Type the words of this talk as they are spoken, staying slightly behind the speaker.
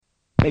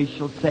They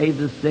shall save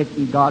the sick,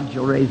 and God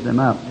shall raise them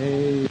up.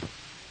 Amen,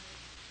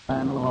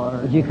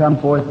 Lord. Would you come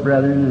forth,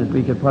 brethren, if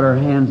we could put our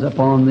hands up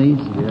on these?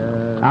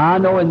 Yes. I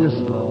know in this,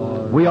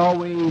 we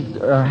always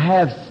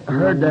have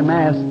heard them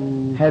ask,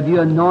 have you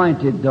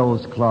anointed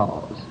those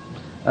cloths?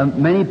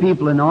 Many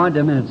people anoint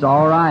them, and it's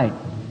all right.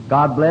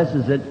 God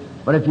blesses it.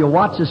 But if you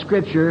watch the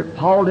Scripture,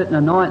 Paul didn't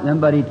anoint them,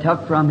 but he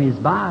took from his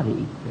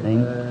body.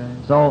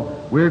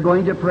 So we're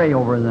going to pray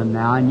over them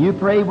now, and you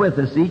pray with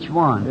us, each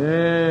one.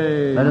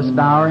 Let us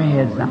bow our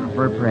heads now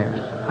for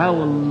prayer.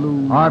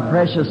 Hallelujah. Our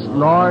precious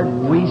Lord,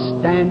 we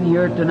stand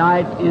here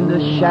tonight in the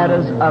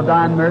shadows of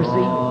Thy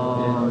mercy,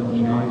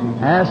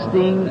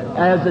 asking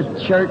as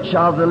a church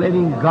of the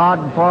living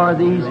God for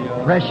these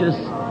precious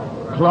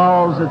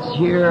cloths that's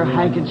here,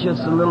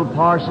 handkerchiefs and little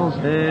parcels.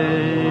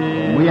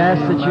 We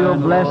ask that You'll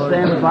bless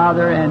them,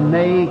 Father, and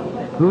may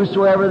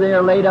whosoever they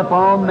are laid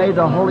upon, may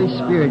the Holy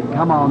Spirit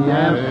come on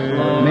them.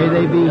 May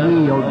they be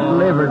healed,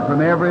 delivered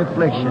from every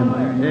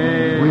affliction.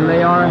 We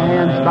lay our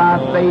hands by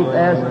faith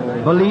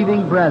as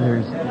believing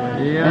brothers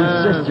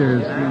and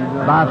sisters.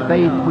 By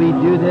faith we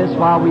do this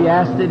while we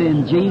ask it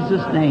in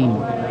Jesus' name.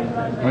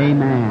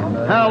 Amen.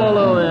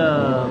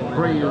 Hallelujah.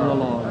 Praise the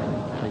Lord.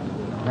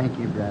 Thank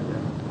you, brother.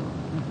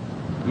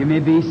 You may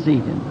be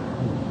seated.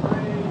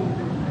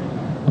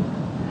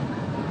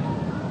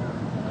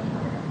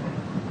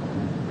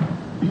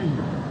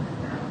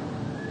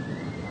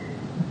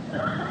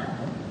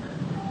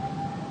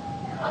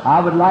 I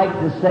would like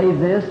to say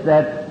this,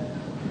 that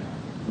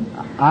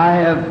I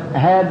have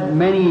had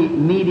many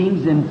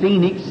meetings in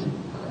Phoenix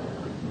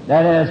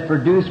that has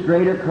produced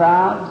greater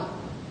crowds,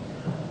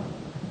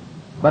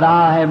 but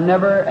I have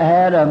never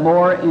had a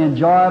more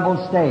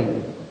enjoyable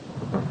stay.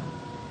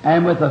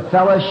 And with a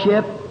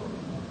fellowship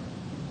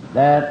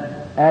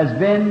that has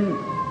been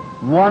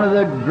one of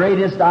the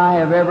greatest I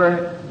have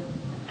ever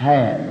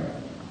had.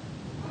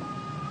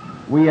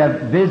 We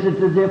have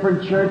visited the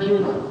different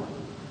churches.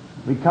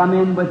 We come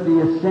in with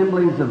the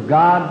assemblies of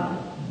God.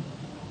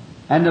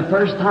 And the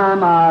first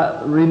time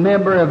I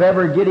remember of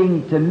ever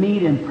getting to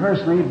meet him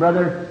personally,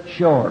 Brother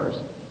Shores.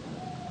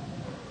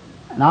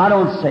 And I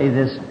don't say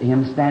this to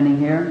him standing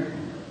here,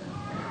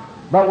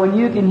 but when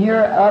you can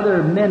hear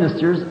other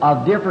ministers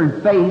of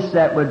different faiths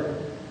that would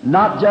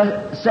not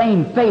just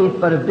same faith,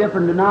 but of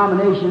different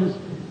denominations,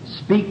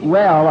 speak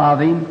well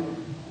of him,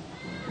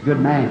 good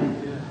man.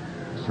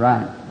 That's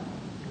right.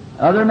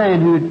 Other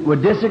men who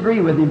would disagree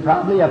with him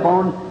probably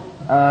upon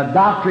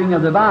doctrine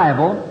of the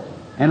Bible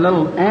and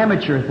little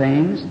amateur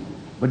things,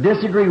 would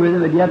disagree with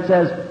him, but yet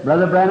says,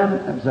 Brother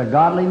Branham is a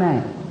godly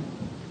man.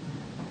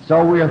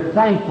 So we're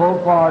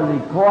thankful for the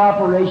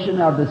cooperation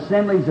of the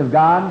assemblies of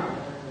God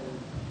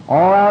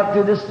all out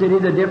through the city,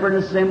 the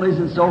different assemblies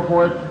and so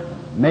forth.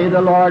 May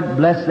the Lord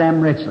bless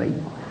them richly.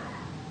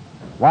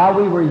 While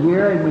we were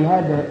here, and we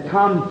had to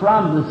come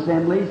from the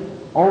assemblies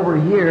over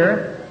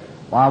here,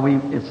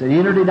 it's an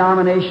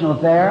interdenominational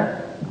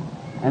affair,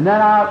 and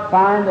then I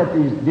find that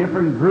these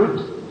different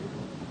groups,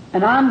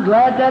 and I'm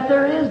glad that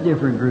there is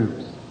different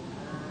groups.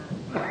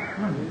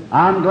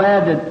 I'm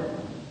glad that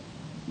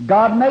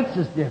God makes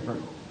us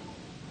different.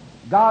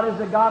 God is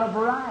a God of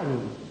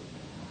variety.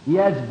 He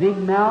has big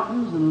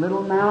mountains and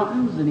little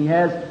mountains, and He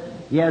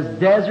has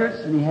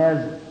deserts, and He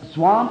has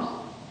swamps.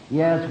 He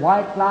has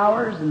white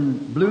flowers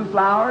and blue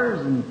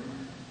flowers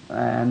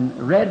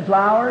and red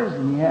flowers,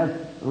 and He has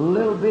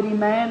little bitty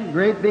man,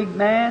 great big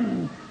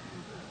man,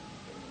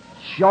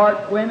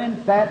 short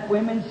women, fat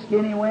women,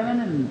 skinny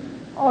women, and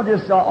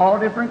just all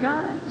different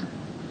kinds.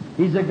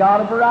 He's a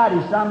God of variety.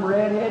 Some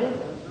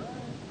red-headed,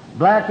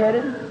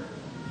 black-headed,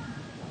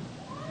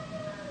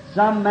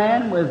 some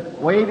man with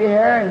wavy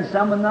hair and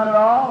some with none at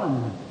all,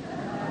 and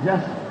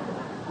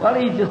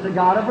He's just a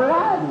God of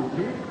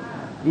variety.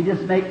 He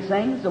just makes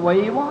things the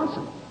way He wants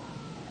them.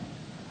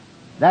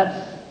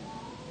 That's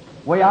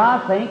the way I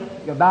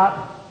think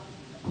about.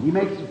 He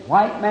makes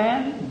white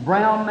man,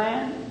 brown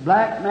man,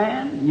 black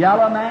man,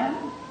 yellow man,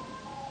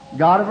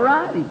 God of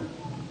variety.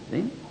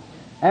 See?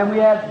 And we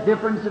have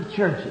difference of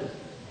churches.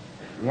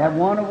 We have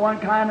one of one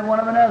kind and one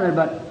of another,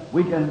 but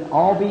we can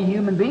all be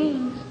human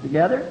beings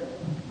together.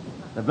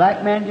 The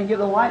black man can give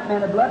the white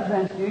man a blood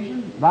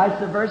transfusion. Vice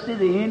versa,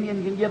 the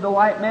Indian can give the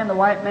white man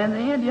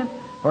the Indian.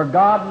 For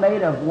God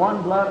made of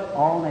one blood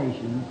all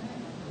nations.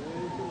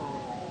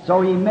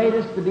 So He made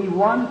us to be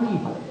one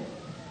people.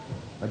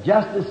 But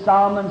just as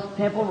Solomon's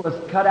temple was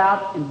cut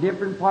out in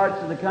different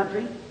parts of the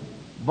country,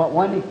 but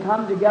when it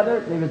come together,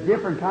 there was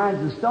different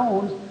kinds of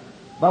stones,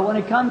 but when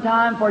it come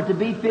time for it to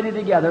be fitted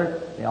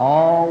together, they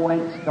all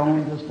went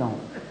stone to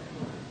stone.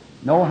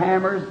 No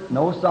hammers,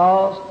 no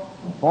saws,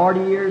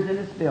 40 years in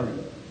its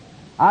filling.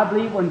 I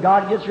believe when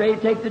God gets ready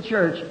to take the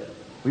church,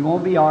 we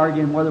won't be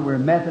arguing whether we're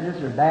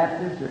Methodists or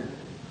Baptists or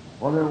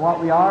whether what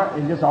we are,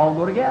 and just all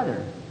go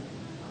together.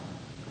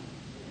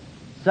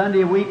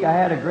 Sunday a week I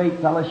had a great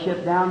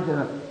fellowship down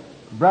to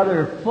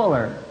Brother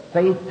Fuller,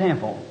 Faith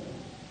Temple.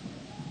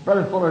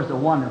 Brother Fuller's a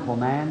wonderful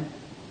man.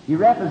 He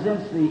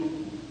represents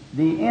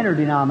the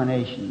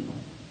interdenomination.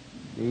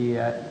 They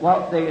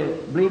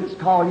believe it's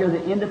called here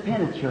the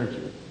independent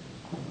churches.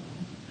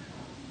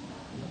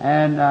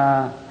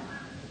 And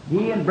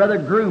he and Brother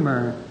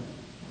Groomer,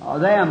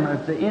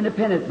 it's the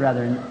independent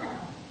brethren,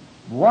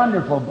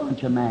 wonderful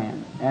bunch of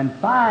men, and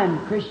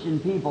fine Christian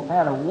people,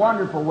 had a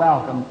wonderful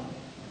welcome.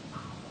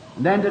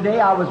 And then today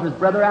I was with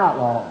Brother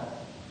Outlaw,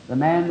 the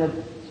man that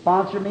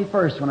sponsored me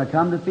first when I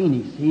come to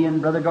Phoenix, he and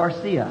Brother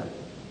Garcia,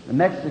 the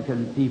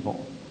Mexican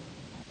people.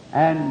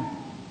 And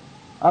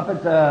up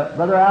at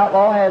Brother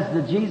Outlaw has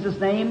the Jesus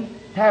Name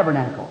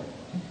Tabernacle.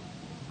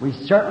 We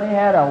certainly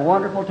had a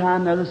wonderful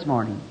time there this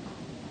morning.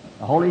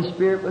 The Holy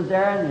Spirit was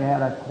there, and they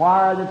had a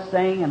choir that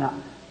sang, and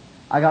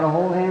I got a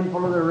whole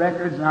handful of their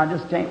records, and I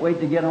just can't wait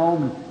to get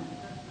home.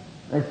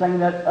 And they sang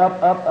that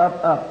up, up,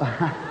 up, up.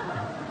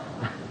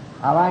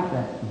 I like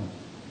that.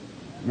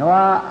 You know,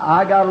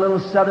 I got a little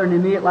southern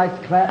in me. It likes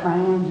to clap my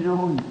hands,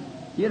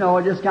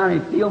 I just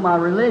kind of feel my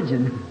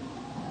religion.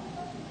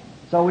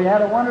 So we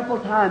had a wonderful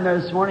time there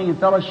this morning in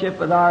fellowship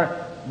with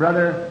our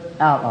Brother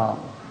Outlaw.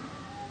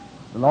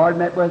 The Lord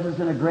met with us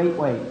in a great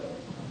way.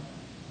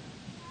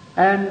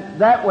 And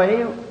that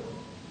way,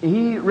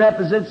 he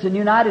represents the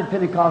United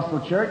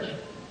Pentecostal Church,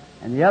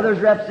 and the others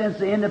represents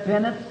the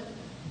Independents.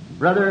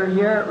 Brother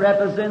here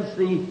represents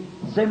the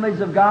Assemblies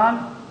of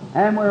God,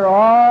 and we're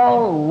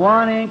all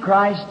one in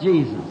Christ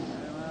Jesus.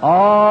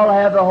 All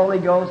have the Holy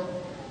Ghost.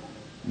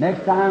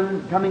 Next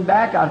time coming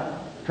back, I'll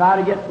try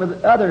to get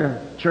with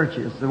other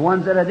churches, the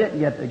ones that I didn't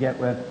get to get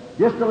with,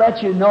 just to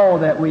let you know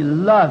that we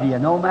love you.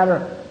 No matter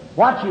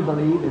what you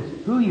believe,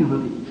 it's who you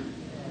believe.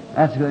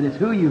 That's good. It's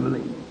who you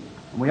believe.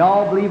 And we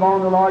all believe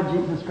on the Lord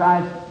Jesus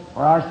Christ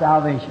for our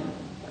salvation.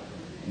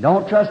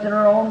 Don't trust in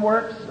our own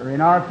works or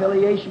in our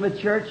affiliation with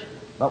church,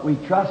 but we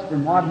trust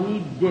in what He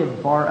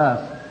did for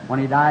us when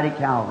He died at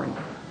Calvary.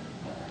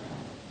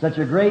 Such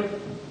a great,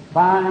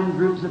 fine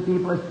groups of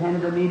people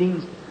attended the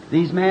meetings.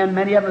 These men,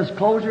 many of us,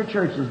 closed their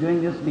churches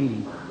during this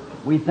meeting.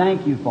 We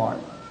thank you for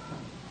it.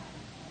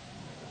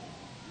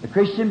 The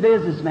Christian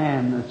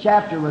Businessman, the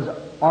chapter was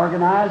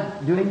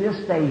organized during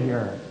this stay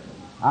here.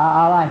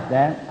 I like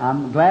that.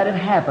 I'm glad it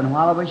happened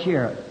while I was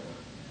here.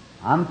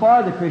 I'm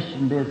for the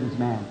Christian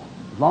Businessman.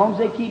 As long as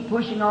they keep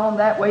pushing on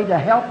that way to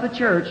help the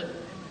church,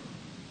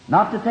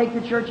 not to take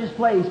the church's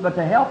place, but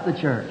to help the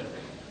church.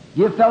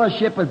 Give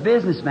fellowship with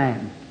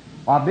businessmen.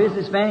 While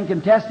businessmen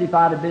can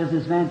testify to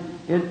businessmen,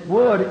 it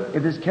would,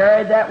 if it's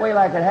carried that way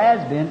like it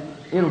has been,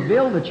 it'll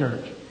build the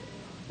church,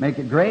 make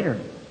it greater.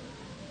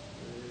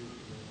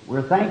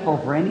 We're thankful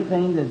for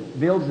anything that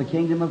builds the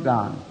kingdom of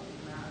God.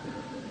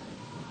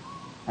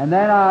 And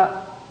then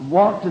I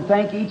want to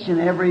thank each and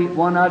every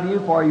one of you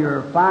for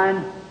your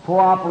fine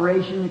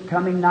cooperation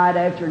coming night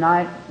after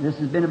night. This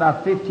has been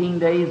about 15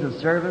 days of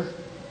service.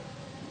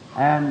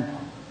 And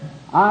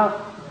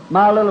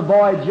my little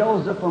boy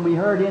Joseph, when we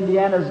heard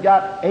Indiana's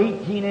got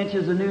 18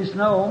 inches of new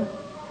snow,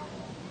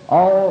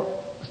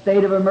 all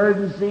state of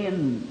emergency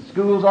and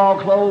schools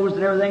all closed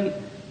and everything,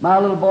 my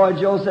little boy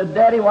Joe said,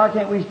 "Daddy, why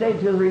can't we stay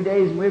 2 or 3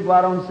 days and we'd go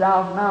out on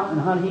South Mountain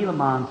and hunt Gila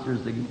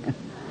monsters again?"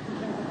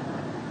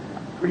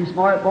 Pretty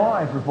smart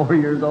boy for 4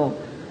 years old.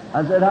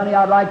 I said, "Honey,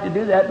 I'd like to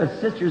do that, but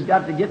sister's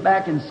got to get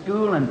back in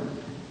school, and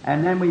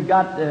then we've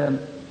got to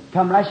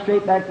come right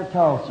straight back to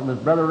Tulsa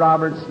with Brother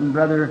Roberts and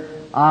Brother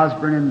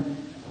Osborne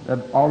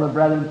and all the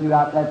brethren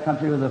throughout that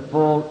country with a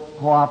full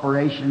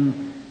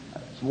cooperation."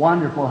 It's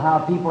wonderful how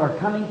people are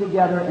coming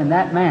together in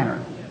that manner.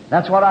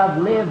 That's what I've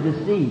lived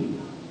to see.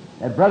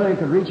 That brother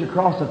could reach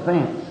across a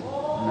fence.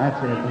 And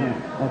that's it.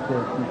 That's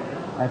it.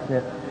 That's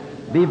it.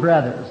 Be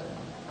brothers.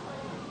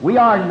 We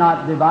are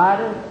not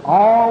divided.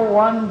 All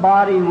one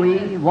body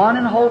we, one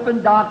in hope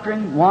and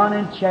doctrine, one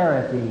in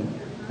charity.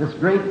 This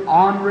great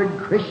onward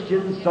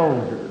Christian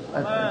soldiers.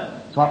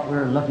 That's what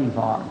we're looking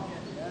for.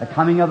 The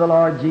coming of the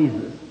Lord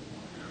Jesus.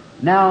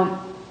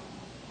 Now,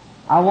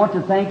 I want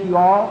to thank you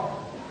all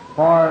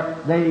for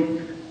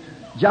they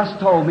just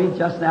told me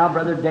just now,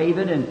 Brother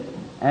David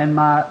and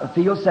my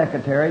field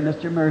secretary,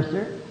 Mr.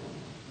 Mercer,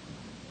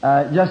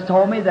 just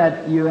told me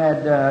that you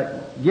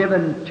had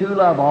given 2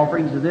 love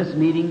offerings of this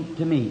meeting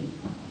to me.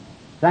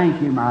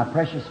 Thank you, my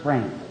precious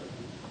friend.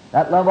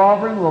 That love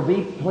offering will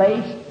be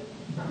placed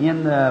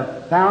in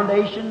the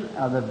foundation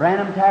of the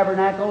Branham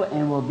Tabernacle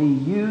and will be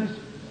used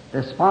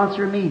to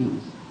sponsor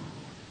meetings.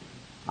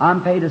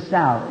 I'm paid a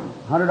salary,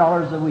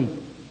 $100 a week.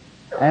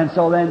 And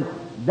so then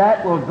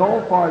that will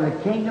go for the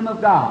kingdom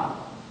of God.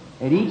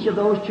 At each of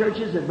those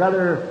churches, at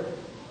Brother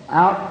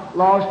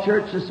Outlaw's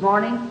church this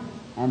morning,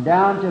 and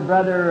down to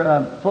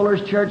Brother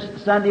Fuller's church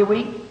Sunday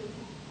week.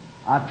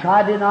 I've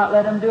tried to not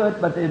let him do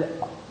it, but by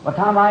the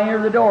time I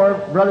entered the door,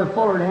 Brother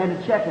Fuller had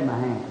a check in my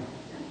hand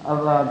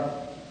of,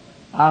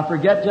 I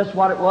forget just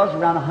what it was,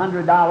 around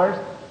 $100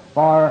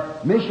 for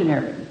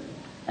missionary.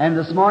 And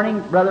this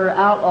morning, Brother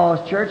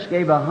Outlaw's church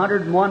gave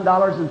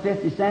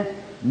 $101.50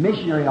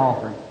 missionary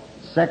offering.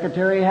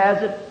 Secretary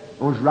has it,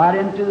 goes right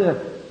into the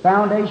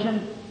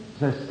foundation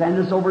to send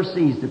us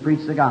overseas to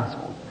preach the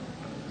gospel.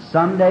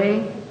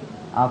 Someday,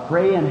 I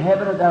pray in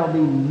heaven that that'll be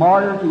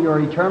martyred to your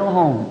eternal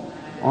home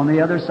on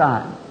the other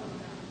side.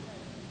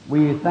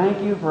 We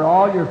thank you for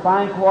all your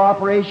fine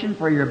cooperation,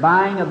 for your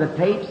buying of the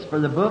tapes, for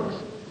the books,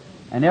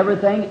 and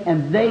everything,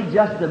 and they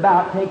just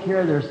about take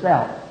care of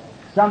themselves.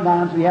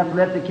 Sometimes we have to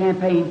let the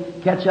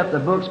campaign catch up the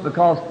books,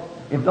 because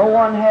if no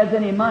one has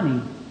any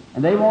money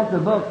and they want the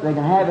book, they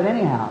can have it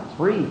anyhow. It's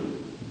free.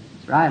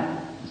 That's right.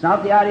 It's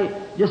not the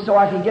idea just so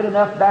I can get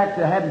enough back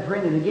to have them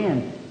printed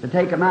again to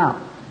take them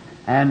out.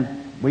 And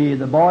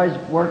the boys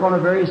work on a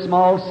very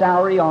small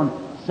salary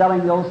on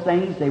selling those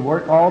things. They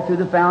work all through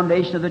the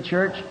foundation of the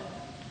church.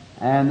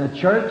 And the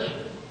church,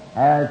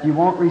 if you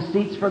want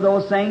receipts for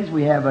those things,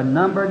 we have a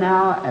number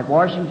now at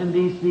Washington,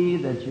 D.C.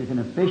 that you can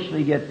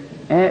officially get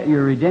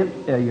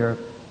your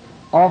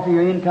off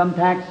your income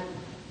tax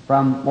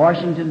from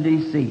Washington,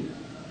 D.C.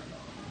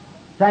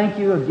 Thank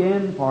you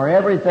again for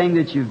everything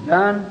that you've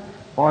done,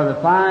 for the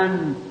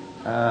fine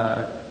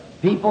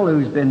people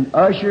who's been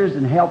ushers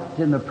and helped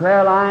in the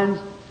prayer lines.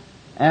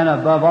 And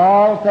above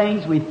all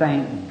things, we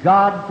thank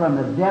God from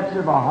the depths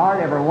of our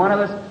heart, every one of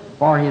us,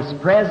 for His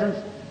presence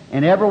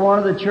in every one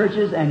of the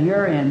churches. And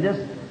here in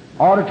this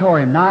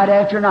auditorium, night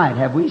after night,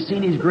 have we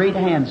seen His great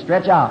hand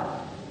stretch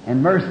out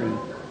in mercy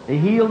to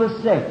heal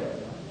the sick,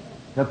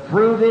 to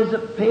prove His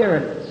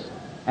appearance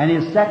and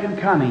His second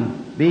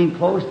coming being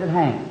close at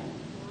hand.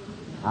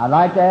 I'd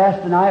like to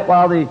ask tonight,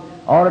 while the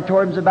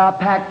auditorium's about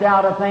packed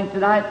out, I think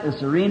tonight,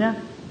 this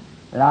arena,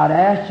 that I'd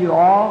ask you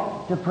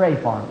all to pray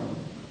for me.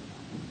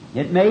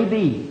 It may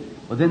be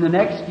within the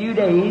next few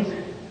days,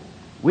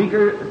 3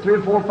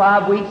 or 4 or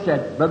 5 weeks,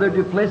 that Brother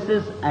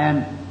Duplessis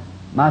and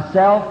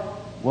myself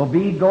will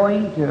be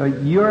going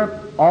to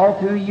Europe, all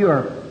through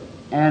Europe,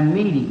 and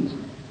meetings.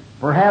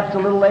 Perhaps a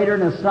little later in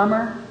the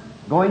summer,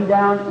 going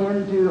down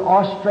into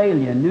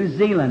Australia, New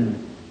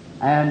Zealand,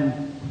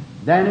 and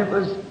then it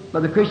was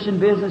for the Christian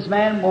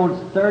businessman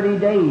wants 30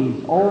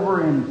 days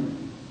over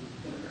in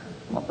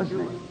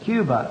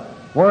Cuba,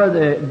 where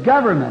the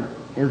government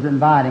is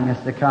inviting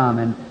us to come,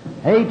 and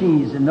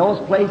Haiti and those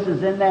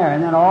places in there,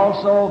 and then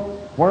also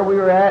where we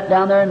were at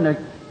down there in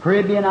the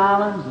Caribbean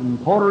islands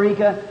and Puerto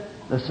Rico.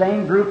 The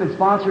same group that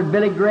sponsored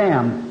Billy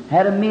Graham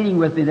had a meeting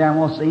with me there, and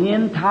wants the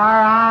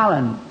entire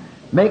island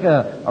make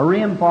a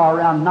rim for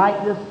around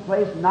night this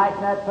place, night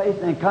in that place,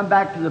 and then come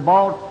back to the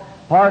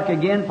ballpark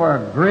again for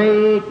a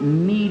great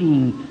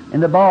meeting in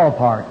the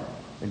ballpark.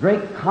 The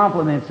great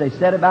compliments they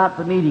said about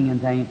the meeting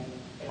and things.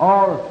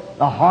 Oh,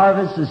 the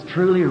harvest is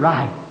truly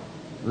ripe.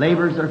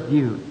 Labors are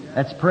few.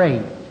 Let's pray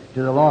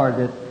to the Lord.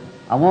 That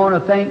I want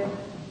to thank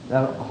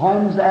the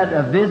homes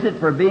at visit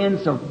for being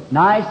so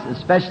nice,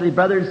 especially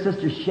Brother and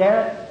Sister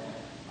Sherritt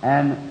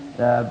and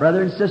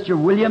Brother and Sister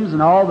Williams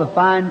and all the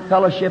fine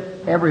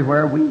fellowship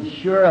everywhere. We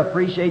sure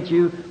appreciate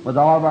you with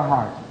all of our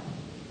hearts.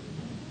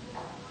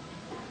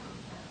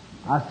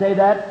 I say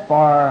that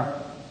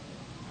for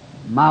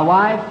my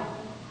wife,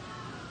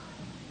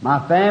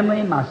 my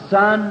family, my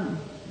son,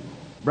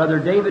 Brother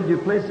David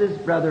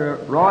Duplessis, Brother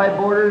Roy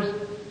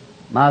Borders,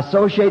 my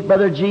associate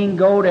Brother Gene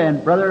Gold,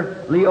 and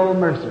Brother Leo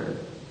Mercer.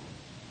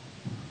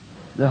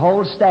 The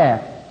whole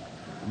staff.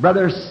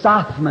 Brother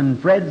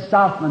Sothman, Fred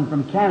Sothman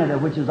from Canada,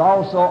 which is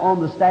also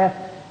on the staff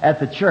at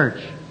the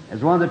church,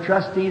 as one of the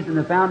trustees in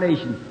the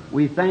foundation.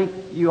 We thank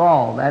you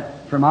all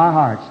that from our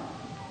hearts.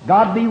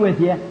 God be with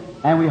you,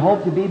 and we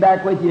hope to be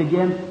back with you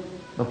again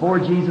before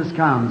Jesus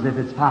comes, if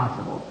it's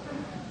possible.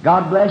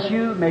 God bless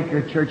you. Make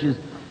your churches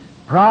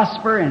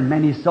prosper and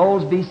many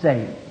souls be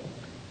saved.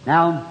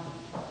 Now,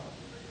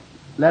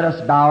 let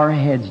us bow our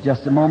heads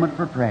just a moment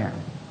for prayer.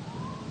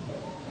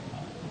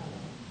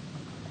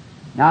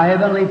 Now,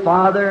 Heavenly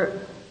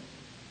Father,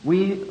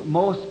 we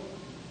most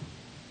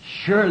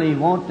surely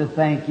want to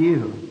thank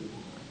you,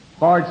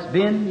 for it's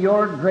been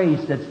your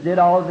grace that's did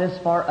all this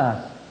for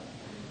us.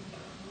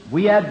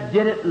 We have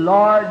did it,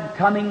 Lord,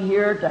 coming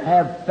here to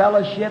have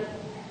fellowship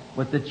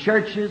with the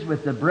churches,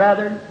 with the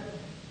brethren,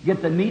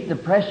 get to meet the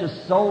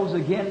precious souls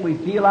again. We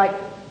feel like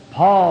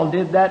Paul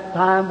did that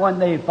time when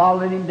they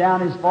followed him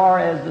down as far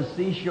as the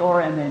seashore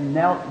and they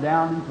knelt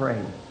down and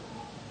prayed.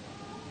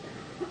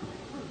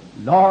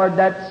 Lord,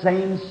 that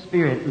same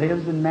Spirit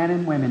lives in men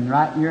and women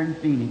right here in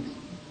Phoenix.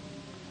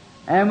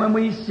 And when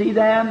we see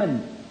them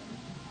and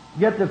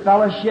get the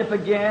fellowship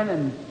again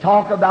and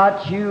talk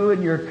about you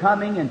and your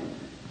coming and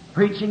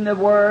preaching the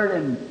Word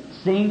and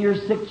seeing your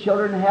sick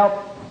children help,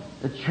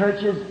 the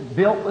churches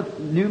built with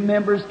new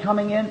members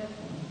coming in,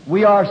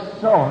 we are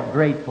so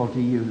grateful to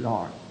you,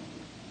 Lord.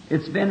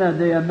 It's been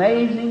the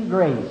amazing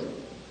grace.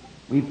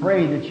 We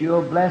pray that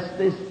you'll bless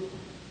this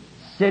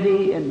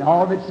city and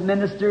all of its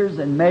ministers,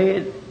 and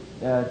may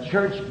the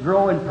church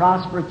grow and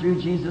prosper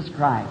through Jesus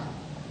Christ.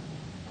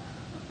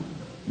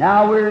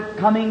 Now we're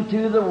coming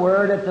to the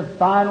Word at the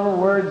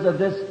final words of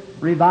this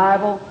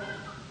revival.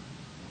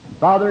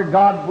 Father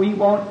God, we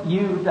want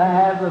you to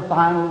have the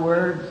final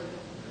words.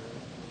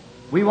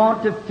 We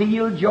want to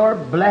feel your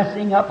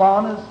blessing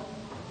upon us.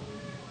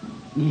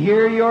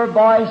 Hear your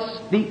voice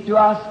speak to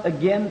us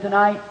again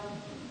tonight.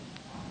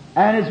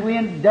 And as we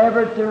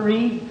endeavor to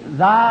read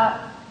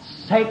thy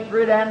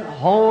sacred and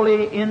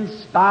holy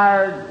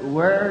inspired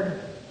Word,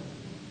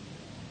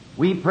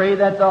 we pray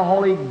that the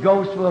Holy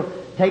Ghost will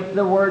take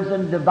the words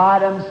and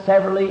divide them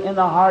severally in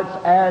the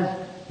hearts as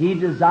He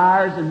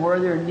desires and where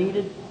they're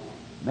needed.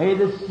 May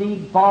the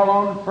seed fall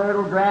on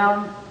fertile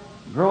ground,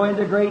 grow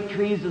into great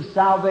trees of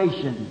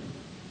salvation.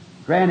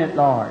 Grant it,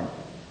 Lord.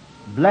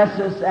 Bless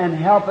us and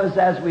help us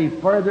as we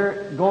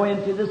further go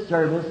into the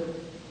service.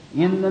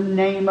 In the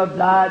name of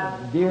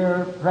Thy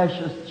dear,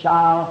 precious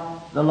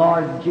child, the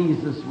Lord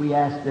Jesus, we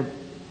ask it.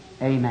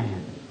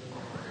 Amen.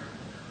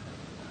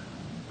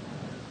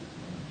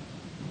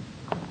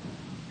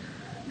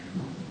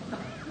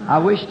 I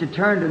wish to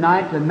turn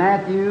tonight to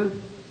Matthew,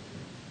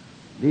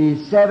 the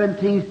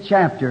 17th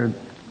chapter,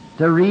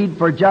 to read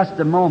for just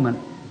a moment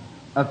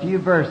a few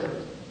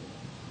verses.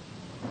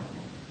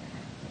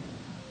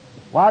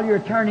 While you're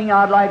turning,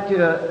 I'd like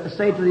to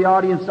say to the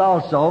audience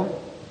also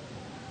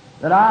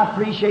that I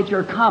appreciate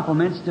your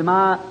compliments to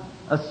my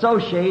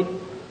associate,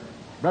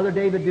 Brother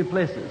David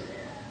Duplessis.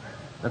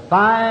 The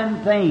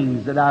fine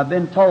things that I've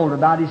been told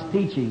about his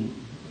teaching.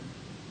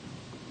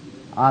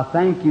 I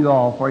thank you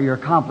all for your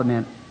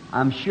compliment.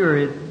 I'm sure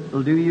it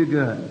will do you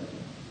good.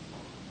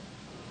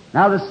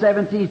 Now the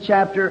 17th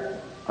chapter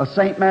of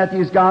St.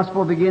 Matthew's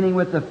Gospel, beginning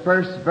with the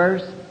first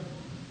verse.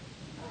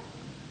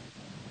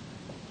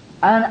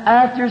 And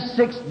after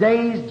 6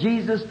 days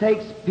Jesus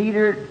takes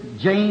Peter,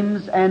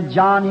 James, and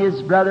John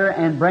his brother,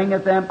 and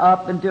bringeth them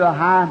up into a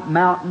high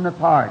mountain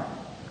apart,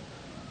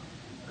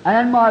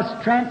 and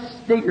was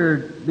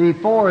transfigured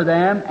before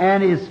them,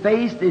 and his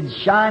face did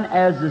shine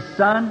as the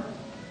sun,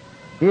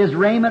 his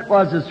raiment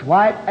was as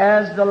white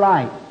as the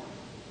light.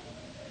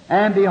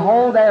 And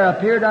behold, there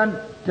appeared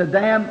unto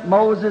them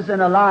Moses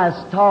and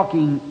Elias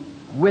talking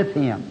with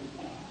him.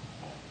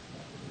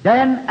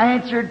 Then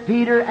answered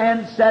Peter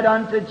and said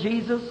unto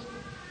Jesus,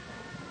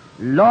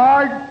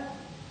 Lord,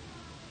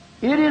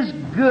 it is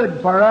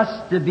good for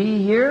us to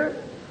be here.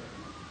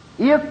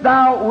 If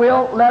Thou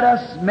wilt, let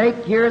us make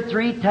here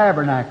 3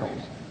 tabernacles,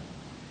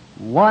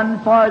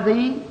 one for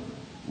Thee,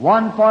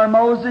 one for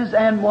Moses,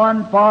 and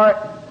one for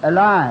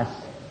Elias.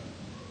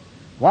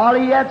 While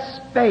he yet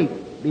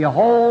spake,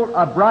 behold,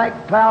 a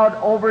bright cloud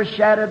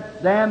overshadowed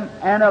them,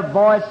 and a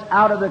voice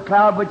out of the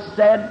cloud which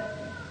said,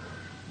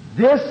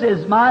 This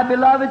is my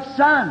beloved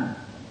Son,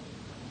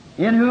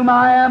 in whom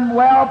I am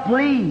well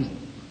pleased.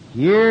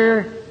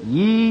 Hear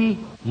ye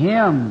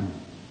Him.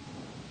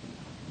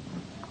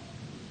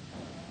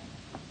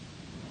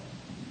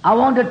 I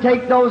want to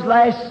take those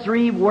last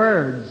 3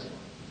 words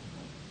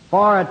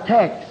for a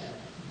text.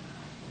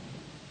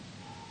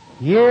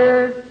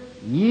 Hear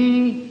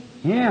ye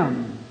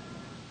Him.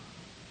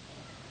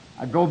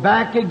 I go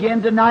back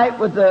again tonight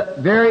with a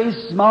very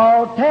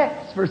small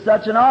text for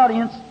such an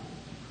audience.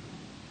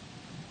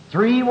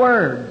 3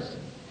 words.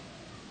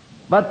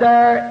 But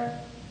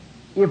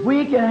if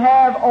we can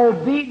have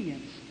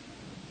obedience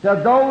to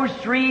those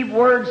 3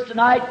 words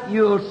tonight,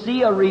 you'll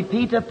see a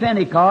repeat of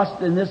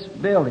Pentecost in this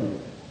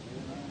building.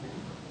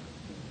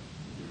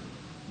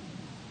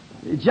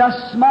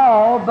 Just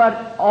small,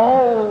 but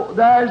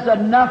there's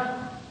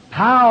enough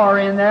power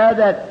in there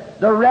that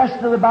the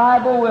rest of the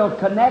Bible will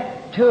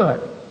connect to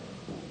it.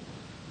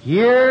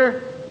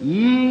 Hear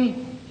ye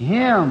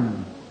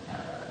Him.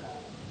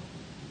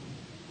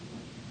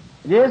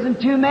 It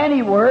isn't too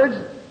many words.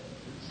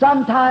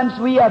 Sometimes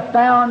we have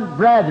found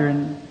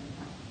brethren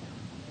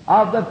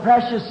of the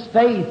precious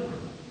faith,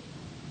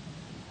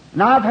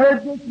 and I've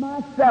heard this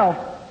myself,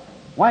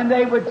 when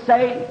they would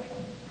say,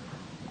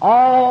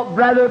 Oh,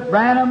 Brother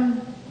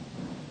Branham,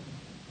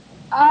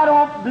 I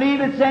don't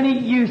believe it's any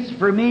use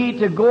for me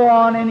to go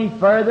on any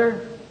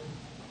further.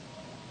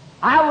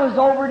 I was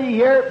over to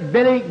hear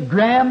Billy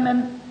Graham,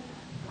 and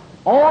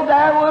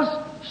there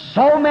was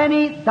so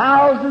many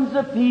thousands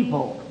of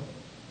people.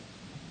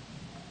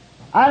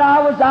 And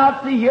I was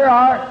out to hear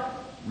our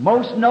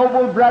most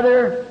noble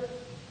brother,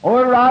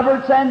 Oral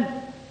Roberts, and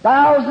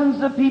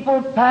thousands of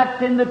people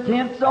packed in the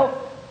tent. So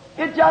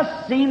it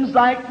just seems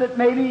like that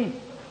maybe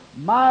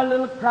my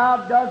little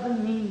crowd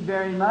doesn't mean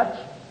very much.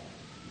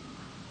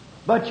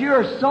 But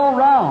you're so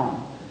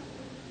wrong.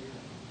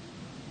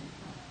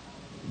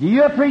 Do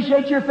you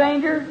appreciate your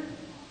finger?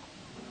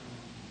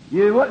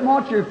 You wouldn't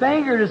want your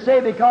finger to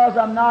say, because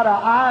I'm not an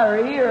eye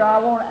or ear, I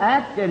won't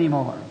act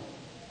anymore.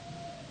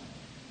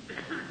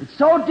 It's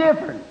so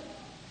different.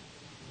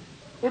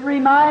 It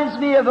reminds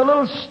me of a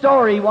little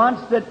story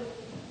once that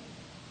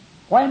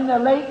when the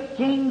late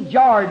King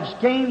George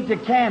came to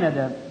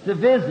Canada to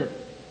visit,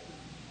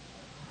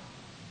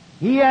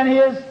 he and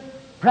his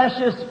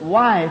precious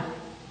wife,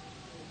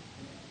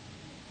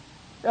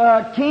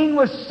 King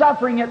was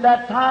suffering at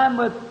that time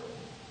with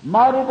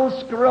multiple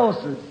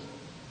sclerosis,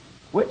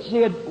 which he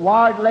had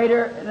wired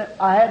later, and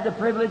I had the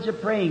privilege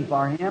of praying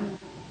for him,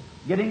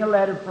 getting a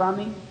letter from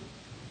him.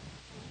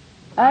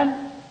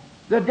 And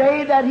the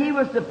day that he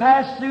was to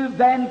pass through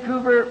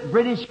Vancouver,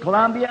 British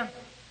Columbia,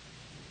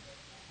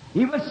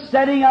 he was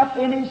setting up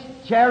in his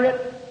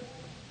chariot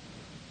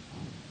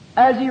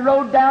as he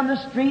rode down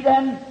the street,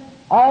 and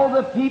all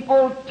the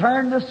people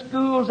turned the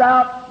schools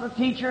out, the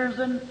teachers,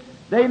 and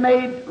they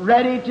made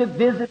ready to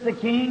visit the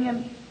King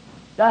and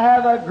to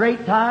have a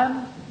great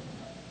time.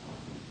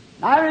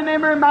 I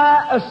remember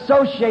my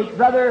associate,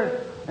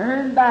 Brother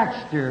Ern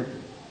Baxter.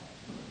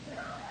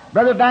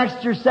 Brother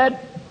Baxter said,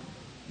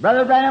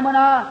 Brother Branham, when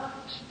I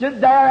stood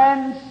there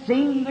and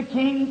seen the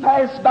King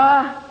pass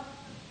by,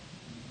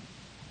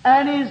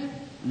 and his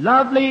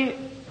lovely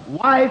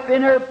wife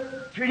in her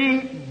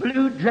pretty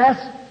blue dress,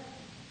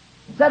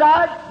 said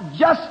I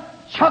just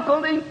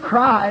chuckled and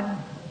cried.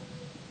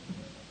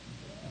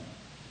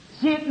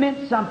 See, it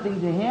meant something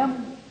to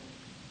him.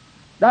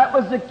 That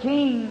was the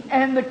King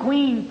and the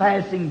Queen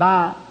passing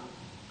by.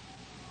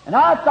 And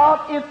I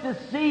thought if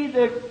to see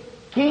the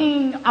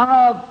King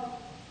of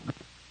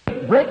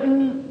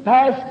Britain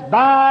pass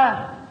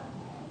by,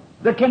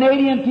 the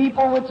Canadian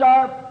people, which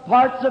are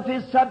parts of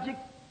his subject,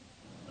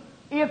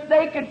 if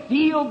they could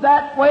feel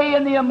that way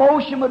and the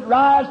emotion would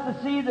rise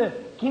to see the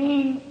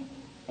King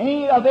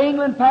of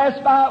England pass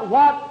by,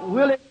 what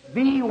will it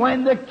be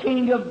when the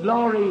King of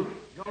Glory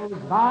goes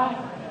by?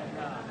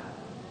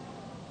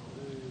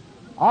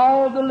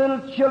 All the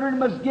little children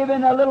was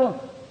given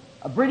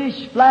a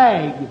British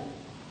flag.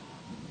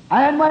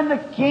 And when the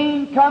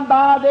King come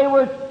by, they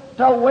were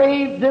to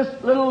wave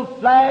this little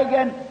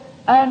flag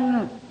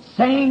and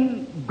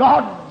sing,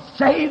 God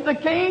Save the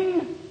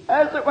King,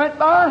 as it went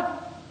by.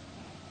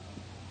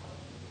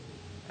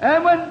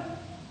 And when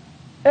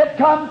it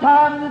come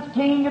time the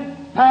King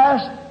had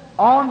passed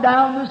on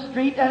down the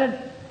street and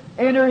had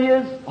entered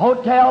his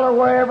hotel or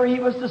wherever he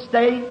was to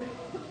stay,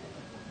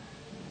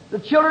 the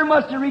children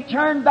was to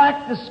return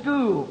back to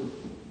school.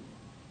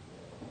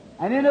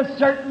 And in a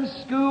certain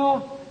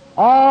school,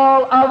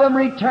 all of them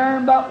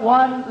returned but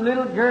one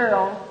little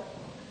girl.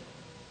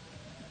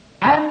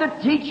 And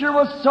the teacher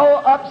was so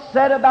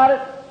upset about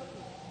it,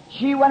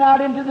 she went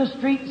out into the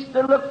streets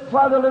to look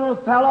for the little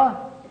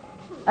fellow,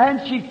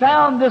 and she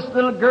found this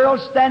little girl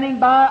standing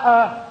by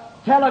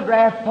a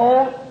telegraph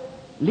pole,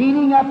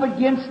 leaning up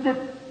against it,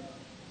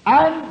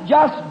 and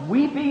just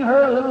weeping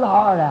her little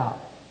heart out.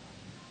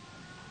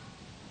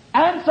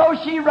 And so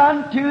she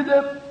run to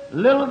the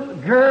little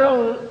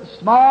girl,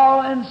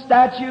 small in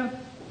stature,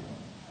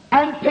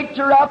 and picked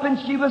her up, and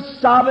she was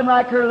sobbing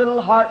like her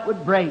little heart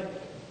would break.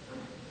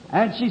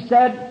 And she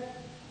said,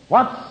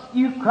 "What's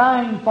you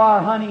crying for,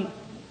 honey?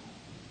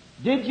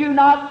 Did you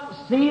not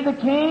see the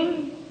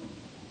King?"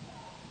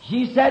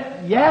 She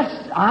said, "Yes,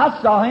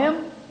 I saw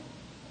him."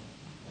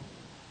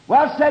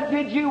 Well, said,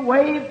 "Did you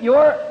wave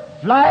your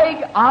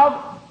flag of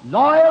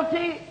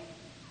loyalty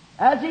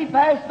as he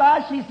passed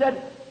by?" She said,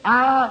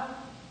 "I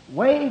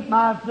waved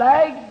my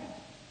flag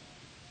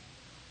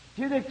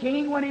to the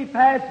King when he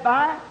passed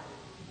by."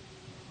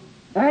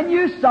 "And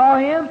you saw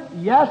him?"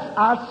 "Yes,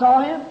 I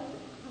saw him."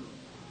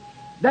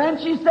 Then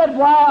she said,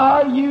 "Why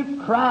are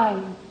you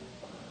crying?"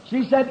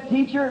 She said,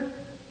 "Teacher,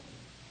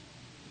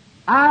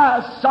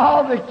 I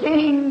saw the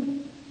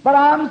King, but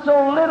I'm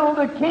so little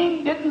the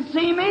King didn't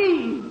see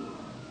me."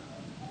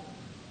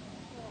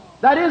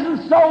 That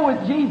isn't so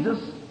with Jesus.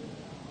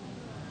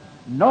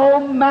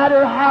 No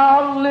matter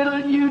how little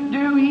you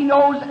do, He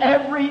knows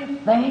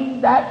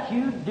everything that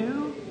you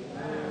do.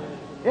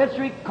 It's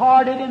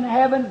recorded in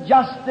heaven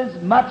just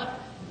as much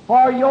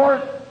for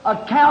your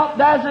account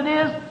as it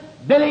is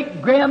Billy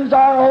Graham's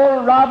or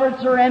Oral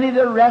Roberts or any of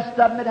the rest of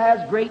them that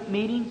has great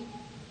meetings.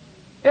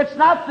 It's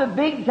not the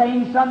big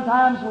things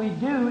sometimes we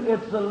do,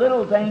 it's the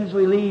little things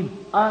we leave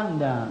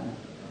undone.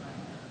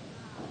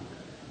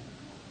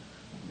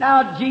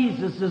 Now,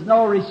 Jesus is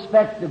no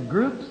respect of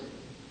groups.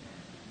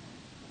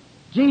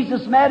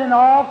 Jesus met in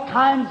all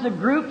kinds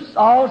of groups,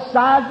 all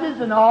sizes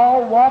and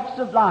all walks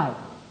of life.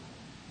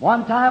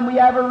 One time we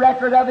have a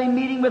record of Him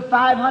meeting with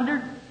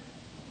 500,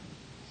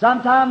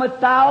 sometime with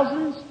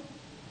thousands.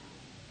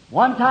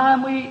 One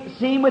time we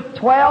see Him with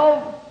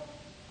 12,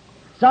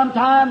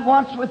 sometime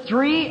once with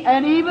 3,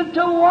 and even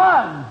to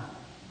 1.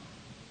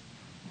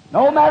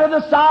 No matter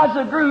the size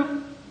of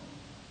group,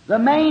 the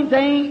main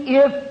thing,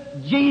 if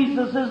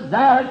Jesus is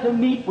there to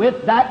meet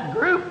with that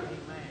group.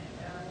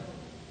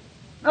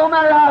 No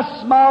matter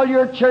how small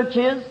your church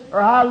is,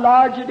 or how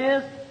large it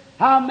is,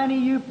 how many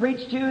you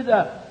preach to,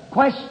 the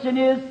question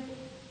is,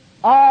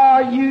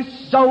 are you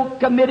so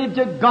committed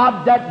to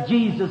God that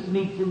Jesus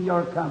meets in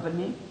your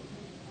company?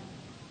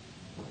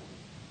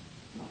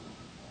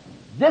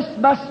 This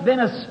must have been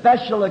a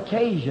special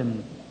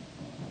occasion,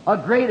 a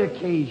great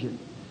occasion.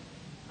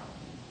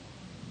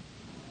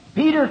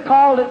 Peter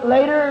called it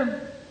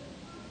later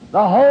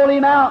the Holy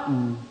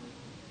Mountain.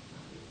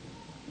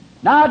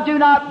 Now, I do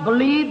not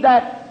believe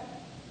that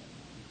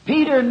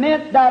Peter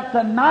meant that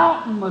the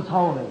mountain was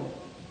holy.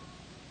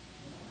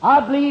 I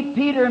believe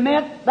Peter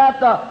meant that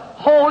the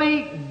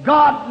Holy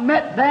God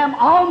met them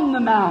on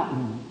the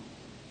mountain.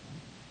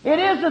 It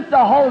isn't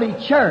the holy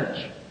church.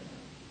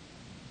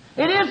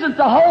 It isn't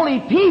the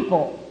holy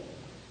people.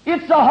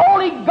 It's the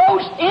Holy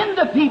Ghost in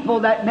the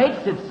people that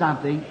makes it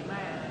something.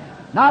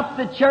 Not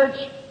the church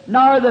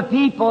nor the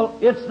people.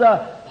 It's the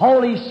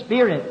Holy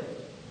Spirit.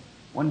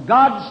 When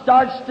God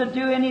starts to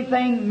do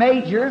anything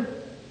major,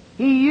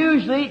 He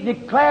usually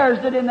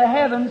declares it in the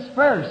heavens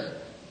first.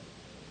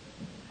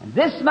 And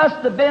this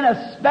must have been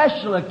a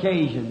special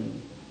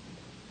occasion.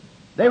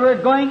 They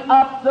were going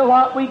up to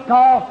what we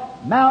call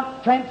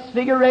Mount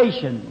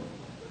Transfiguration.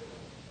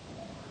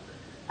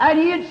 And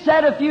He had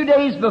said a few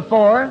days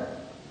before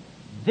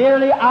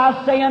Verily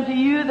I say unto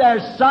you,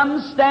 there's some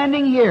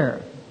standing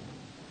here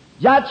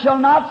that shall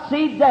not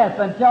see death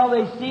until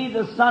they see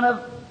the Son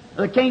of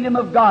the kingdom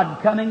of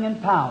God coming in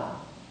power.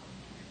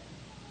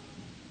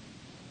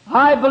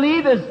 I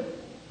believe as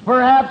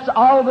perhaps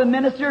all the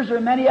ministers, or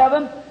many of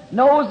them,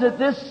 knows that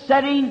this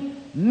setting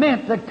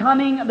meant the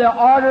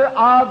order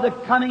of the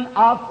coming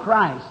of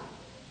Christ.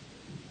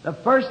 The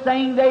first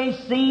thing they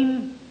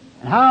seen,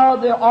 and how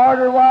the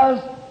order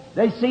was,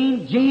 they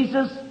seen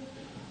Jesus,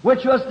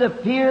 which was to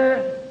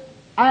appear,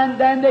 and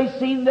then they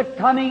seen the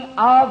coming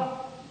of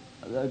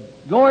the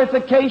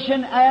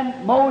glorification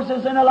and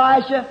Moses and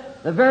Elijah,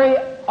 the very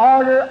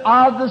order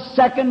of the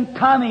second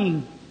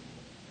coming.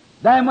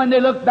 Then when they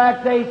looked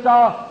back, they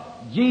saw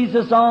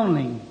Jesus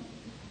only.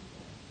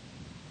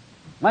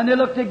 When they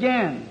looked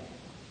again,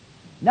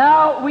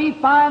 now we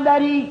find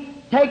that He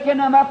taken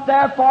them up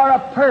there for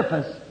a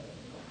purpose.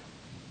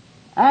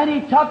 And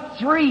He took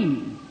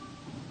three.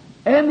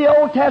 In the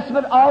Old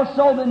Testament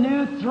also the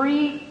New,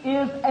 three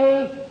is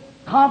a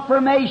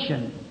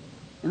confirmation.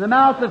 In the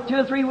mouth of 2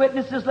 or 3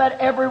 witnesses let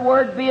every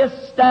word be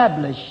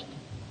established.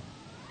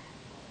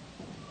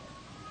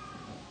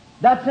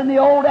 That's in the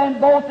Old and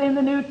both in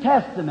the New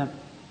Testament.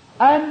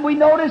 And we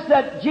notice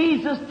that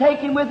Jesus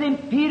taking with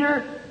Him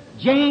Peter,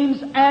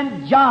 James,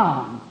 and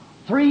John,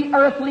 3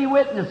 earthly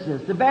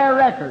witnesses to bear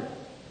record.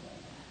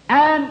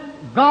 And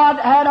God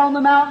had on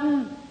the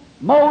mountain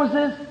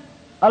Moses,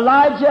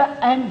 Elijah,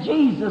 and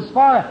Jesus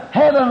for a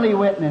heavenly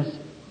witness.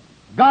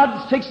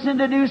 God's fixing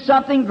to do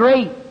something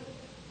great.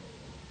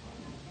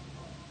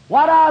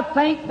 What I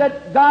think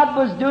that God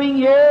was doing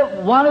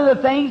here, one of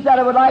the things that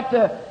I would like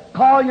to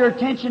call your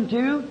attention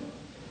to,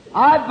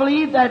 I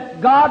believe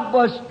that God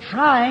was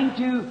trying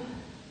to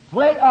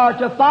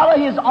follow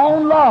His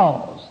own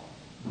laws.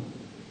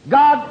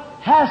 God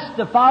has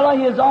to follow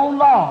His own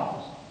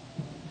laws.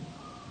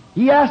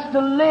 He has to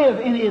live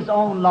in His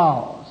own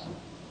laws.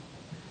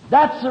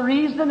 That's the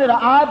reason that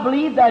I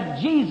believe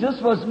that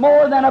Jesus was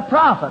more than a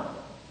prophet.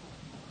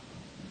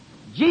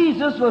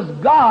 Jesus was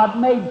God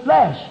made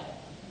flesh.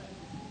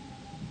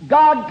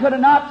 God could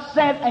have not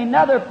sent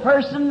another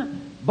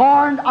person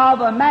born of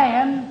a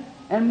man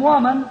and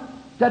woman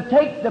to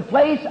take the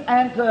place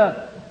and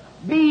to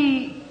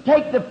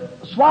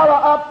swallow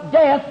up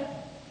death,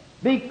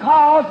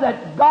 because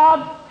that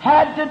God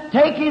had to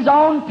take His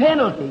own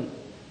penalty.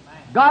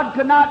 God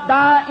could not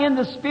die in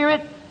the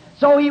Spirit,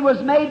 so He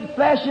was made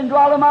flesh and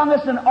dwelt among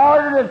us in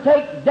order to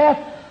take death,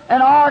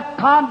 and our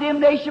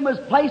condemnation was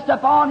placed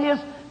upon His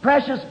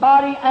precious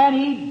body, and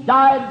He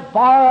died for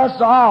us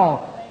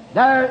all.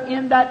 There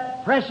in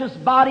that precious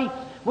body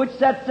which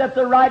sits at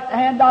the right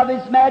hand of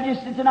His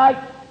Majesty tonight,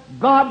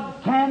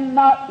 God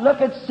cannot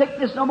look at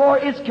sickness no more.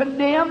 It's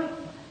condemned.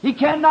 He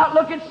cannot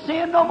look at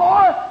sin no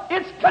more.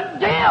 It's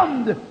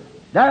condemned.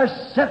 There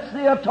sits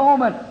the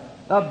atonement,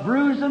 the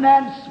bruising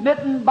and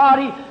smitten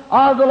body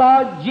of the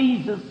Lord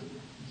Jesus,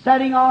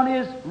 sitting on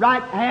His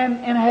right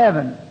hand in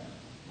heaven.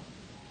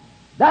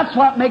 That's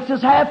what makes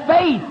us have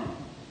faith,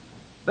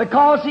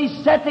 because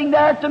He's sitting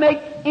there to make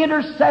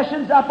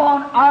intercessions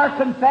upon our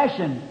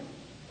confession.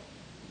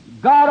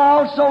 God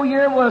also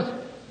here was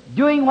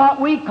doing what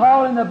we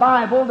call in the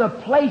Bible the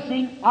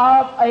placing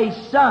of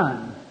a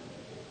son.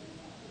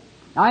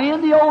 Now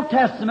in the Old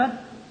Testament,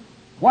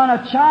 when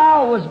a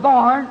child was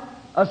born,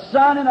 a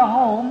son in a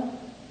home,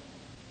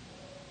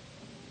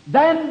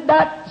 then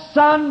that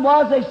son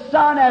was a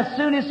son as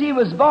soon as he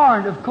was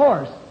born, of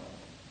course.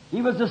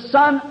 He was a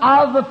son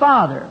of the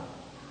Father.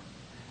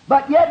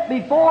 But yet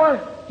before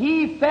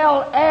he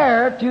fell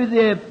heir to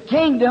the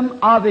kingdom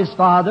of his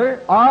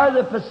father, or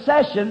the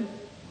possession,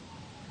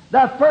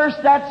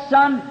 first that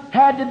son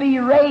had to be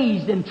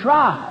raised and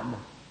tried.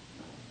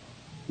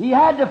 He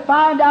had to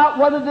find out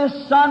whether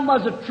this son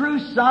was a true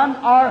son,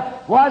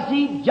 or was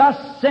he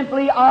just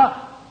simply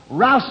a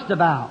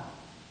roustabout.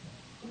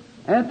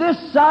 And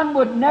this son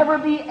would never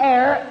be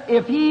heir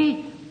if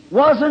he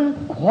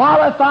wasn't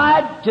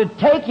qualified to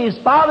take his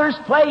father's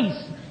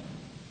place.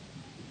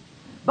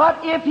 But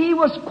if he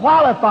was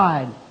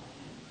qualified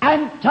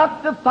and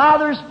took the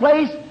father's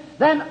place,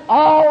 then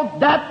all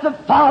that the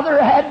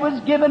father had was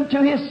given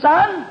to his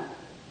son.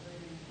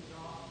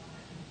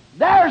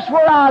 There's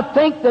where I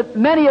think that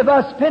many of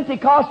us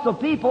Pentecostal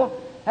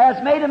people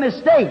has made a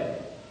mistake.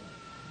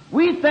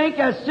 We think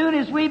as soon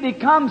as we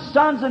become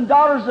sons and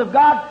daughters of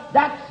God,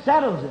 that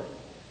settles it.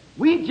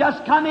 We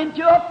just come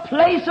into a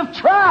place of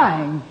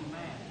trying.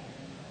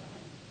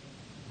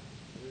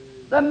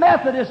 The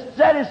Methodists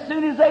said as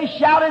soon as they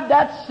shouted,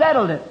 that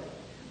settled it.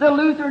 The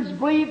Lutherans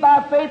believed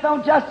by faith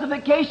on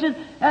justification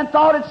and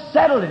thought it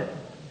settled it.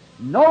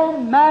 No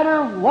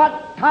matter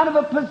what kind of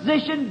a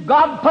position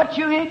God puts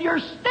you in, you're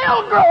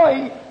still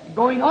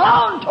going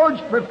on towards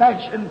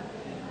perfection,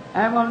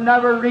 and will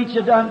never reach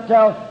it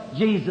until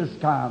Jesus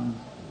comes.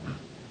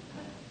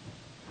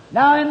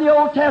 Now in the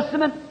Old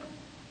Testament,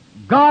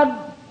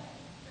 God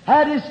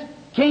had His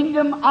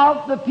kingdom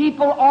of the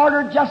people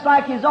ordered just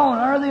like His own,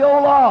 under the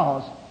old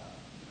laws.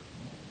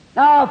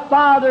 Now a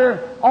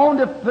father owned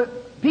a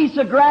piece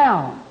of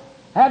ground,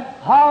 had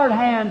hard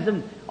hands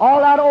and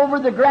all out over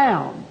the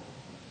ground.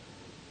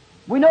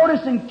 We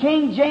notice in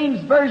King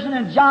James Version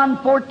in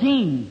John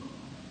 14,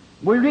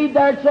 we read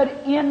there, it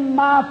said, "In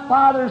my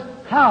Father's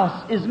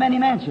house is many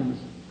mansions."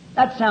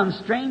 That sounds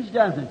strange,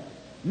 doesn't it?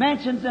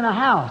 Mansions in a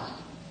house.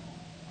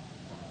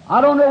 I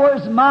don't know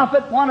where's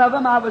Moffat, one of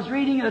them, I was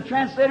reading the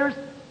translators,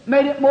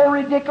 made it more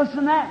ridiculous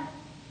than that.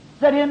 It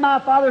said, "In my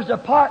Father's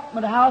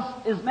apartment house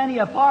is many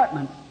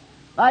apartments."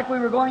 Like we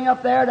were going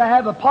up there to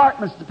have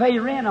apartments to pay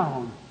rent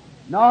on.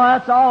 No,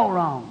 that's all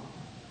wrong.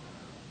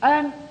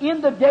 And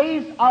in the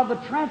days of the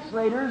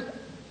translators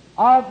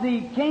of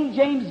the King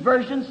James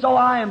Version, so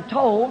I am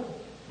told,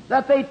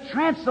 that they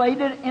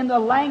translated in the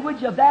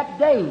language of that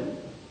day.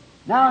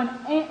 Now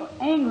in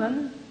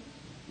England,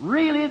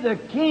 really the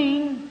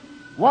king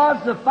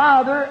was the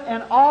father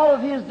and all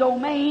of his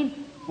domain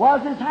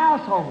was his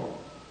household.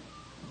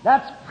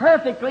 That's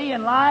perfectly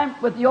in line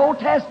with the Old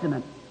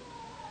Testament.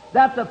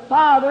 That the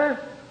father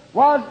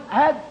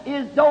had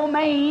his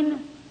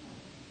domain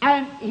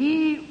and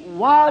he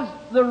was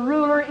the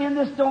ruler in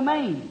this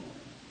domain.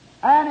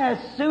 And as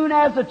soon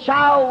as a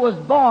child was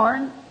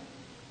born,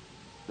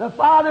 the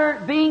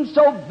father, being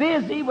so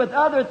busy with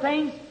other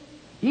things,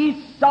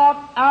 he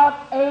sought out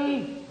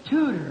a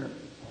tutor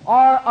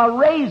or a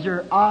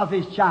raiser of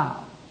his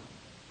child.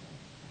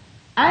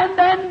 And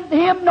then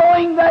him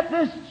knowing that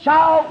this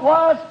child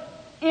was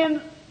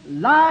in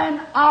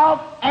line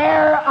of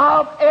heir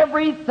of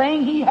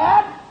everything he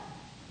had,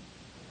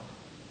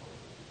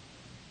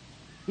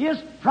 his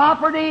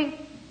property,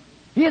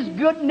 his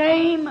good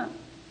name,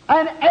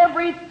 and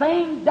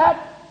everything that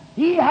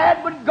he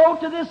had would go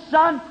to this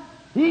son.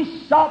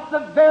 He sought the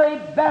very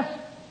best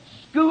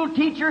school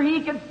teacher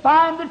he could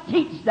find to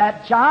teach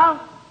that child.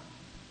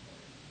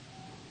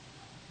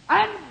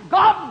 And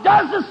God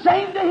does the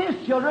same to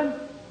His children.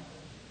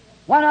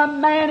 When a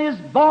man is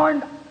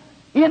born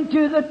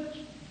into the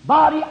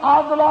body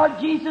of the Lord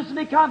Jesus and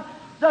becomes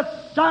the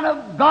Son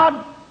of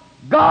God,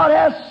 God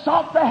has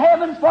sought the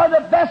heavens for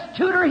the best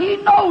tutor He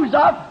knows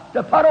of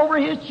to put over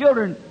His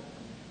children.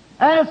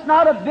 And it's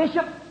not a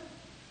bishop,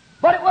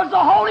 but it was the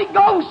Holy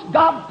Ghost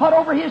God put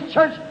over His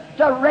church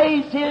to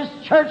raise His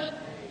church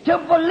to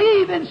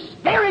believe in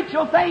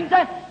spiritual things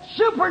and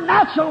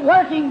supernatural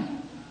workings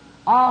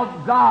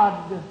of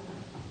God.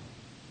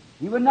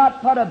 He would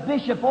not put a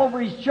bishop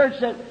over His church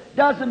that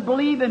doesn't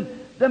believe in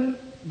the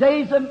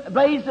days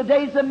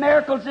of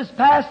miracles is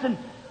past and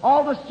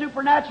all the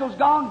supernatural's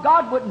gone.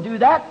 God wouldn't do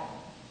that.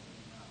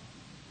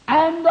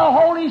 And the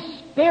Holy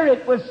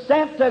Spirit was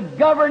sent to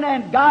govern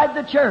and guide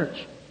the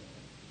church.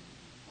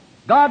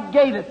 God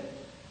gave it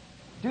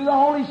to the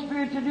Holy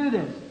Spirit to do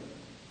this.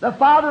 The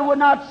Father would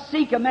not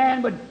seek a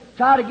man, would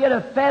try to get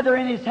a feather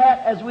in his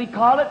hat, as we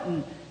call it,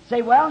 and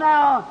say, "Well,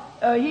 now,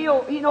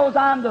 he knows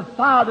I'm the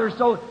Father,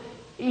 so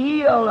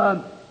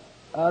he'll,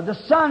 the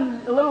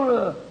Son, a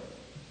little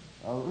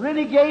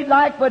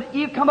renegade-like, but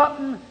he'll come up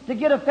to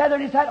get a feather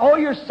in his hat. Oh,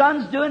 your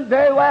son's doing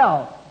very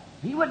well."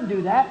 He wouldn't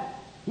do that.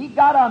 He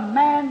got a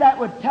man that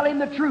would tell him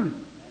the truth,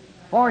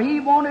 for he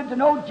wanted to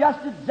know just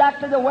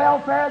exactly the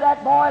welfare of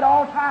that boy at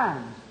all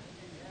times.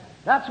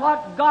 That's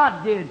what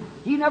God did.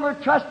 He never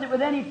trusted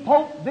with any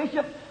pope,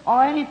 bishop,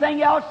 or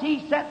anything else.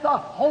 He sent the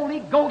Holy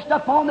Ghost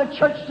upon the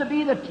church to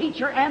be the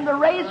teacher and the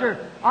raiser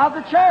of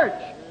the church.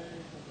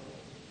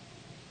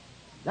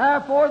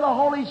 Therefore, the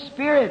Holy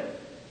Spirit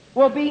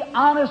will be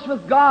honest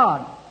with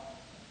God.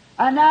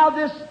 And now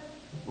this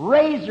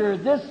raiser,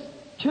 this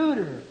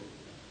tutor,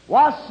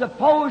 was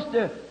supposed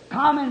to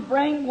come and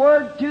bring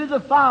word to the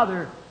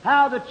Father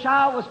how the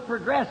child was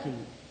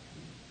progressing.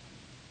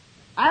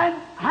 And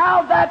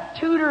how that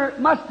tutor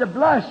must have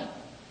blushed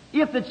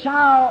if the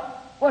child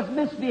was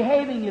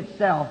misbehaving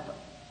itself.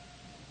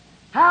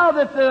 How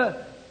that the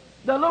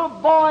little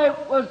boy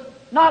was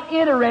not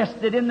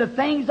interested in the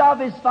things of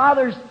his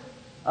father's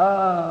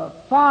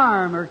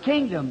farm or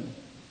kingdom.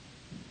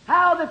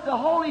 How that the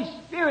Holy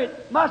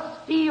Spirit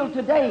must feel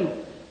today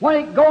when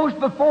it goes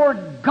before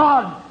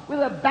God with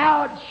a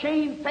bowed,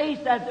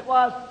 shamefaced as it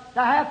was,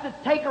 to have to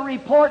take a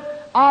report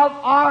of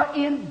our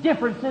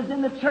indifferences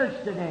in the church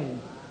today.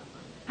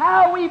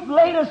 How we've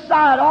laid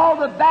aside all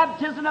the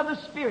baptism of the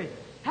Spirit.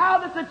 How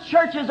that the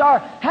churches are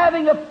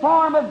having a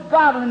form of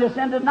godliness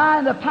and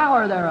denying the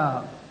power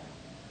thereof.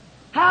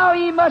 How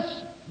he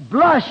must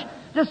blush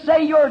to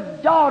say your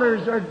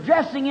daughters are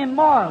dressing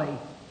immorally.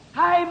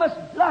 How he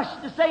must blush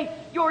to say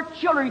your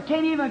children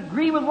can't even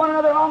agree with one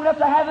another long enough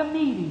to have a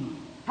meeting.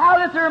 How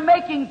that they're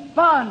making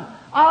fun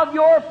of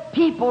your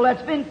people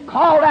that's been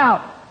called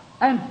out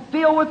and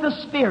filled with the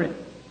Spirit.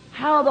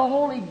 How the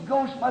Holy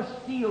Ghost must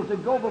feel to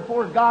go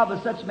before God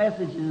with such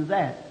messages as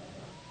that.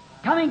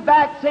 Coming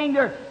back saying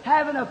they're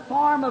having a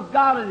form of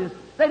godliness.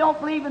 They don't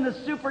believe in the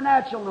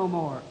supernatural no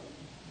more.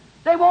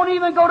 They won't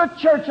even go to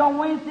church on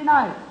Wednesday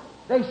night.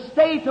 They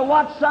stay to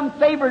watch some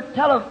favorite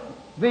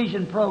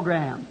television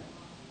program.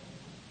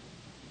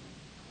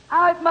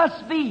 How it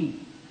must be.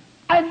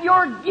 And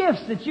your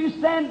gifts that you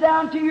send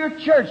down to your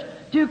church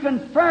to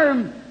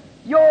confirm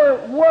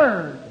your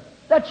word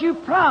that you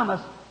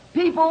promise,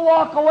 people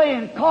walk away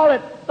and call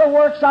it the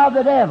works of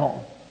the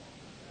devil.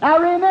 Now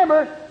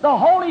remember, the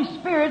Holy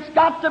Spirit's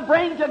got to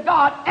bring to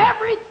God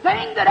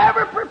everything that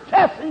every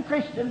professing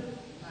Christian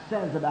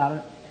says about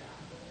it.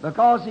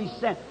 Because He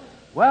sent.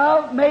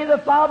 Well, may the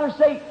Father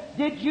say,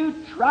 did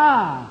you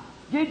try?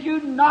 Did you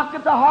knock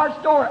at the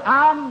heart's door?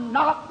 I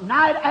knock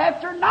night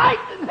after night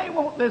and they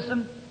won't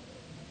listen.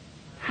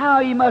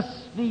 How He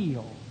must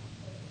feel.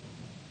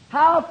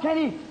 How can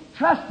He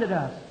trusted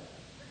us?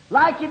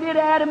 Like He did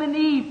Adam and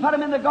Eve, put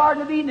them in the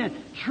Garden of Eden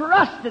and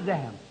trusted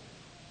them.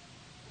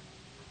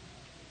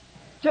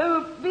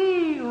 To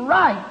be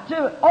right,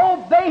 to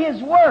obey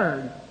His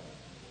Word.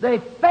 They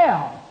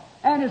fell.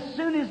 And as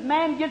soon as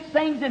man gets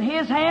things in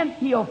his hand,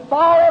 he'll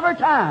fall every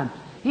time.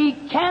 He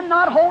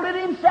cannot hold it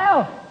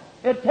himself.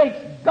 It takes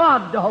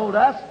God to hold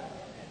us.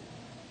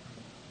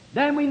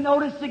 Then we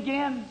notice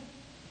again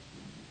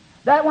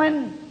that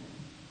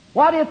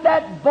what if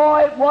that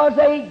boy was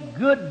a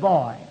good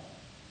boy?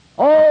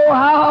 Oh,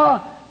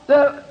 how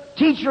the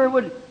teacher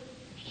would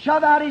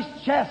shove out his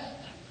chest,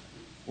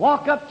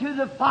 walk up to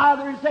the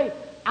father and say,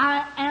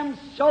 I am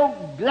so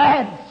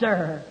glad,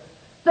 sir,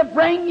 to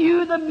bring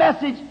you the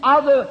message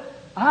of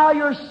how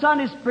your son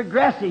is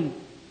progressing.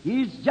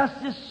 He's just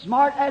as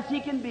smart as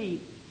he can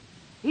be.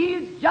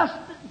 He's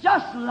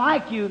just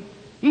like you.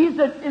 He's,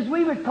 as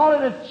we would call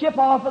it, a chip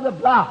off of the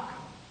block.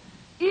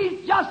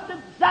 He's just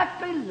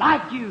exactly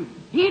like you.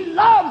 He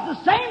loves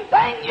the same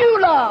thing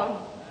you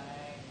love.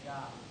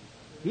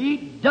 He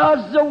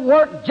does the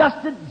work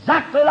just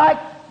exactly like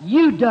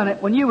you done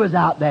it when you was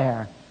out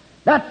there.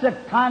 That's the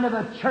kind of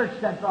a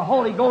church that the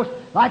Holy Ghost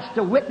likes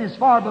to witness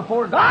for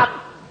before God.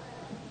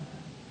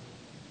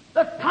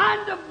 The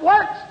kind of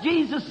works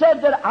Jesus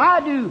said that I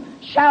do,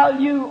 shall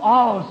you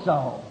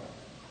also.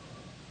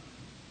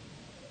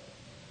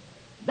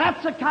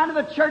 That's the kind of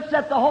a church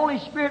that the Holy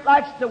Spirit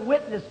likes to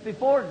witness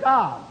before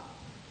God.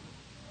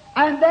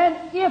 And then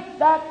if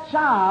that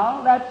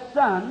child, that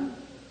son,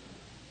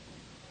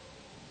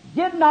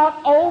 did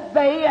not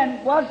obey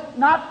and was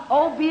not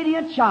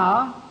obedient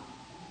child,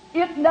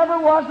 it never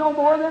was no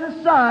more than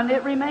a son.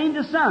 It remained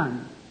a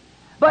son.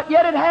 But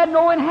yet it had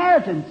no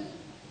inheritance.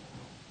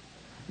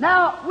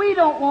 Now, we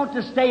don't want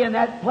to stay in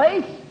that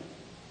place.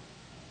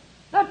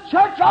 The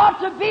church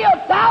ought to be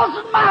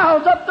 1,000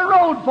 miles up the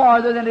road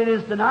farther than it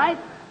is tonight.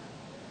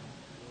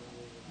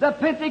 The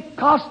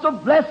Pentecostal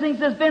blessings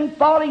has been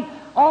falling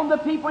on the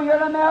people here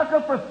in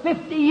America for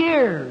 50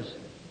 years.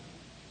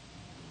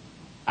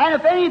 And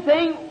if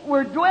anything,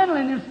 we're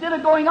dwindling instead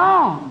of going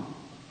on.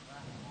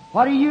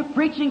 What are you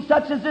preaching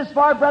such as this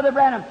for, Brother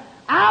Branham?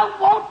 I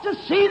want to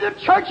see the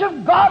church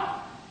of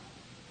God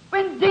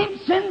in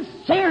deep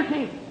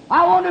sincerity.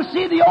 I want to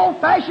see the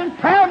old-fashioned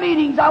prayer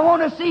meetings. I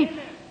want to see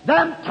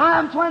them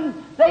times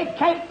when they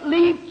can't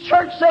leave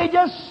church. They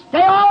just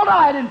stay all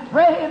night and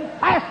pray and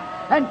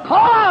fast and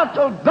call out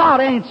till God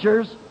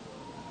answers.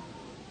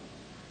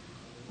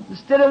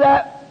 Instead of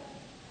that,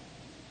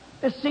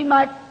 it seems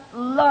like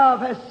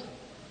love has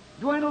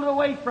dwindled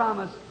away from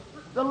us.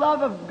 The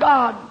love of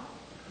God,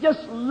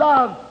 just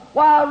love.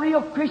 Why, a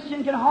real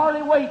Christian can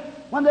hardly wait.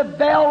 When the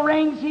bell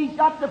rings, he's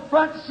got the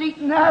front seat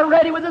and there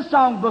ready with a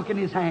songbook in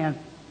his hand.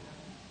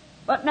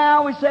 But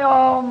now we say,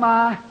 oh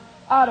my,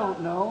 I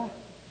don't know.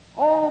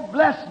 Oh,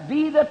 blessed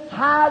be the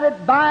tie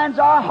that binds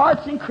our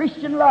hearts in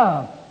Christian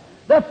love.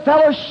 The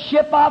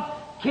fellowship of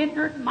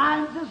kindred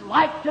minds is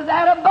like to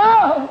that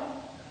above.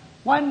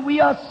 When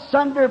we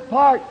asunder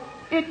part,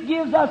 it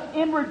gives us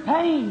inward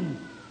pain.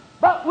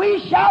 But we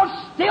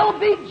shall still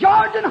be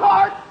joined in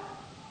heart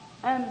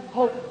and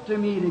hope to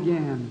meet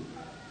again.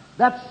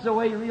 That's the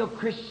way real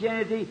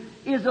Christianity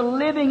is, a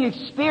living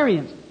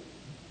experience.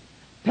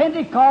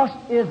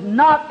 Pentecost is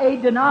not a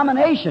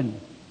denomination.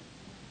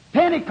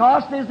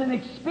 Pentecost is an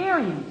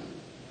experience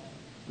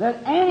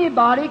that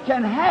anybody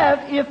can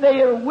have if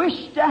they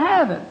wish to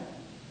have it.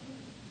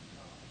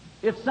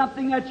 It's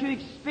something that you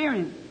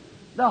experience,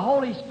 the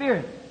Holy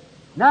Spirit.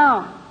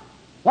 Now,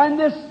 when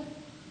this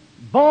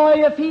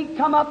boy, if he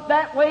come up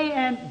that way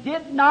and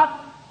did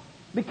not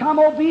become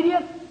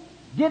obedient,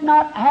 did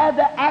not have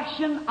the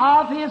action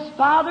of his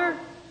father,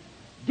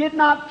 did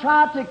not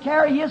try to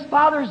carry his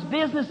father's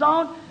business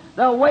on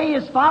the way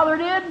his father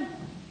did,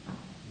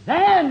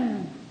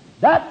 then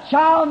that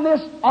child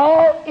missed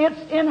all its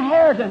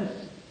inheritance.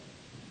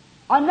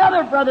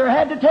 Another brother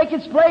had to take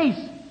its place.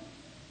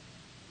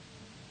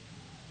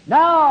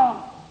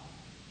 Now,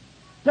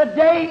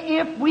 today,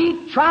 if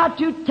we try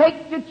to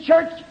take the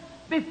church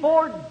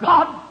before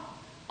God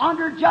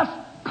under just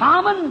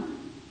common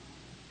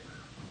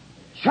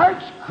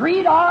church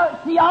creed or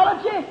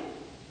theology,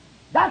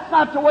 that's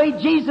not the way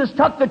Jesus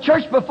took the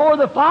church before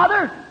the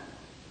Father.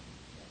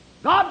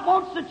 God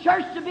wants the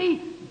church to be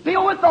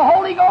filled with the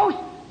Holy Ghost,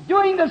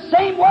 doing the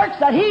same works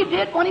that He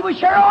did when He was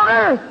here on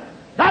earth.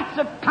 That's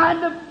the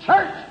kind of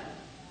church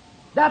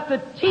that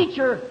the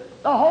teacher,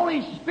 the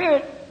Holy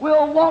Spirit,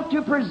 will want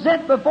to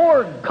present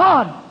before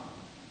God.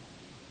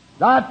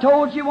 I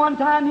told you one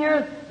time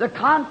here, the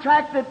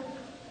contract that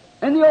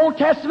in the Old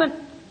Testament,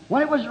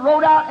 when it was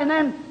wrote out and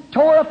then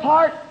tore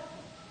apart,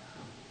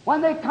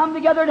 when they come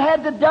together, it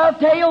had the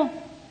dovetail.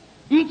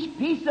 Each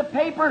piece of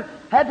paper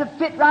had to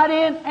fit right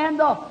in, and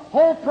the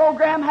whole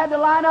program had to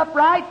line up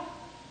right.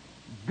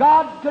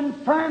 God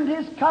confirmed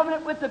His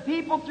covenant with the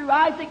people through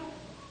Isaac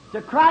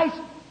to Christ,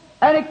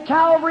 and at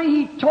Calvary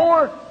He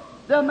tore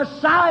the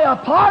Messiah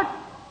apart.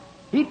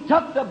 He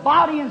took the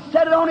body and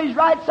set it on His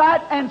right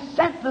side and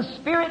sent the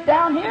Spirit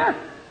down here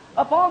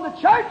upon the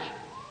church.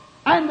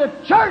 And the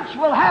church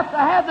will have to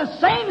have the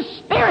same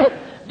Spirit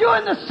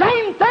doing the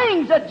same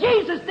things that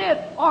Jesus did,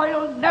 or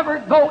it'll never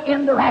go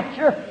in the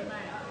rapture.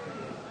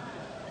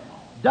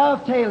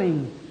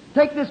 Dovetailing.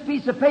 Take this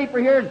piece of paper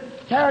here and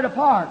tear it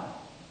apart.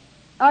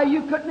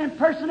 You couldn't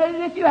impersonate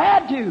it if you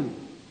had to.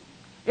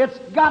 It's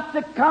got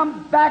to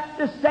come back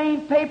the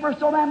same paper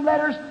so them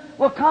letters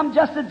will come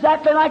just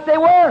exactly like they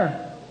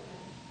were.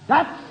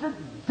 That's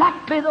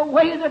exactly the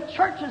way the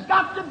church has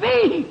got to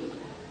be.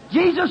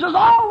 Jesus was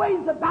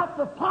always about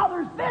the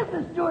Father's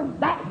business, doing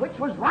that which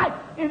was right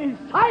in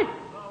His sight.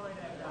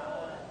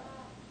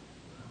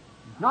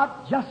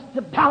 Not just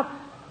about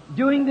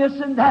doing this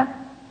and that,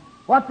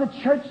 what the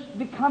church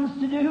becomes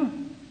to do,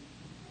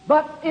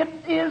 but it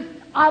is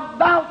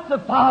about the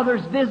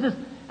Father's business.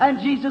 And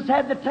Jesus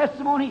had the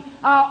testimony,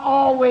 I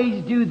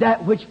always do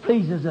that which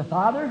pleases the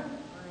Father.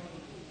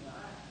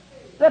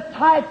 The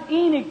type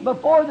Enoch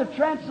before the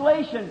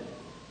translation.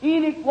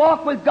 Enoch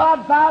walked with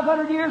God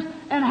 500 years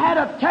and had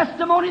a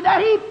testimony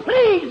that he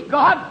pleased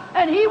God,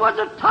 and he was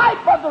a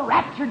type of the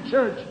raptured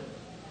church.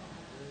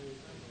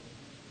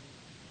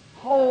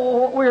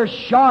 Oh, we're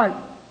short.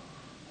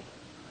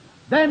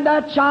 Then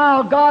that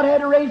child, God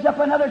had to raise up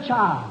another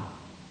child.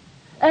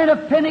 And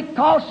if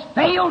Pentecost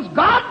fails,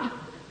 God's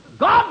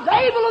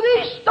able of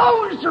these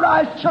stones to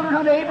rise children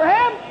unto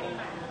Abraham.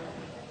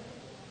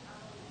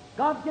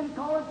 God's going to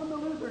call it from the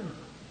Lutherans,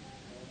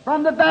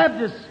 from the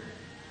Baptists,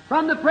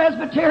 from the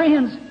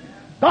Presbyterians.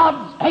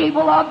 God's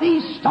able of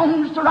these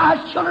stones to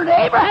rise children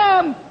to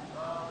Abraham.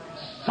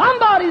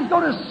 Somebody's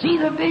going to see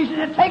the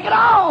vision and take it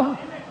on.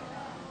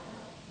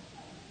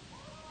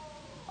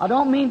 I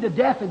don't mean to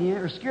deafen you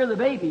or scare the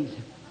babies,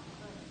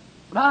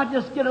 but I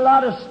just get a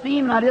lot of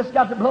steam and I just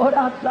got to blow it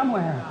out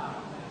somewhere.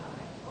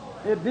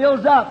 It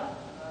builds up.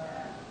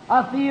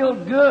 I feel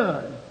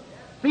good,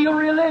 feel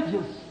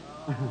religious,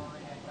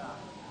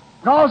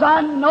 because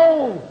I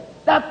know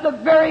that the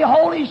very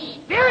Holy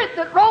Spirit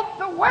that wrote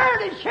the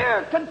Word is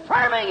here,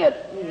 confirming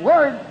it,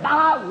 word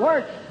by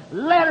word,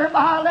 letter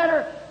by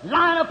letter,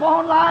 line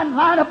upon line,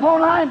 line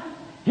upon line,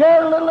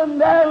 here a little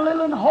and there a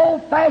little, and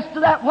hold fast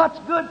to that what's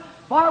good.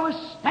 For with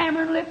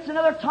stammering lips and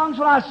other tongues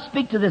will I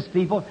speak to this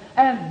people.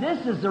 And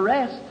this is the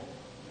rest,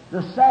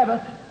 the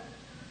Sabbath.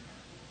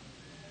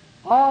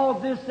 All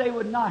this they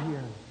would not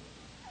hear.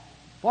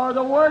 For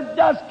the Word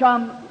does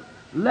come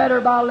letter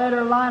by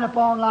letter, line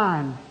upon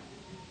line.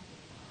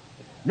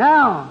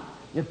 Now,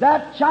 if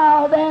that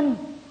child then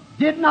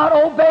did not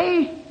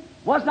obey,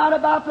 was not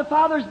about the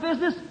Father's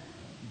business,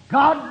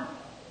 God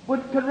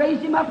could raise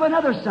him up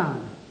another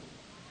son.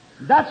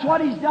 That's what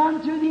He's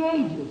done through the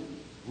ages.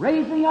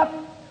 Raising up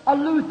a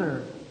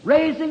Luther,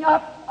 raising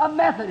up a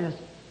Methodist,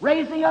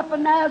 raising up a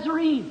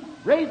Nazarene,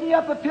 raising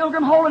up a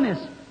Pilgrim Holiness,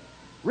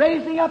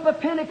 raising up a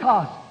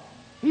Pentecost.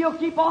 He'll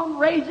keep on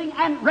raising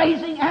and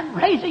raising and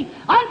raising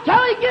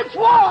until He gets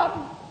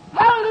one.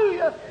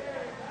 Hallelujah.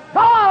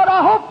 God,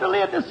 I hope to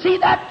live to see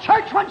that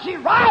church when she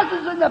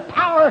rises in the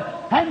power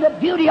and the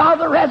beauty of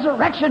the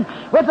resurrection,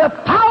 with the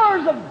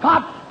powers of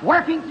God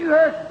working through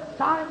her,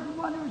 signs and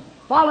wonders,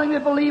 following the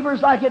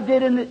believers like it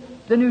did in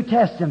the New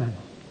Testament.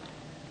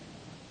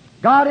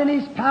 God in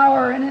His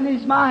power and in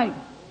His might.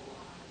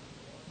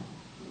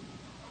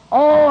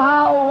 Oh,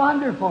 how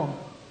wonderful.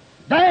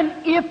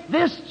 Then if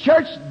this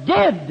church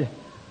did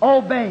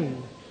obey,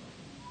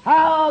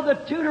 how the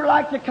tutor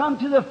like to come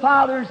to the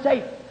Father and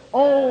say,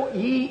 oh,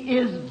 He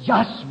is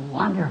just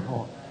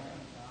wonderful.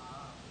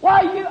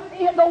 Why,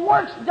 the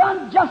work's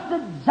done just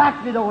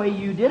exactly the way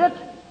you did it.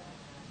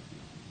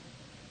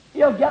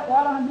 You'll get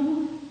what I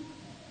mean?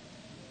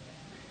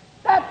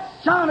 That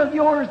son of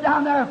yours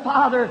down there,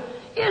 Father,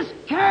 is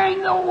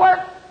carrying the work,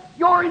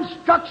 your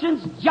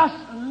instructions, just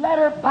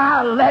letter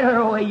by letter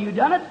the way you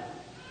done it.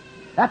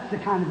 That's the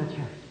kind of a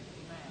church.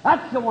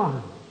 That's the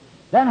one.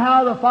 Then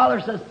how the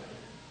Father says,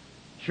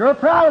 sure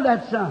proud of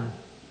that son.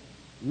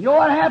 You know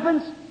what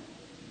happens?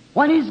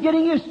 When he's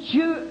getting his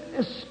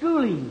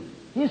schooling,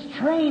 his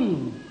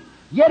training,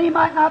 yet he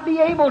might not be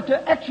able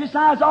to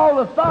exercise all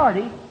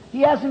authority,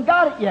 he hasn't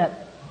got it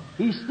yet.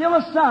 He's still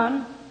a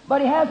son,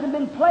 but he hasn't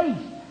been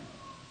placed.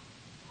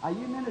 Now,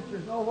 you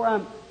ministers know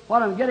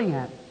what I'm getting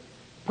at.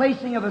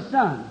 Placing of a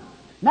son.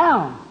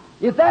 Now,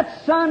 if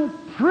that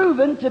son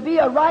proven to be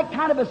a right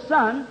kind of a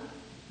son,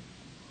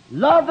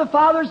 loved the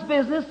Father's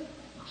business,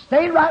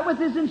 stayed right with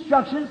His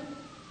instructions,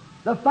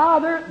 the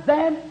Father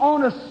then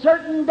on a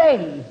certain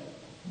day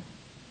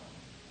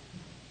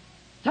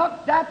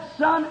took that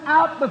son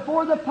out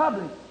before the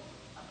public,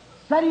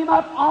 set him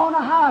up on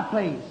a high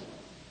place,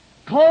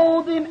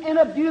 clothed him in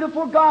a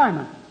beautiful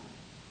garment,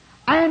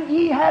 and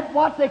he had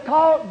what they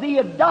call the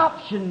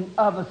adoption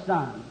of a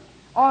son,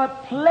 or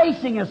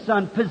placing a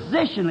son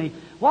positionally,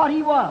 what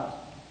he was.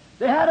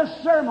 They had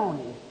a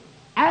ceremony.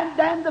 And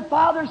then the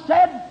father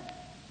said,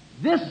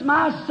 "This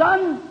my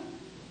son,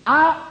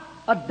 I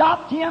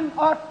adopt him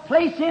or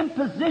place him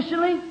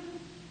positionally."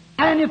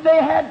 And if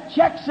they had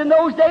checks in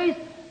those days,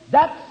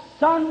 that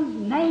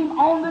son's name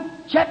on the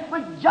check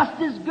was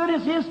just as good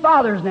as his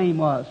father's name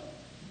was,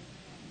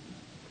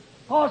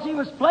 because he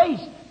was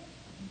placed.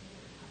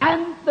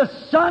 And the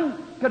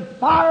son could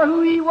fire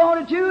who he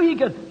wanted to. He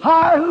could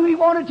hire who he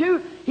wanted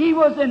to. He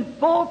was in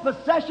full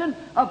possession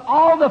of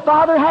all the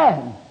father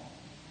had.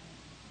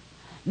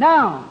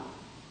 Now,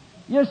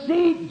 you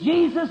see,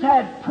 Jesus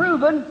had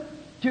proven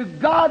to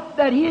God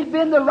that he had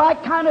been the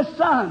right kind of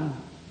son.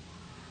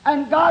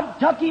 And God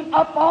took him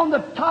up on the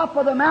top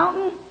of the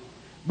mountain,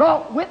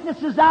 brought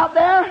witnesses out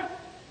there,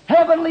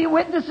 heavenly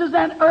witnesses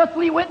and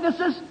earthly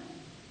witnesses,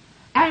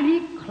 and he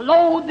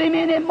clothed them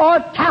in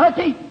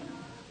immortality.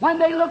 When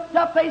they looked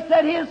up, they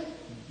said, "His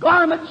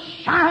garments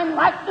shine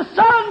like the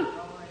sun."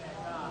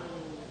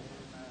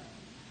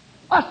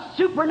 A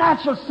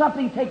supernatural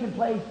something taking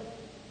place.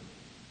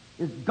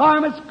 His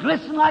garments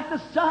glisten like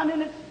the sun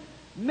in its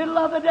middle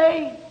of the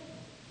day,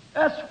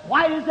 as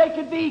white as they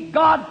could be.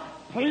 God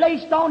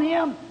placed on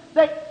him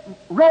the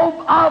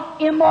robe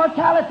of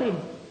immortality,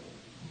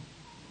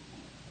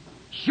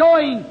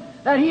 showing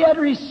that he had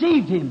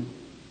received him.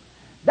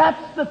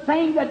 That's the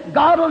thing that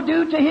God will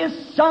do to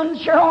his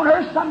sons here on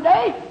earth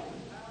someday.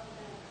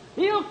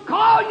 He'll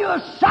call you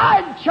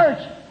aside, church,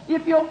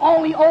 if you'll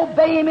only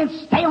obey him and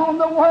stay on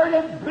the Word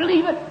and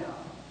believe it.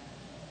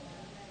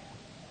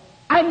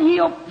 And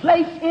he'll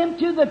place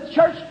into the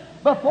church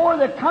before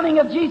the coming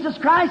of Jesus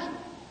Christ.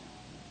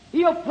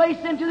 He'll place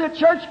into the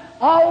church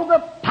all the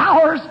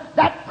powers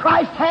that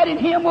Christ had in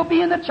him will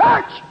be in the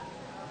church.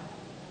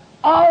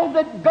 All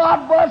that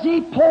God was,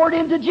 he poured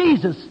into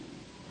Jesus.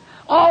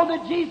 All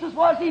that Jesus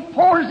was, he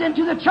pours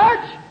into the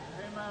church.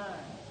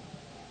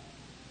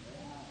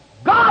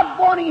 God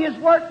wanting his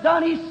work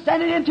done, he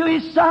sent it into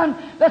his Son.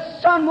 The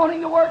Son wanting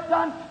the work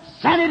done,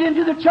 sent it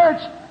into the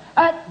church.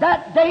 At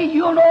that day,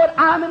 you'll know it.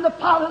 I'm in the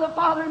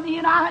Father, and me,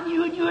 and I, and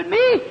you and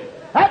me.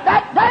 At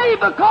that day,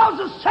 because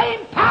the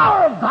same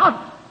power of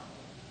God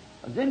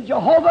as in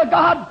Jehovah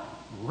God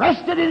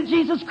rested in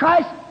Jesus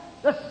Christ,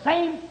 the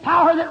same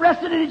power that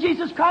rested in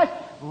Jesus Christ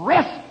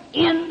rests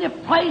in the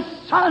place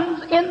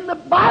sons in the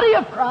body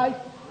of Christ.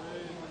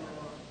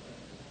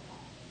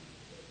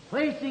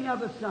 Placing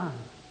of a son.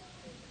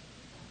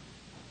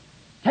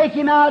 Take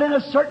him out in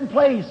a certain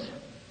place.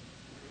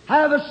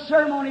 Have a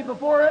ceremony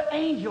before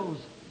angels.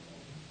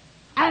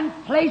 And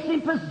place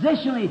him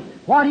positionally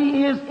what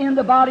he is in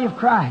the body of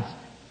Christ.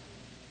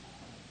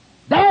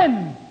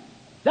 Then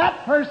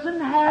that person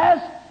has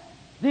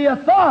the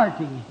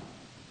authority.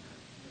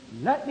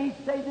 Let me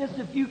say this,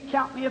 if you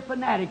count me a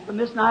fanatic from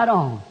this night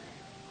on.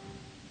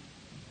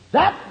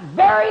 That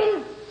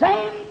very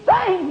same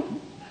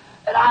thing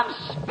that I'm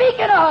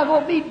speaking of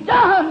will be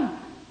done.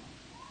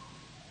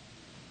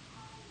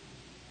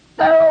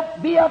 There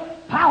will be a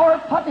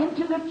power put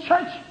into the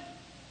church,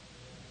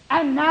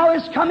 and now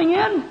is coming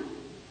in,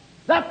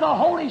 that the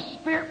Holy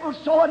Spirit will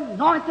so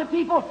anoint the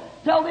people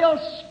till they'll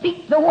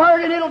speak the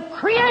Word and it'll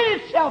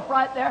create itself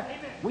right there.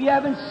 Amen. We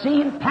haven't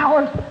seen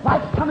powers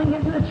like coming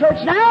into the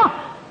church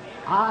now.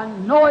 I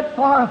know it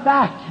for a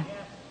fact.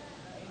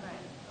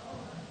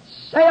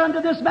 Say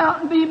unto this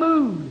mountain, be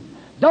moved.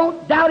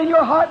 Don't doubt in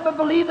your heart, but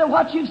believe that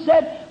what you've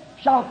said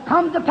shall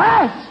come to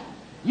pass.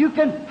 You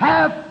can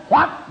have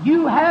what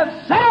you have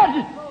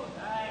said.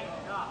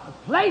 The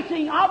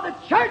placing of the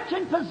church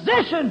in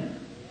position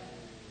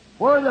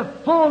where the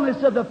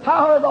fullness of the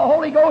power of the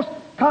Holy Ghost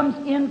comes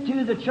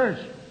into the church.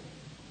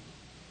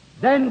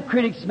 Then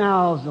critics'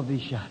 mouths will be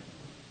shut.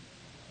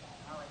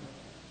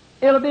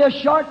 It'll be a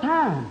short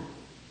time.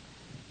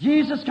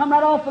 Jesus come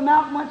right off the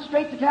mountain, went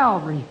straight to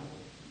Calvary.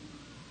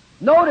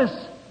 Notice,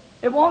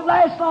 it won't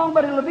last long,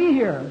 but it'll be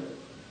here.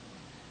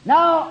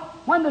 Now,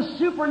 when the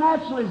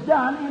supernatural is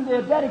done in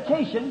the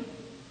dedication,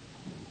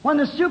 when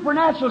the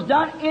supernatural is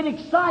done, it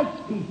excites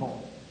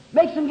people.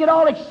 Makes them get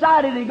all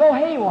excited and go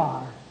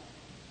haywire.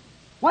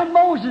 When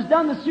Moses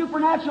done the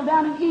supernatural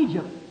down in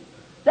Egypt,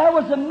 there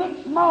was a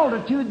mixed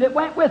multitude that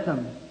went with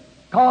them.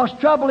 Caused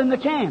trouble in the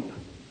camp.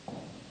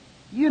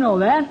 You know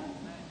that.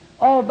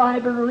 All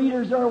Bible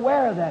readers are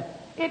aware of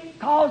that. It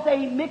caused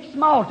a mixed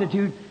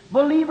multitude.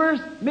 Believers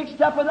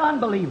mixed up with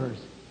unbelievers.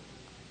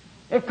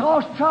 It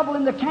caused trouble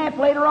in the camp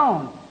later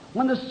on.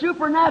 When the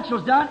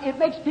supernatural's done, it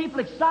makes people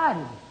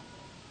excited.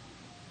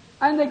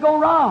 And they go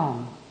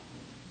wrong.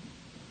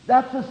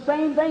 That's the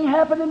same thing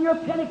happened in your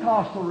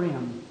Pentecostal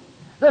realm.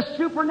 The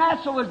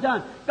supernatural was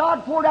done.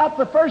 God poured out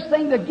the first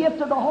thing, the gift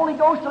of the Holy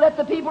Ghost, to let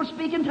the people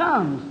speak in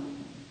tongues.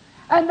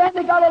 And then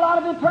they got a lot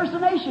of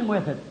impersonation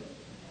with it.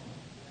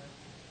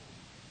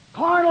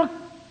 Carnal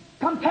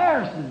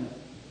comparison.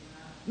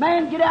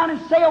 Man get out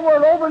and say a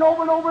word over and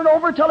over and over and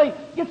over till he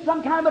gets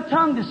some kind of a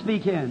tongue to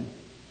speak in.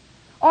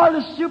 Or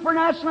the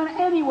supernatural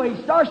in any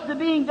way starts to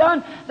being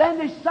done, then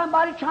there's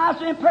somebody tries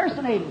to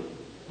impersonate it.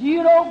 Do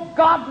you know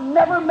God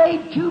never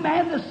made two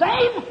men the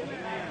same?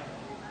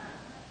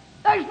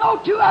 They There's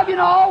no two of you in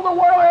all the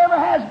world ever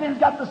has been's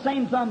got the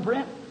same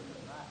thumbprint.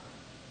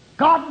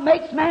 God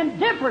makes man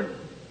different.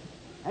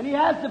 And He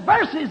has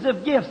diversities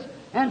of gifts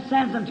and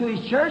sends them to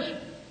His church.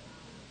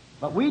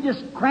 But we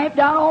just cramp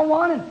down on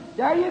one and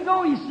there you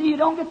go. You see, you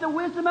don't get the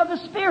wisdom of the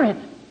Spirit.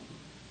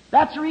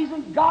 That's the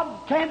reason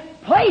God can't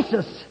place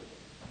us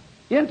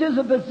into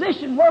the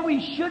position where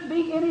we should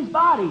be in His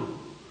body.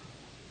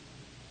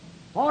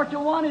 For to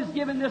one is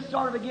given this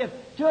sort of a gift,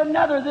 to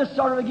another this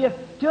sort of a gift,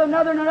 to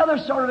another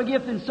sort of a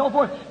gift, and so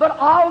forth. But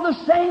all the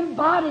same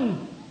body.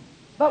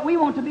 But we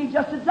want to be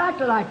just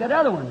exactly like that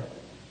other one.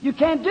 You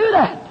can't do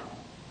that.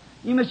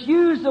 You must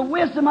use the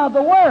wisdom of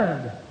the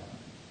Word.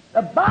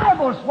 The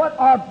Bible's what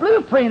our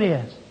blueprint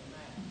is.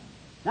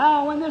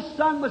 Now, when this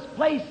Son was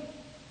placed,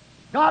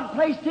 God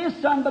placed His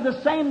Son by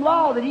the same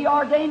law that He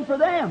ordained for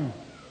them.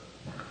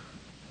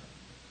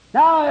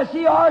 Now, as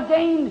He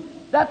ordained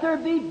that there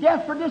be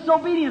death for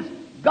disobedience,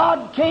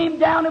 God came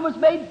down and was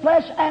made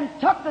flesh and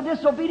took the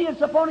disobedience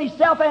upon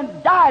Himself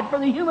and died for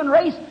the human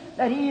race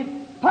that He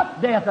had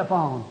put death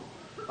upon.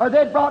 Or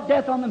they'd brought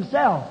death on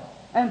themselves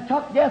and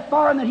took death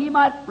for them that He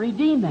might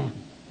redeem them.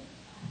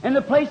 In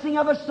the placing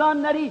of a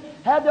Son that He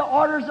had the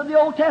orders of the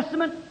Old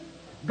Testament,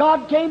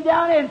 God came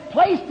down and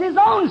placed His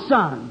own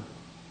Son.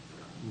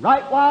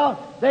 Right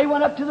while they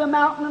went up to the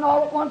mountain, and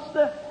all at once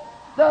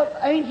the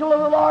angel of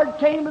the Lord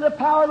came with the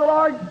power of the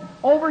Lord,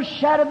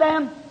 overshadowed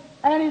them,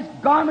 and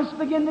His garments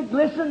began to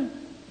glisten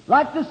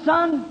like the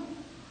sun.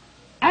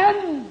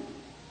 And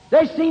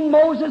they seen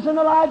Moses and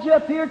Elijah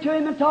appear to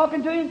Him and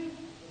talking to Him.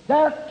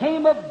 There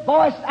came a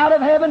voice out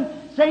of heaven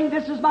saying,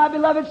 "This is my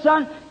beloved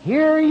Son,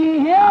 hear ye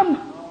Him."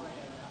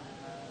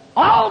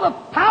 All the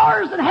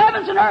powers in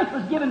heavens and earth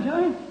was given to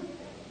Him.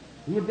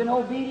 He had been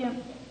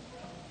obedient.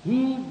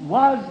 He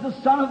was the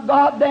Son of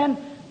God then,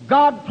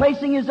 God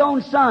placing His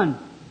own Son.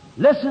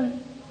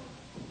 Listen.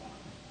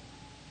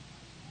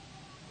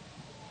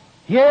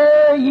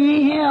 Hear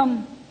ye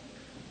Him.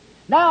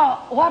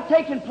 Now, what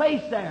taken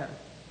place there?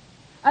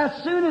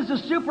 As soon as the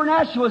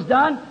supernatural was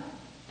done,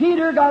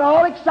 Peter got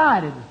all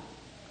excited.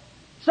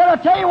 Said, "I'll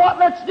tell you what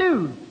let's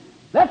do.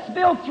 Let's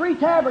build 3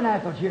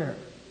 tabernacles here.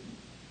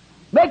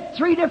 Make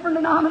 3 different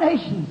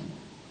denominations.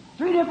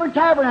 3 different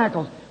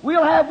tabernacles.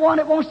 We'll have one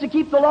that wants to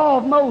keep the law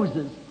of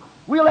Moses.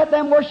 We'll let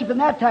them worship in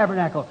that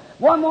tabernacle.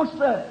 One wants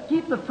to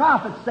keep the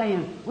prophets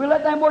saying. We'll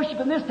let them worship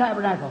in this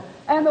tabernacle.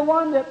 And the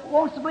one that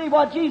wants to believe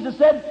what Jesus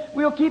said,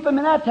 we'll keep them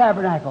in that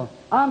tabernacle."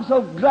 I'm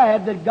so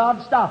glad that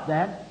God stopped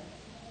that.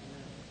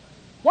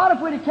 What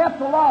if we'd have kept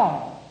the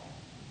law?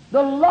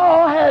 The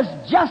law has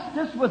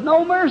justice with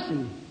no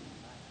mercy.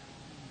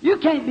 You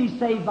can't be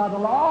saved by the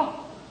law.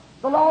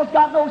 The law's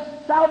got no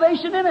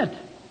salvation in it.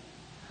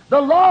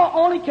 The law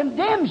only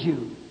condemns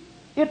you.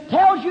 It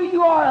tells you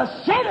you are a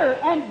sinner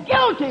and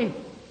guilty,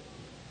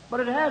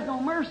 but it has no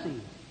mercy.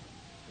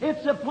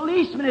 It's a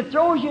policeman that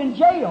throws you in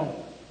jail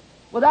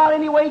without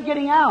any way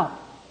getting out.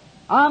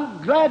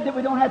 I'm glad that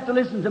we don't have to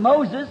listen to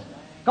Moses,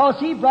 because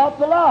he brought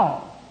the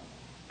law.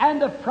 And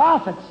the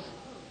prophets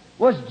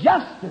was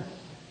justice.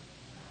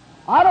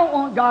 I don't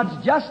want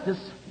God's justice.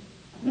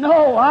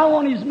 No, I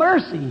want His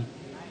mercy.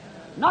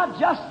 Not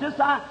justice.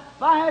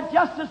 If I had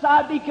justice,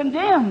 I'd be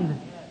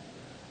condemned.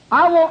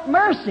 I want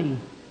mercy.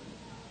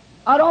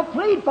 I don't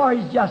plead for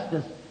His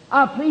justice.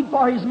 I plead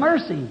for His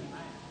mercy.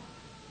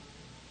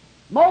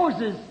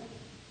 Moses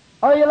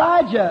or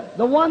Elijah,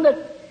 the one that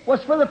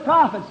was for the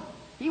prophets,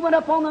 he went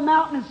up on the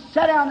mountain and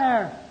sat down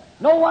there.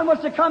 No one was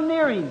to come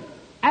near him.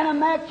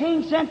 And a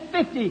king sent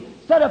 50.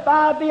 Said, "If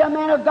I be a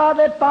man of God,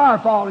 let fire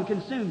fall and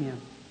consume you."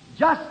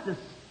 Justice.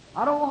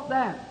 I don't want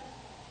that.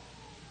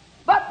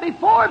 But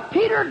before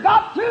Peter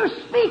got through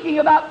speaking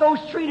about those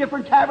 3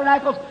 different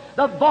tabernacles,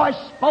 the voice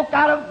spoke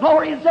out of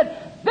glory and said,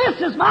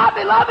 "This is my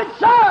beloved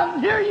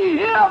Son, hear ye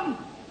Him."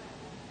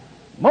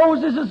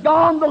 Moses is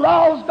gone, the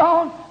law's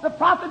gone, the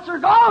prophets are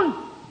gone,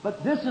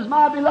 but this is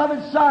my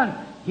beloved Son,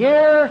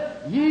 hear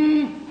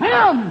ye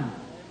Him.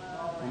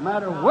 No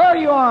matter where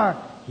you are,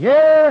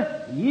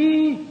 hear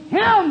ye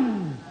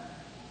Him.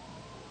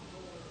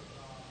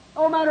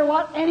 No matter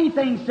what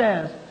anything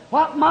says,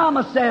 what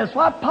Mama says,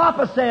 what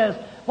Papa says,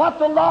 what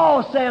the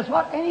law says,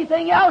 what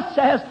anything else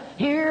says,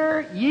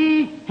 hear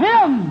ye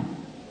Him.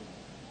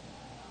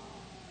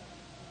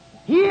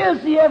 He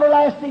is the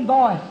everlasting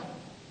voice.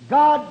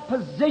 God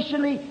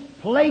positionally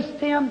placed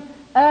Him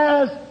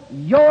as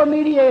your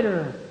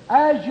mediator,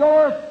 as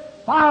your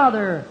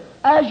Father,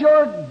 as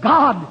your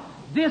God.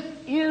 This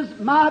is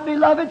my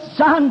beloved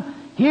Son,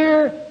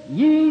 hear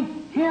ye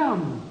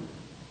Him.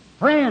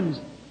 Friends,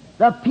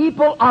 the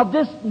people of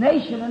this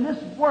nation and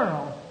this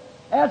world,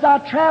 as I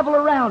travel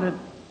around it,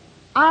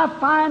 I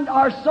find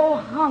are so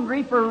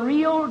hungry for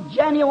real,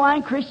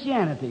 genuine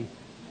Christianity.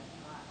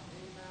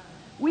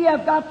 We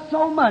have got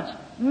so much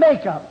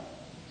makeup,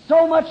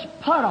 so much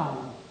put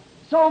on,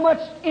 so much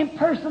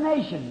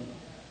impersonation,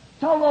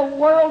 till the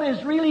world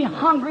is really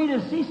hungry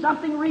to see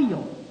something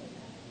real.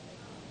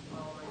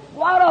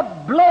 What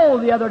a blow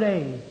the other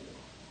day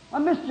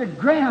when Mr.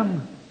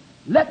 Graham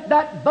let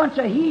that bunch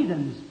of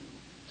heathens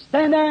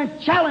stand there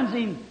and challenge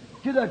him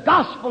to the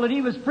gospel that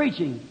he was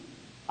preaching.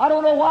 I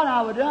don't know what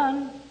I would have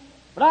done,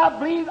 but I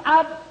believe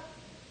I'd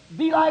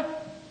be like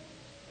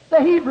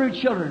the Hebrew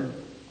children.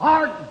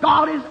 Our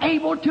God is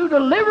able to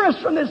deliver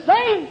us from this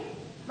thing.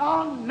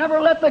 I'll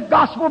never let the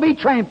gospel be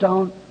tramped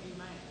on.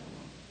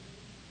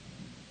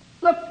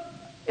 Look,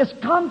 it's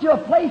come to a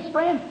place,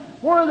 friend,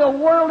 where the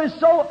world is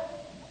so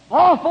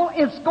awful,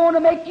 it's going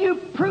to make you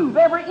prove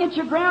every inch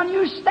of ground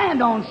you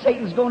stand on.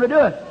 Satan's going to do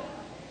it.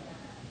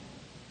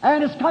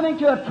 And it's coming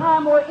to a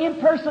time where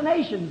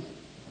impersonations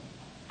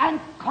and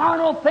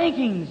carnal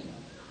thinkings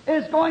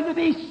is going to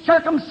be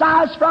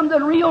circumcised from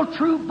the real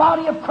true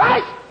body of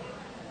Christ.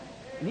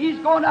 And He's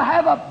going to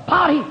have a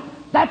body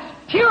that's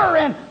pure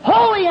and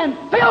holy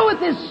and filled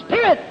with His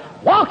Spirit,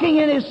 walking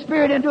in His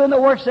Spirit and doing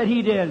the works that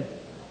He did.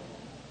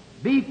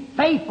 Be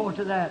faithful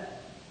to that.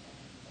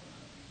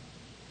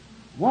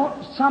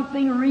 Want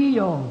something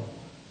real.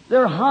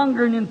 They're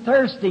hungering and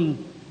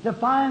thirsting to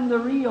find the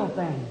real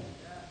thing.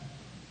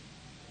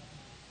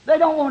 They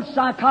don't want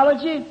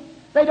psychology.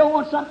 They don't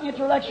want some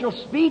intellectual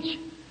speech.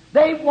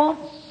 They want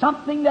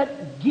something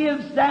that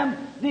gives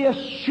them the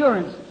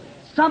assurance,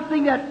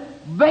 something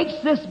that makes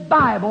this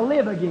Bible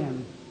live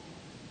again.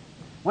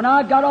 When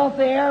I got off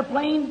the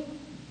airplane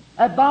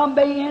at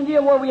Bombay,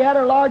 India, where we had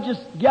our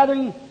largest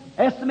gathering,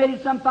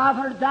 estimated some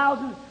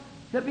 500,000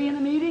 to be in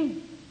the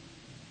meeting,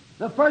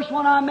 the first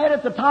one I met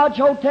at the Taj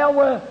Hotel,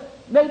 where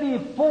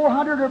maybe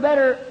 400 or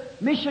better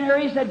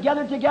missionaries had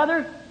gathered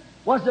together,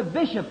 was the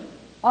bishop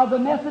of the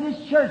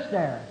Methodist Church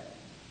there.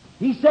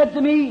 He said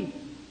to me,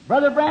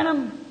 Brother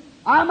Branham,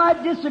 I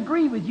might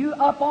disagree with you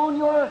up on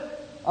your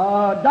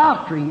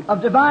doctrine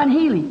of divine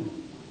healing.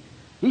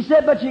 He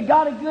said, but you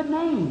got a good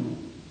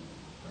name.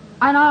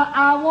 And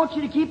I want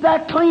you to keep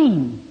that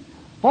clean,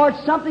 for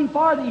it's something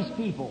for these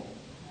people.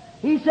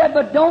 He said,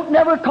 but don't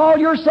never call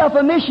yourself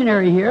a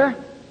missionary here.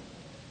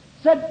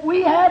 Said,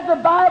 we had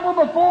the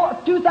Bible before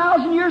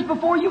 2,000 years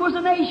before you was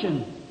a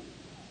nation.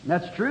 And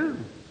that's true.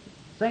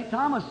 St.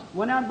 Thomas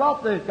went out and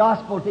brought the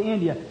gospel to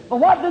India. But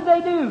what did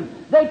they do?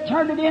 They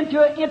turned it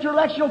into an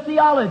intellectual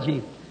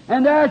theology.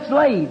 And there it's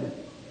laid.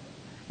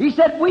 He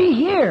said, we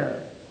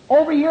hear,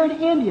 over here in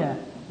India,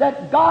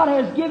 that God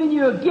has given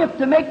you a gift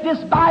to make this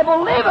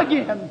Bible live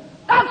again.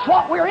 That's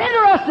what we're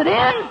interested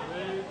in.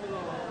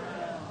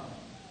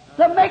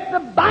 To make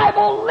the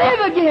Bible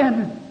live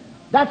again.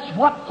 That's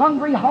what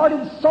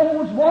hungry-hearted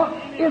souls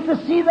want, is to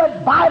see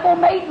the Bible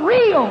made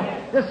real.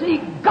 To see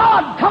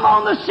God come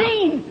on the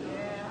scene.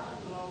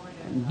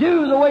 And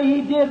do the way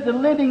He did, the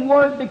living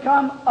Word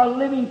become a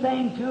living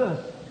thing to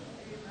us.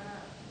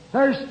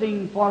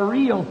 Thirsting for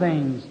real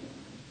things.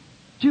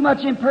 Too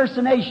much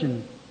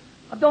impersonation.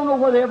 I don't know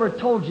whether they ever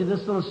told you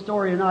this little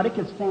story or not. It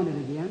could stand it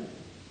again.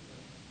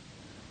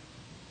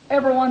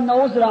 Everyone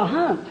knows that I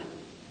hunt.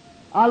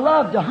 I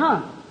love to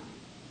hunt.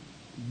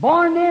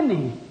 Born in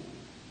me.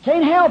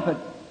 Can't help it.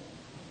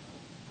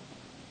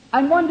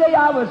 And one day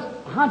I was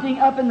hunting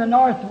up in the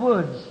North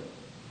Woods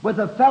with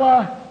a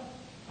fella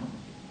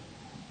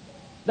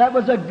that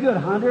was a good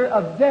hunter,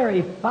 a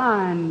very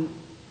fine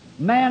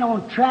man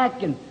on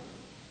track and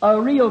a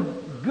real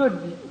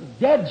good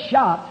dead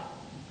shot.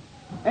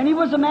 And he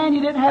was a man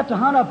you didn't have to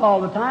hunt up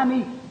all the time.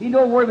 He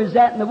knew where he was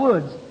at in the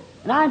woods.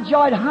 And I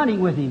enjoyed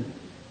hunting with him.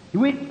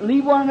 We'd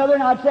leave one another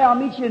and I'd say, I'll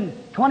meet you in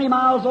 20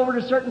 miles over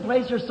to a certain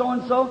place or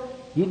so.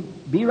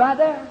 He'd be right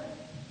there.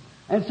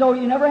 And so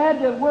you never had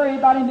to worry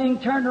about him being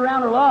turned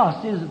around or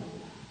lost. He was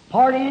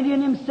part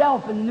Indian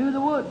himself and knew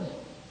the woods.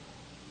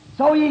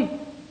 So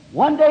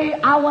one day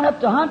I went up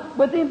to hunt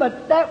with him,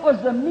 but that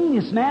was the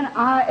meanest man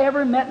I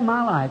ever met in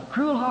my life.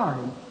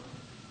 Cruel-hearted.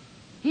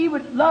 He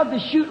would love to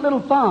shoot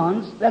little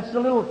fawns, that's the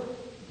little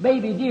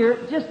baby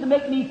deer, just to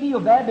make me feel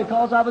bad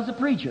because I was a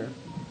preacher.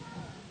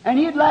 And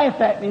he'd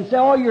laugh at me and say,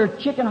 oh, you're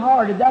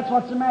chicken-hearted. That's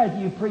what's the matter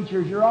with you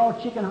preachers. You're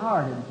all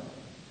chicken-hearted.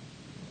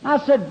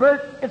 I said,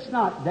 Bert, it's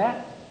not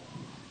that.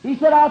 He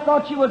said, I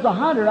thought you was a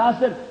hunter. I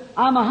said,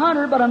 I'm a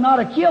hunter, but I'm not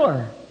a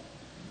killer.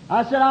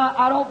 I said,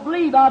 I don't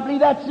believe. I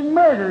believe that's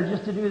murder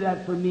just to do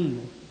that for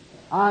me.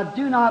 I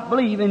do not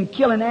believe in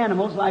killing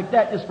animals like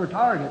that just for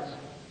targets.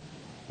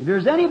 If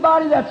there's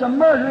anybody that's a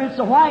murderer, it's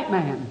a white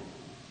man.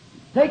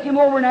 Take him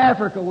over in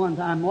Africa one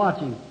time, watch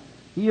him.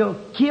 He'll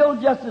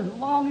kill just as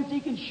long as he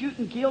can shoot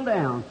and kill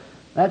down.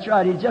 That's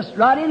right. It's just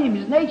right in him.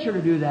 His nature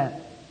to do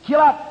that. Kill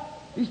out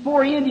these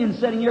poor Indians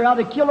sitting here. How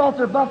they killed off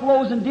their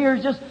buffaloes and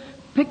deers, just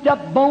picked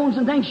up bones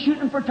and things,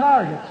 shooting for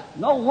targets.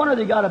 No wonder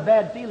they got a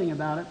bad feeling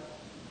about it.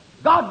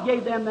 God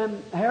gave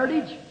them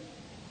heritage.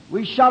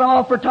 We shot them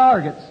off for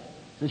targets.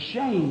 It's a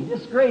shame,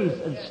 disgrace,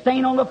 a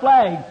stain on the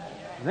flag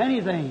of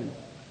anything.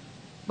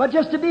 But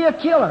just to be a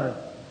killer.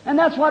 And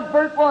that's what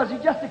Bert was.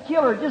 He's just a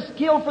killer. Just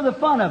killed for the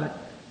fun of it.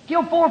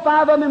 Killed 4 or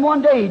 5 of them in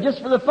one day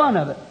just for the fun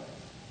of it.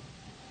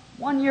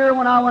 One year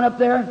when I went up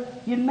there,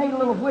 he'd made a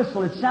little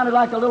whistle. It sounded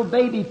like a little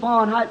baby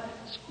fawn. How it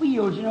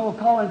squeals,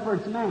 calling for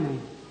its mammy.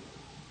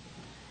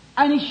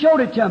 And he showed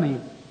it to me.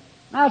 And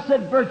I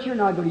said, Bert, you're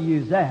not going to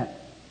use that.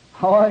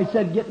 Oh, he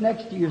said, get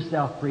next to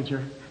yourself,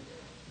 preacher.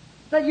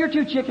 I said, you're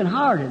too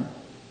chicken-hearted.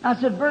 I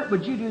said, Bert,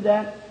 would you do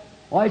that?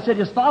 Well, he said,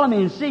 just follow me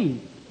and see.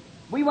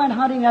 We went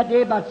hunting that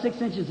day, about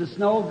 6 inches of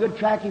snow, good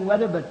tracking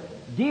weather, but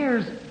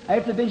deers,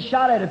 after they've been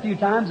shot at a few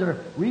times, are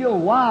real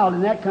wild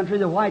in that country,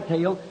 the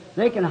whitetail.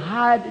 They can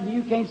hide, and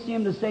you can't see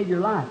them to save your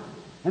life.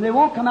 And they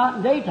won't come out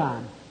in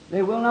daytime.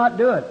 They will not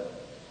do it.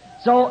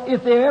 So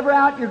if they're ever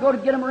out, you're going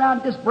to get them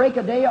around just break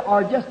a day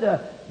or just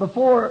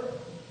before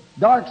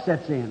dark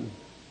sets in.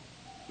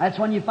 That's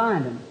when you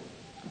find them.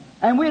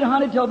 And we'd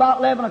hunted till about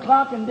 11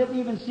 o'clock and didn't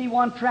even see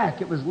one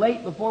track. It was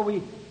late before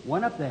we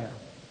went up there.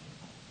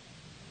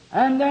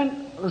 And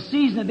then the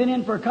season had been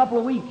in for a couple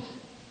of weeks.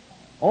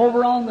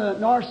 Over on the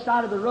north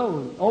side of the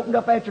road. Opened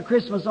up after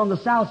Christmas on the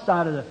south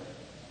side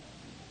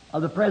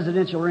of the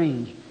presidential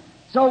range.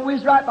 So we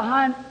was right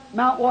behind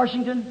Mount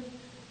Washington.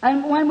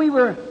 And when we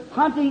were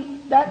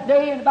hunting that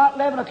day at about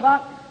 11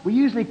 o'clock, we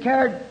usually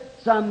carried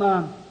some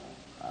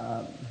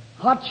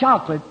hot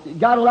chocolate. It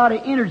got a lot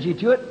of energy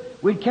to it.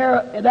 We'd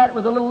carry that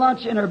with a little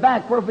lunch in our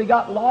back, where if we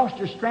got lost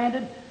or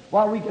stranded,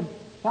 while we could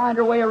find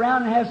our way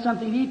around and have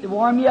something to eat to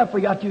warm you up if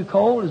we got too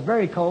cold. It was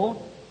very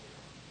cold.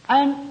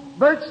 And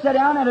Bert sat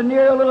down at a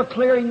near little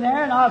clearing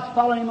there, and I was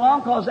following him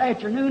along, because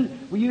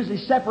afternoon we usually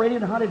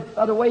separated and hunted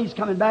other ways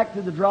coming back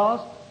through the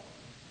draws.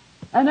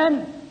 And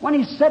then when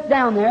he sat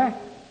down there,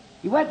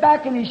 he went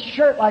back in his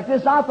shirt like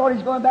this. I thought he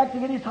was going back to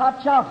get his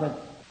hot chocolate.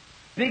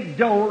 Big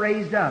doe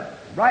raised up,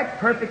 right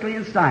perfectly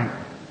in sight.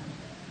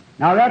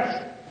 Now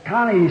that's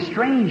kind of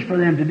strange for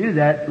them to do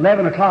that,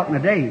 11 o'clock in the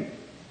day.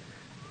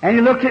 And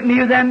he looked at me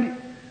with them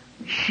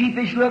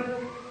sheepish look,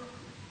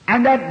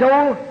 and that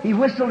doe, he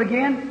whistled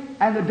again,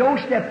 and the doe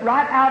stepped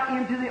right out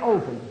into the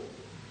open.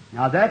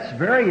 Now that's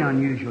very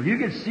unusual. You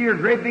could see her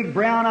great big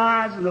brown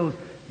eyes and those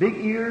big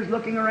ears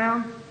looking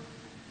around.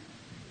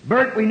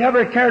 Bert, we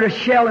never carried a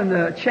shell in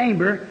the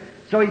chamber,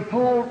 so he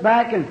pulled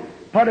back and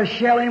put a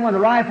shell in. When the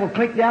rifle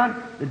clicked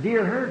down, the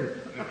deer heard it.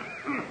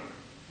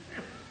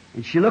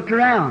 And she looked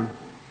around.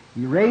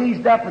 He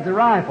raised up with the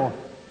rifle.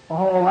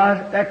 Oh,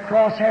 that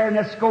crosshair and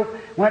that scope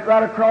went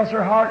right across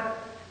her heart.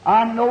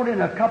 I knowed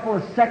in a couple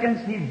of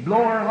seconds he'd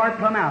blow her heart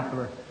plumb out of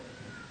her.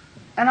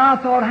 And I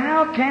thought,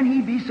 how can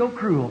he be so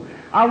cruel?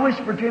 I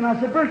whispered to him, I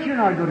said, Bert, you're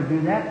not going to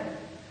do that.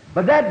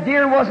 But that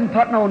deer wasn't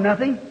putting on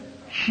nothing.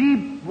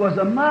 She was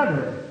a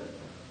mother.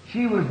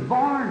 She was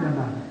born a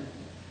mother.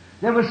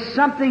 There was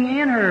something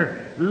in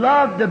her,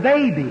 loved the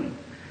baby.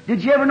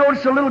 Did you ever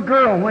notice a little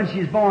girl when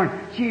she's born?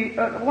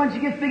 When she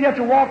gets big enough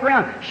to walk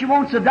around, she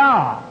wants a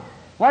doll.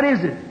 What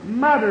is it?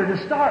 Mother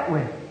to start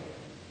with.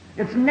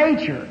 It's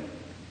nature.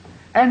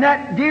 And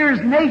that deer's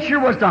nature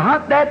was to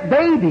hunt that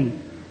baby.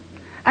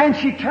 And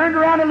she turned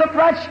around and looked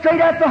right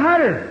straight at the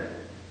hunter.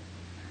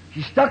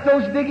 She stuck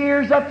those big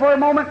ears up for a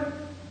moment.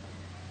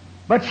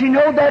 But she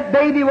knew that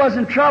baby was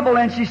in trouble,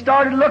 and she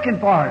started looking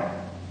for it.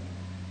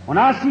 When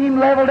I seen him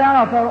level down,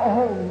 I thought,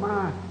 oh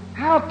my,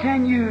 how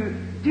can you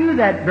do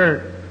that,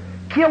 Bert?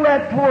 Kill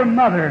that poor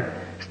mother,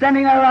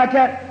 standing there like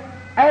that,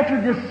 after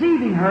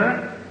deceiving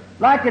her,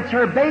 like it's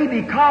her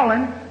baby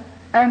calling,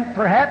 and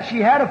perhaps she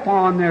had a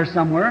fawn there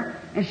somewhere,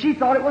 and she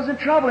thought it was in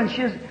trouble, and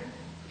she was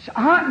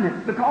hunting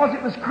it because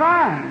it was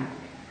crying.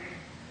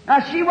 Now,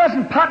 she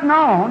wasn't putting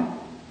on.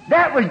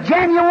 That was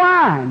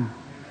genuine.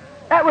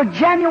 That was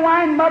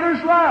genuine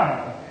mother's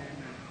love.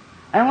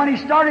 And when he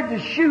started to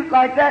shoot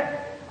like that,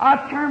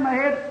 I turned my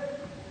head.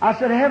 I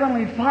said,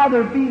 Heavenly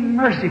Father, be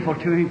merciful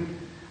to him.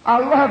 I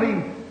love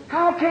him.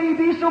 How can he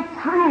be so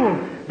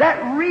cruel?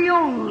 That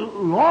real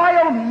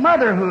loyal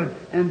motherhood.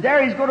 And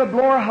there he's going to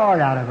blow her heart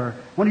out of her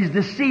when he's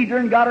deceived her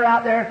and got her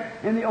out there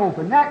in the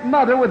open. That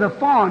mother with a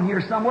fawn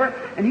here somewhere,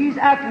 and he's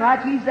acting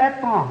like he's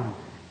that fawn,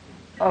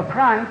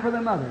 crying for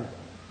the mother.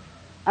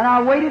 And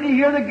I waited to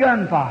hear the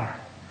gunfire.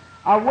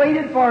 I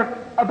waited for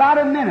about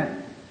a minute.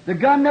 The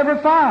gun never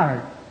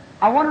fired.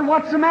 I wondered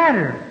what's the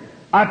matter.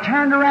 I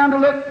turned around to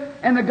look,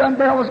 and the gun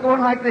barrel was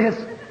going like this.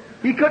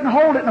 He couldn't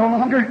hold it no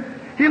longer.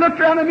 He looked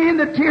around at me, and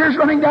the tears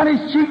running down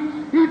his cheek.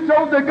 He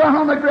threw the gun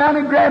on the ground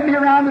and grabbed me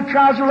around the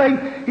trouser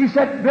leg. He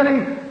said,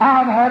 Billy,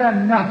 I've had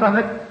enough of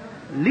it.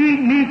 Lead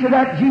me to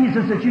that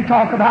Jesus that you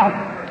talk about.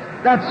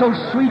 That's so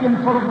sweet and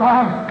full of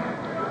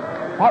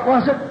love. What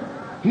was it?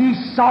 He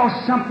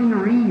saw something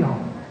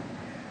real.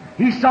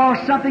 He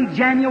saw something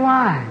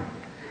genuine.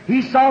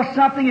 He saw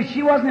something that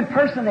she wasn't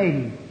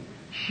impersonating.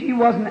 She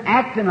wasn't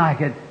acting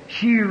like it.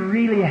 She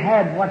really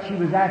had what she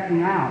was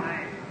acting out.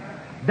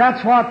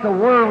 That's what the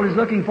world is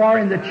looking for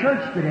in the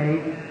church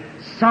today.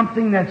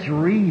 Something that's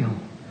real.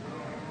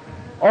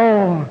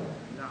 Oh,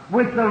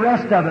 with the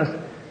rest of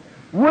us,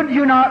 would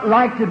you not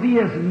like to be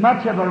as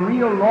much of a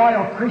real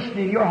loyal Christian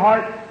in your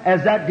heart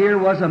as that deer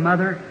was a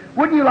mother?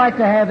 Wouldn't you like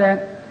to have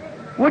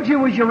that? Would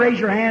you raise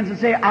your hands and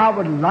say, I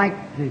would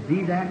like to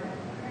be that?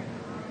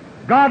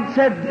 God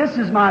said, this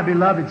is my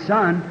beloved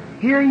Son,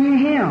 hear ye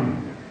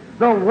him.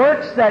 The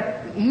works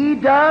that he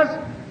does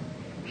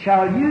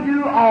shall you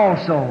do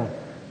also.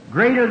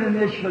 Greater than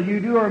this shall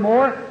you do or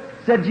more.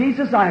 Said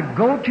Jesus, I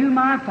go to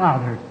my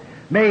Father.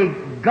 May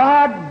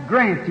God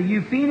grant to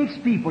you Phoenix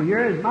people,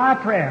 here is my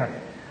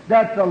prayer,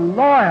 that the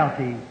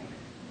loyalty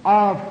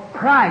of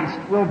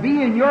Christ will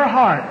be in your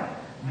heart,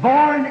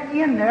 born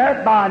in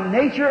there by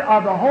nature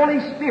of the Holy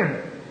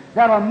Spirit,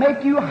 that'll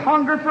make you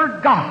hunger for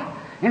God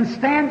and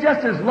stand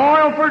just as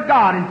loyal for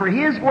God and for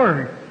His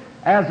Word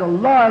as the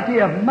loyalty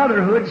of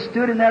motherhood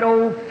stood in that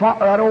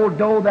old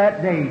doe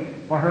that day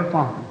for her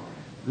father.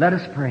 Let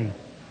us pray.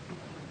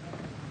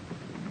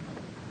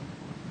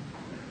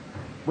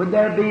 Would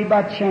there be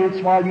by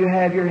chance, while you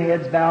have your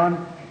heads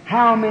bowed,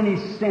 how many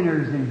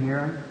sinners in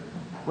here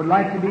would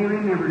like to be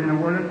remembered in a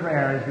word of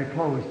prayer as we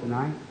close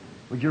tonight?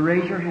 Would you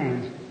raise your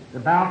hands? The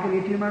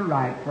balcony to my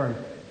right first.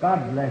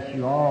 God bless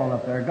you all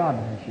up there. God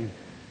bless you.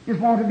 Just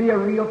want to be a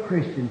real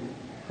Christian.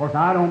 Of course,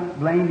 I don't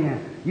blame you.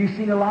 You've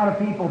seen a lot of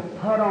people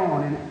put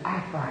on and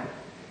act right,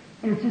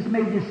 and it's just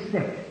made you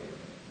sick.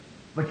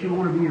 But you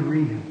want to be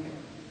real.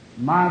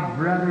 My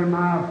brother,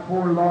 my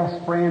poor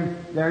lost friend,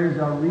 there is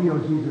a real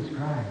Jesus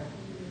Christ.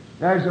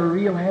 There's a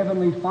real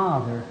Heavenly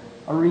Father,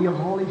 a real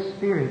Holy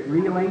Spirit,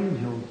 real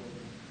angels,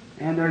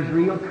 and there's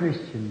real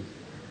Christians.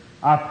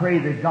 I pray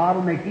that God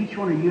will make each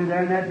one of you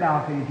there in that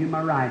balcony to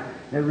my right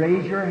that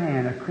raise your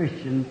hand, a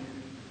Christian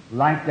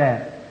like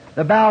that.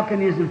 The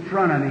balcony is in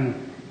front of me.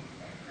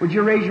 Would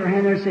you raise your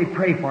hand there and say,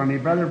 pray for me,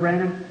 Brother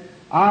Branham?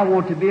 I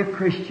want to be a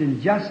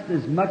Christian, just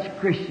as much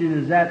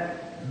Christian as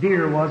that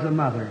deer was a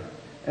mother.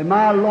 And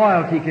my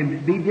loyalty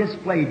can be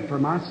displayed for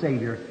my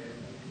Savior.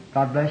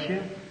 God bless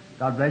you.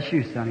 God bless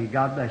you, sonny.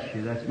 God bless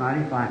you. That's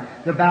mighty fine.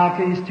 The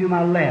balcony is to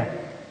my left.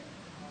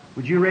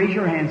 Would you raise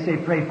your hand and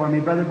say, pray for me,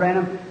 Brother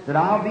Branham, that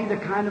I'll be the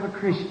kind of a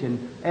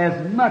Christian,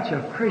 as much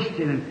a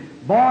Christian,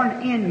 and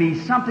born in me,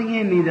 something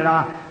in me, that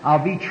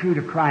I'll be true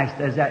to Christ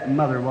as that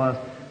mother was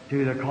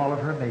to the call of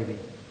her baby.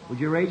 Would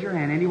you raise your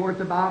hand? Anywhere at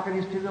the balcony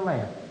is to the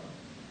left.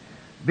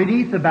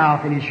 Beneath the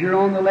balconies, you're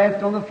on the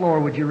left on the floor.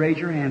 Would you raise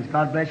your hands?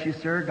 God bless you,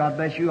 sir. God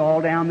bless you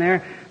all down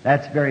there.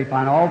 That's very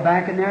fine. All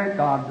back in there,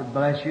 God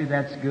bless you.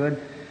 That's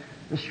good.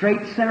 The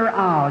straight center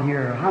aisle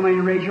here. How many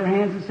raise your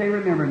hands and say,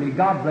 remember me?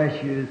 God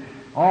bless you.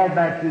 All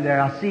back through there.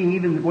 I see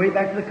even way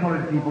back to the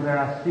colored people there.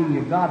 I see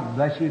you. God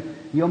bless you.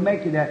 He'll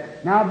make you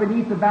that. Now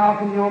beneath the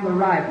balcony on the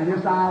right, in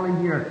this aisle in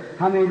here,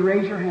 how many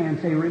raise your hand and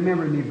say,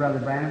 remember me, Brother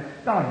Branham?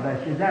 God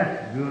bless you.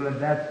 That's good.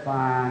 That's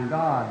fine.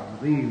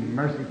 God be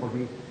merciful to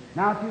me.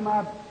 Now to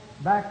my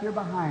back here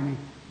behind me,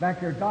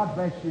 back there, God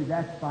bless you.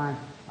 That's fine.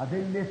 I've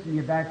been missing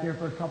you back there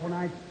for a couple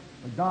nights.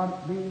 But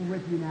God being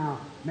with you now,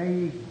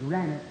 may He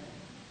grant it.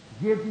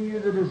 Give to you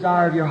the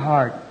desire of your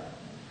heart.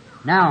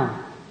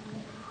 Now,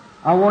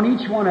 I want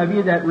each one of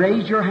you that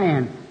raise your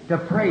hand to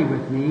pray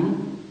with me,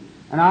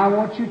 and I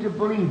want you to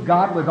believe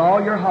God with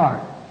all your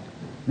heart.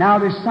 Now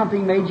there's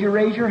something made you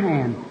raise your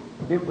hand.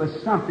 It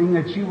was something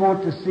that you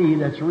want to see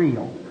that's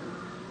real.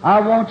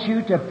 I want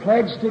you to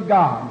pledge to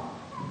God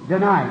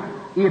tonight,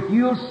 if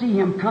you'll see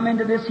Him come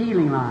into this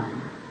healing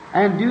line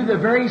and do the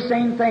very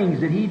same things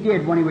that He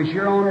did when He was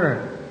here on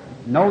earth,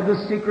 know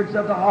the secrets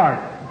of the heart,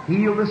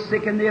 heal the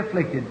sick and the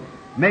afflicted,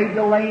 made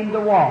the lame to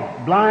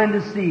walk, blind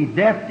to see,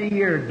 deaf to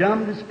hear,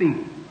 dumb to speak.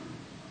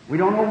 We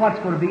don't know what's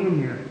going to be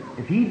in here.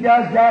 If He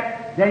does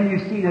that, then you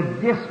see the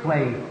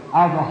display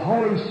of the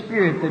Holy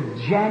Spirit,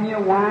 the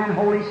genuine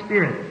Holy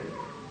Spirit.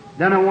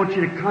 Then I want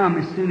you to come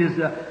as soon as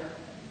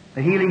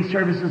the healing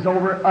service is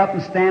over, up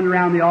and stand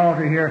around the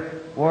altar here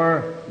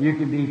where you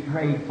can be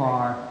prayed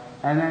for.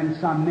 And then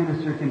some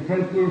minister can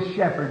take you as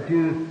shepherd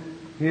to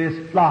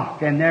his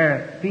flock and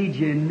there feed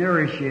you and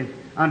nourish you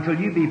until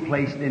you be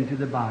placed into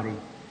the body.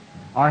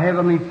 Our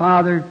Heavenly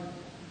Father,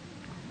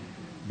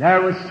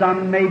 there was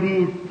some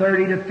maybe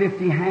 30 to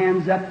 50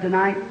 hands up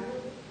tonight,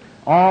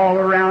 all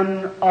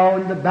around, all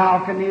in the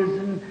balconies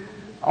and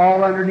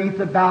all underneath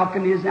the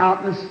balconies,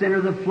 out in the center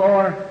of the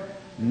floor.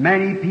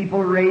 Many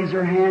people raise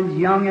their hands,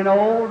 young and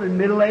old and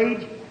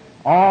middle-aged,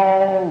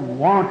 all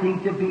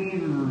wanting to be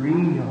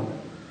real.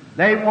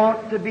 They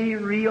want to be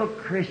real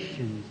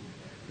Christians.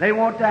 They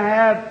want to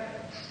have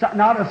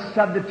not a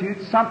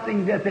substitute,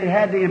 something that they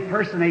had to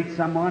impersonate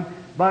someone,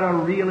 but a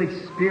real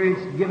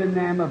experience given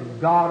them of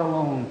God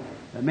alone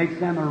that makes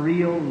them a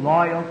real,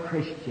 loyal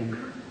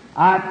Christian.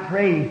 I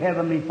pray,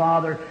 Heavenly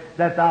Father,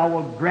 that Thou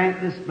will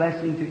grant this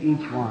blessing to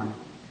each one.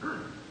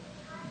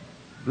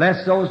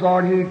 Bless those,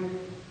 Lord, who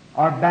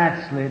are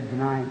backslid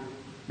tonight,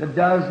 that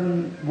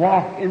doesn't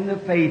walk in the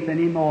faith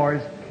anymore,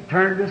 is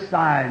turned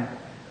aside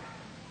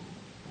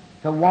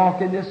to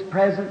walk in this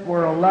present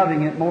world,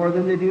 loving it more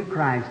than they do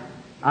Christ.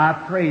 I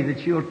pray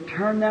that You'll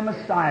turn them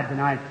aside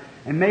tonight,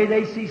 and may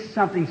they see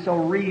something so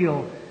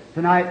real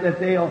tonight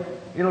that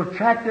it'll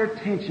attract their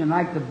attention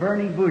like the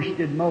burning bush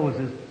did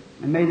Moses,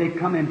 and may they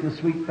come into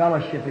sweet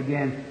fellowship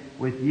again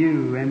with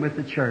You and with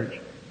the church.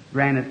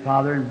 Grant it,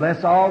 Father, and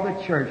bless all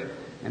the church,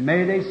 and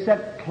may they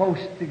sit close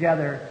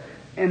together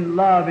in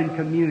love and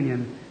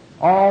communion,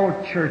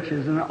 all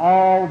churches and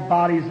all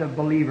bodies of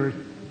believers,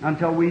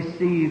 until we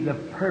see the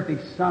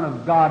perfect Son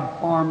of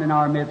God formed in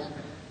our midst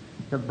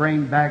to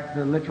bring back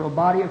the literal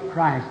body of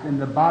Christ,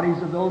 and the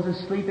bodies of those who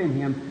sleep in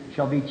Him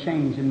shall be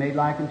changed and made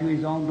like unto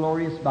His own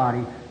glorious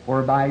body,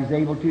 whereby He's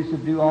able to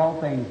subdue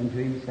all things unto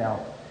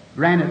Himself.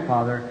 Grant it,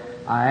 Father.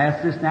 I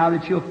ask this now,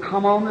 that You'll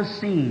come on the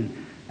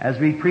scene as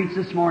we preach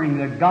this morning,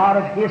 the God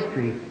of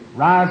history,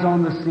 rise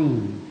on the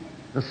scene.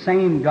 The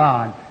same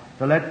God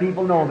to let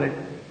people know that,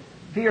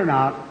 fear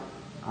not,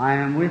 I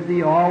am with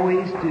thee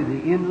always to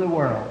the end of the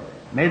world.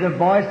 May the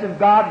voice of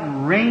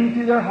God ring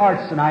through their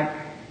hearts tonight.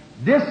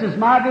 This is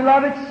my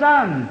beloved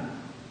Son.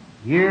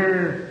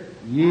 Hear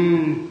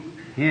ye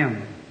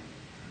Him.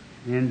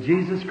 In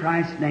Jesus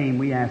Christ's name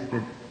we ask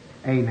it.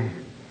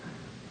 Amen.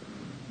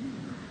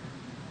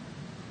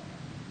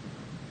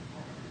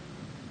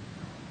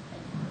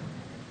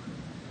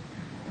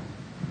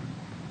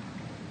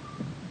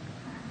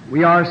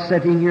 We are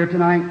sitting here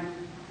tonight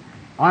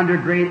under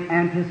great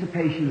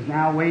anticipations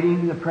now,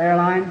 waiting the prayer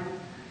line.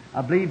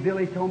 I believe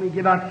Billy told me to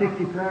give out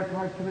 50 prayer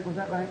cards tonight. Was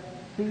that right?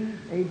 C,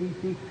 A, B,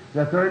 C.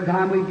 The third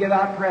time we give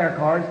out prayer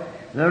cards.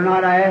 The other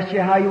night I asked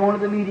you how you wanted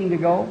the meeting to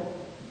go.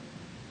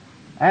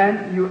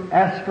 And you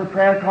asked for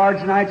prayer cards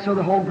tonight so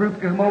the whole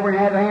group could come over and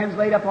have their hands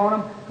laid up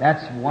on them.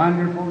 That's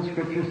wonderful. The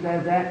Scripture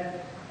says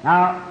that.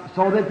 Now,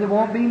 so that they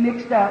won't be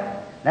mixed up.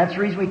 That's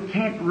the reason we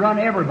can't run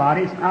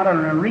everybody. It's not an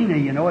arena,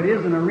 you know. It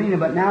is an arena,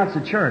 but now it's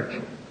a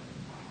church.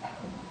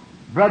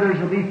 Brothers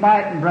will be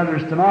fighting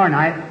brothers tomorrow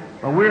night,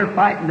 but we're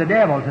fighting the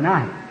devil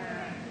tonight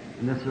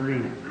in this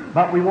arena.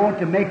 But we want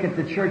to make it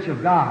the church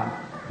of God.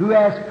 Who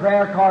has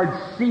prayer card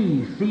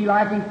C? C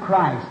like in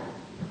Christ.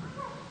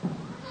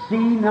 C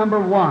number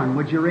 1.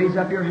 Would you raise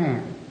up your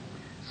hand?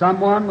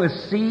 Someone with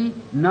C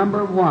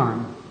number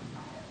 1.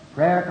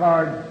 Prayer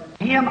card.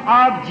 Hem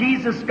of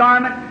Jesus'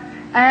 garment,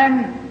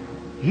 and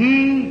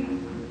He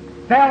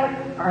felt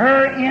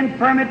her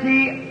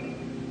infirmity.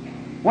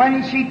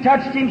 When she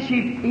touched Him,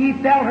 He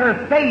felt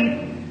her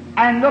faith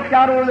and looked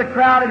out over the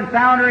crowd and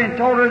found her and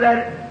told her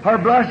that her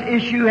blood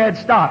issue had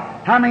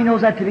stopped. How many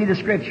knows that to be the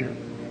Scripture?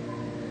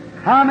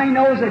 How many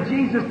knows that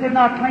Jesus did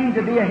not claim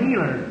to be a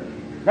healer?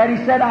 That He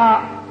said,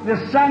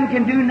 the Son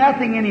can do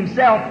nothing in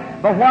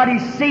Himself, but what He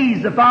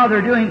sees the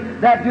Father doing,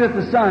 that doeth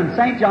the Son.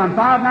 St. John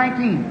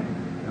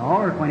 5:19. All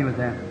are acquainted with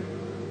that.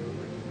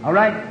 All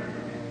right.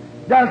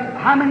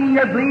 How many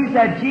here believes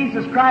that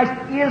Jesus Christ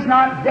is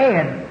not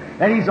dead,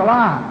 that He's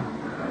alive?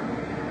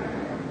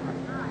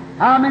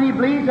 How many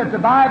believes that the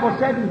Bible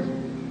said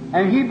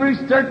in Hebrews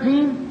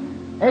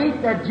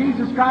 13:8 that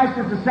Jesus Christ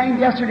is the same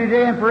yesterday,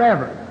 today, and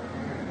forever?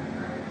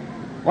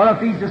 Well,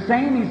 if He's the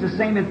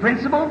same in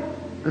principle,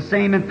 the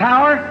same in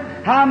power.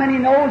 How many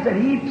knows that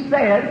He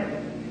said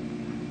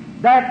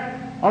that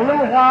a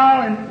little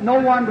while and no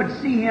one would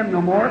see Him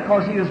no more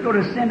because He was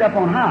going to ascend up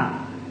on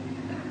high?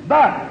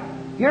 But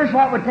here's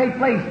what would take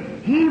place.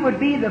 He would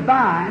be the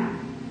vine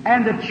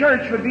and the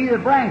church would be the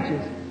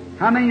branches.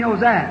 How many knows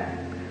that?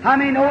 How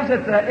many knows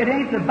that it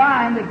ain't the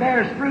vine that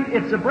bears fruit,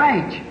 it's the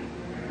branch.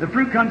 The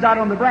fruit comes out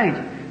on the branch.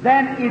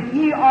 Then if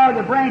ye are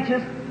the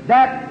branches,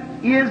 that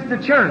is the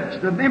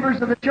church, the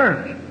members of the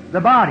church,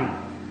 the body.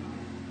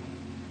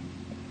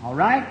 All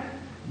right?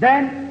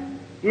 Then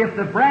if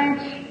the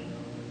branch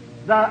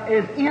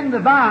is in the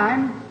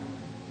vine,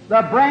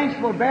 the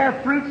branch will bear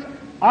fruits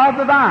of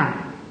the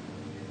vine.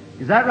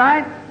 Is that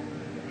right?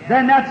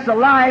 Then that's the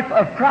life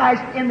of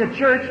Christ in the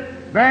church,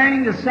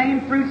 bearing the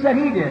same fruits that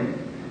He did.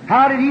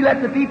 How did He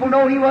let the people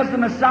know He was the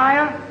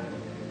Messiah?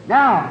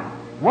 Now,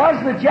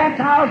 was the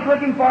Gentiles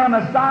looking for a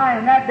Messiah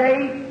in that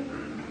day?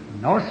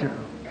 No, sir.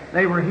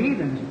 They were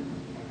heathens.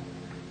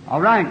 All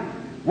right.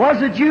 Was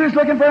the Jews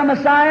looking for a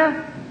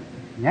Messiah?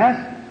 Yes.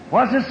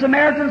 Was the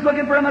Samaritans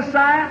looking for a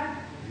Messiah?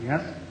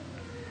 Yes.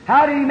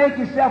 How did He make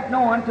Himself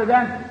known to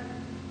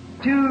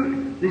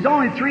them? There's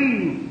only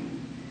 3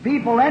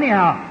 people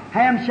anyhow.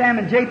 Ham, Shem,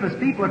 and Japheth's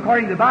people,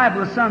 according to the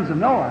Bible, the sons of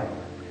Noah.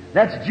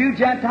 That's Jew,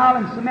 Gentile,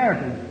 and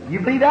Samaritan. You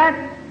believe that?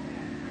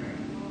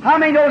 How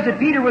many knows that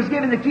Peter was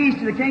given the keys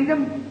to the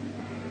kingdom?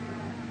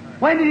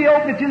 When did He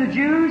open it to the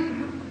Jews?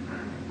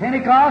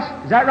 Pentecost.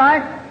 Is that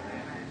right?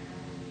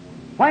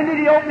 When did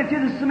He open it to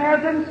the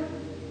Samaritans?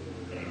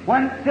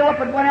 When Philip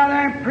had went out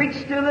there and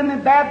preached to them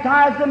and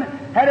baptized them,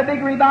 had a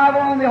big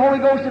revival and the Holy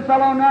Ghost had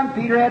fell on them,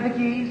 Peter had the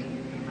keys.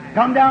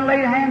 Come down,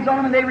 laid hands on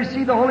them, and they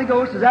received the Holy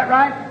Ghost. Is that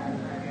right?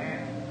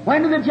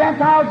 When did the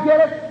Gentiles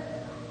get it?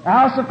 The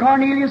house of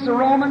Cornelius the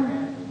Roman.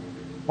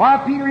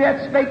 While Peter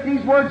yet spake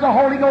these words, the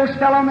Holy Ghost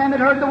fell on them that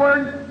heard the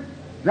word.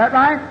 Is that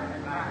right?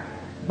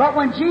 But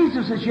when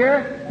Jesus was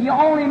here, He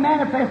only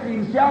manifested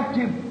Himself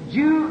to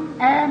Jew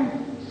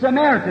and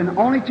Samaritan,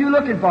 only 2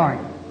 looking for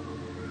Him.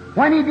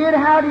 When He did,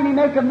 how did He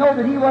make them know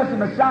that He was the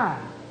Messiah?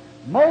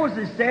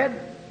 Moses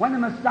said, when the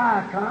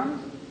Messiah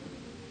comes,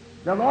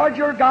 the Lord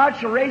your God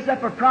shall raise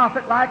up a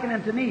prophet likened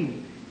unto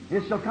me.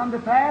 It shall come to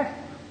pass,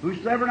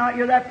 whosoever not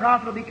hear that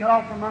prophet will be cut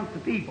off from amongst the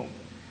people.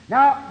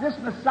 Now, this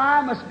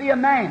Messiah must be a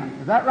man.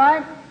 Is that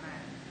right?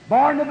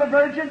 Born of a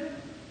virgin,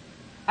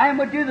 and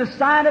would do the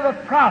sign of a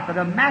prophet,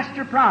 a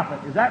master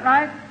prophet. Is that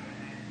right?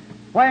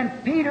 When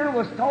Peter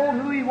was told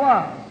who he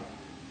was,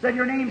 said,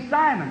 your name's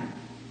Simon.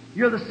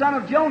 You're the son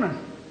of Jonas.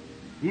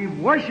 He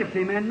worshipped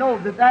Him and knew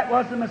that that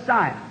was the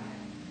Messiah.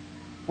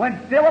 When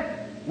Philip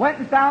went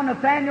and found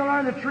Nathanael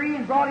under the tree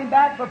and brought him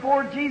back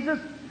before Jesus,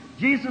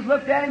 Jesus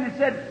looked at him and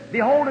said,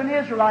 behold an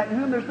Israelite in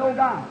whom there's no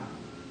guile.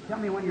 Tell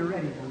me when you're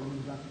ready.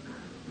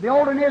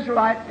 Behold an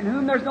Israelite in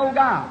whom there's no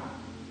guile.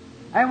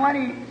 And when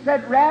he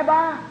said,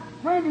 Rabbi,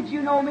 when did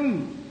you know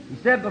me? He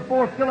said,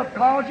 before Philip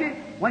called you,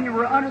 when you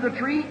were under the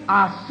tree,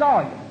 I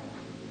saw you.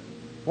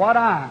 What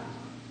eyes?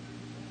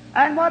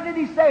 And what did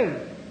he say?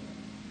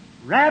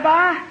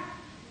 Rabbi,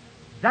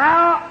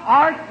 thou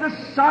art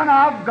the Son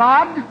of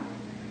God.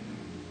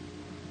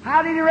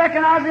 How did he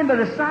recognize him? By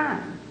the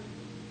sign.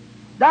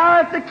 Thou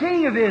art the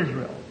King of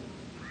Israel.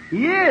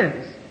 He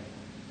is.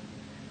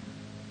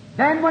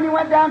 Then when he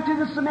went down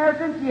to the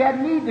Samaritans, he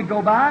had need to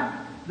go by.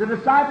 The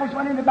disciples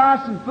went in to buy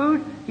some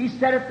food. He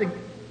sat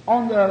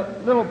on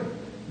the little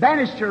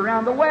banister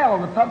around the well,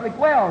 the public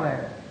well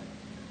there.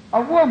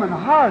 A woman, a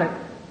harlot,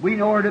 we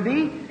know her to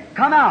be,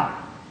 come out.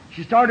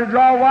 She started to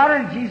draw water,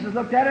 and Jesus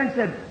looked at her and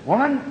said,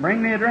 Woman,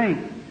 bring me a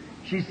drink.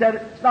 She said,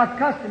 It's not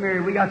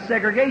customary. We got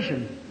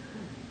segregation.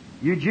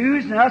 You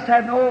Jews and us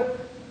have no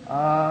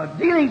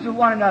dealings with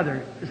one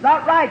another. It's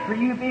not right for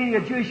you, being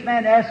a Jewish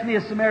man, to ask me,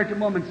 a Samaritan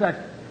woman, such.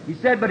 He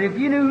said, But if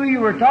you knew who you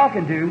were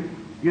talking to,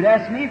 you'd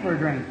ask me for a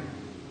drink.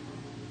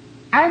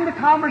 And the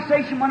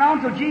conversation went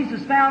on till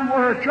Jesus found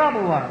where her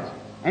trouble was.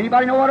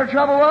 Anybody know what her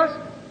trouble was?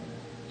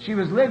 She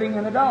was living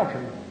in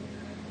adultery.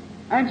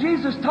 And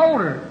Jesus told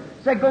her,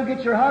 said, Go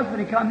get your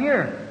husband and come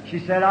here. She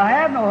said, I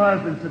have no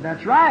husband. Said,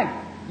 That's right.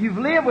 You've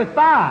lived with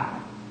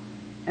 5.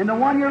 And the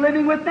one you're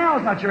living with now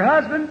is not your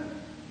husband.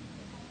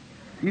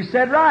 You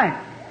said right.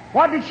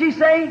 What did she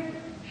say?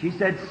 She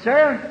said,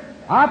 Sir,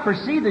 I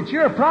perceive that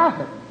you're a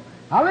prophet.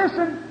 Now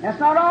listen, that's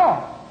not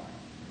all.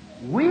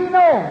 We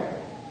know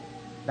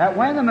that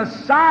when the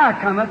Messiah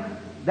cometh,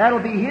 that'll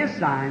be His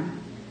sign.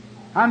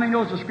 How many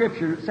knows the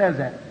Scripture that says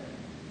that?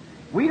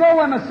 We know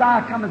when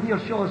Messiah cometh,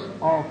 He'll show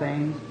us all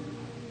things.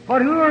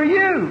 But who are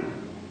you?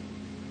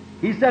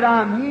 He said,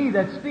 I'm He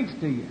that speaks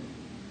to you.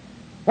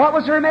 What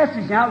was her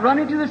message now? Run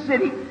into the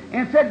city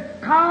and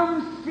said,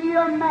 Come see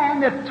a man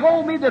that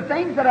told me the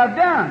things that I've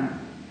done.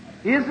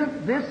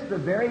 Isn't this the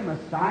very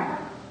Messiah?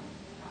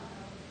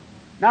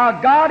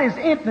 Now, God is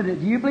infinite.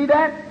 Do you believe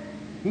that?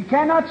 He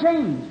cannot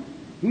change.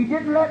 He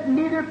didn't let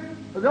neither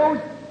of those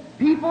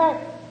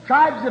people,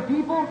 tribes of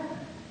people,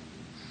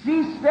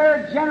 cease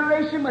their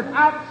generation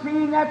without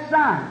seeing that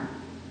sign.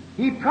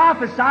 He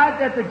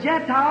prophesied that the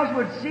Gentiles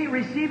would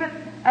receive it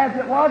as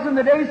it was in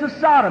the days of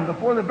Sodom,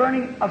 before the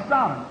burning of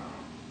Sodom.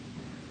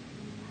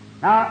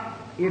 Now,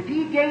 if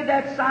He gave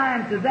that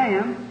sign to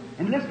them,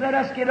 and just let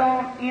us get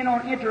in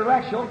on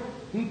intellectual,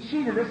 He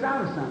cheated us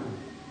out of something.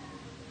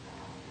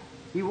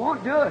 He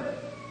won't do it.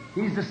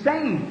 He's the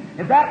same.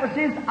 If that was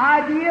His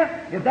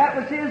idea, if that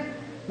was His,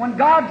 when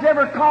God's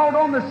ever called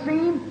on the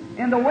scene,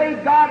 in the way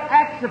God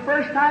acts the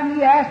first time,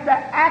 He has to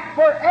act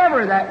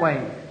forever that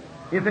way.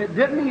 If it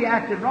didn't, He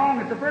acted wrong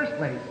at the first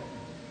place.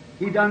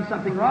 He done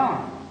something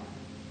wrong.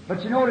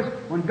 But you notice,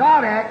 when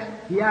God acts,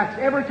 He acts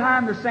every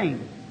time the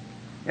same.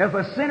 If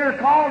a sinner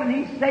called and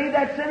He saved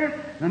that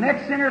sinner, the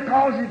next sinner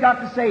calls, He's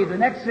got to save the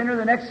next sinner,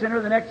 the next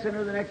sinner, the next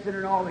sinner, the next sinner,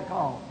 and all they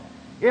call.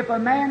 If a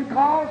man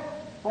calls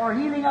for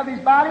healing of his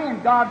body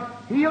and God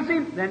heals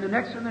him, then the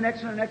next one, the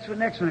next one, the next one,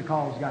 the next one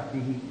calls got to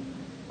be healed.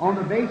 On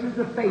the basis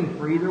of faith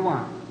for either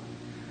one.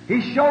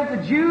 He showed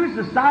the Jews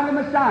the sign of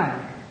the Messiah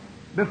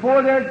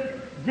before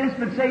their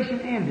dispensation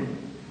ended.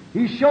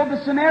 He showed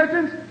the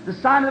Samaritans the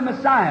sign of the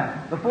Messiah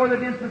before the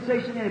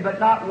dispensation ended. But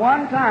not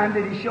one time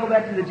did He show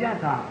that to the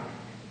Gentiles.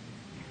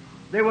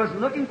 They wasn't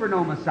looking for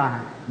no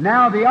Messiah.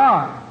 Now they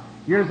are.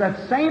 Here's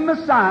that same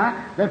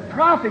Messiah that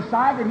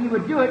prophesied that He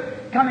would do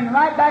it, coming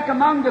right back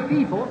among the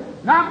people.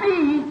 Not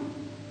me,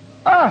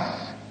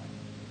 us,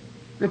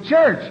 the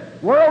church,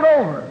 world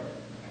over,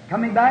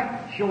 coming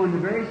back, showing the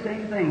very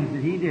same things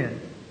that He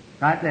did.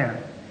 Right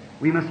there.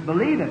 We must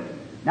believe it.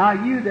 Now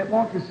you that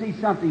want to see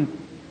something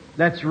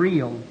that's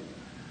real,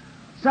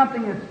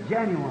 something that's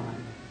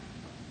genuine,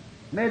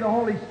 may the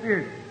Holy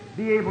Spirit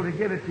be able to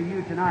give it to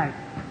you tonight.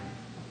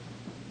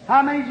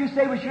 How many did you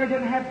say we sure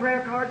didn't have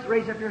prayer cards?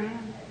 Raise up your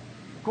hand.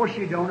 Of course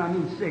you don't. I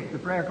mean 6. The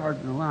prayer cards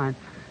in the line.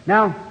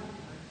 Now,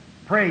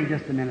 pray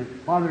just a minute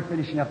while they're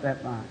finishing up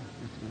that line.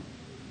 Just a minute.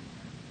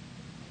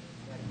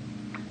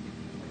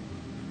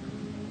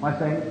 What's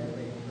that?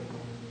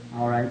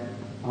 All right.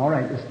 All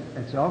right.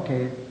 That's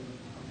okay.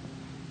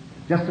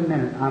 Just a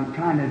minute. I'm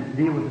trying to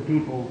deal with the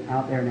people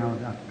out there now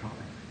without the calling.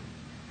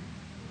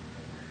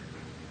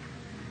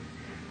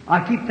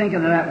 I keep thinking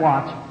of that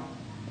watch.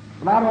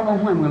 But I don't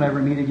know when we'll ever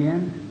meet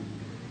again.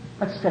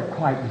 Let's step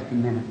quiet just a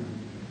minute.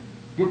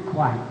 Get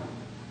quiet.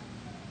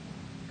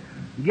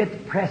 You get to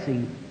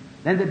pressing,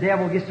 then the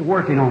devil gets to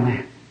working on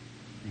that.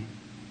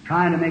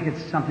 Trying to make it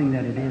something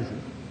that it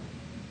isn't.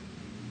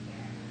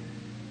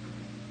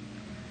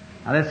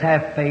 Now let's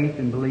have faith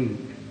and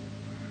believe.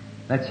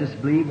 Let's just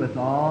believe with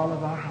all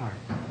of our hearts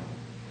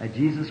that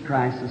Jesus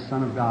Christ, the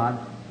Son of God,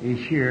 is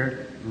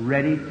here,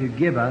 ready to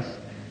give us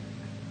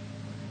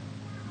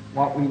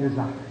what we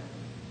desire.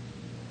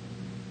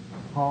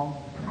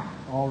 Paul,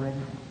 all ready?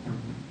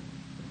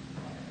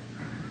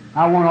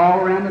 I want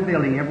all around the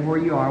building, everywhere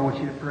you are, I want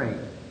you to pray.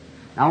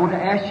 Now I want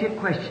to ask you a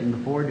question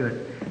before we do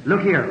it.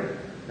 Look here,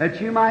 that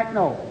you might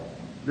know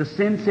the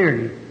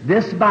sincerity.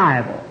 This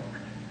Bible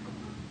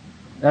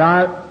that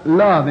I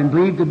love and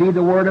believe to be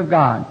the Word of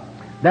God.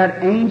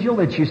 That angel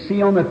that you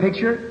see on the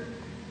picture,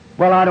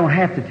 well, I don't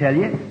have to tell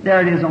you.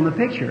 There it is on the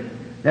picture.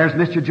 There's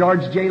Mr.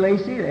 George J.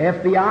 Lacey, the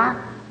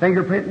FBI,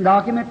 fingerprinting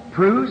document,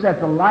 proves that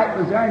the light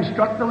was there and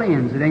struck the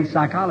lens. It ain't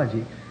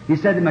psychology. He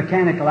said the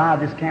mechanical eye of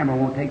this camera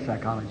won't take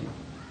psychology.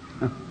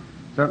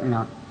 Certainly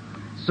not.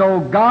 So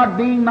God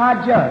being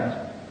my judge,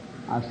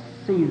 I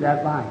see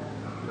that light.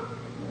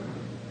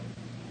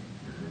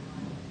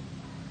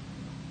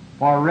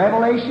 For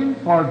revelation,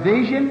 for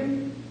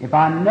vision, if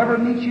I never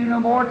meet you no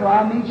more till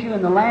I meet you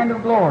in the land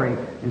of glory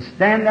and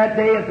stand that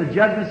day at the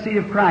judgment seat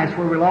of Christ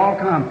where we'll all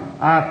come,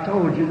 I've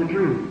told you the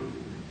truth.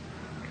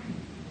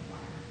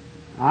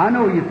 I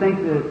know you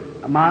think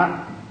that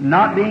my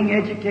not being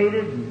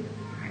educated,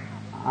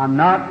 I'm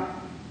not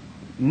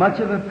much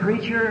of a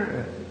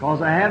preacher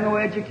because I have no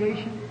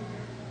education,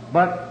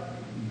 but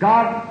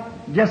God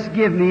just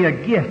give me a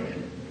gift.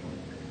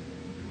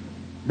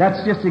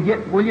 That's just to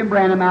get William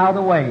Branham out of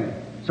the way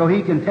so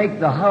he can take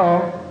the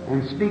hull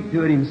and speak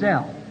to it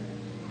himself.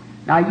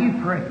 Now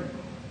you pray,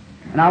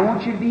 and I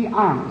want you to be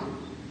honest.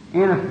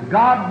 And if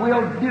God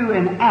will do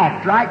and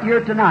act right here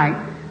tonight,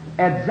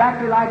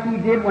 exactly like He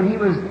did when He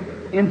was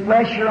in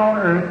flesh here on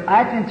earth,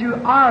 acting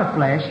through our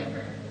flesh,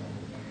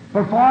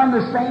 perform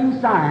the same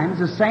signs,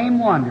 the same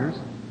wonders,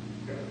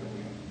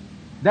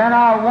 then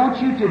I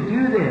want you to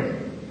do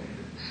this.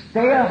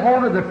 Stay a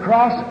hold of the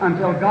cross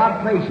until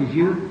God places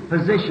you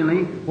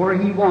positionally where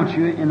He wants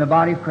you in the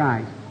body of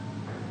Christ.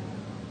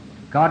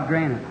 God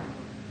grant it.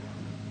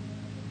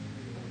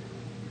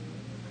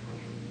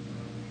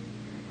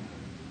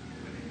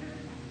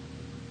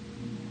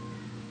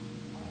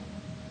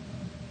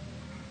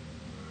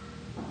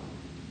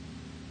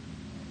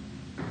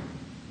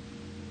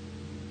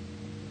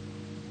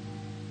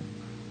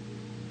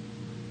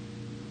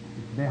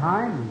 It's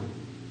behind me.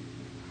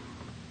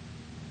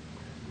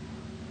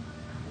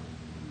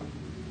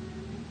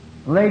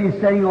 The lady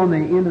sitting on the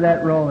end of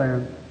that row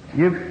there,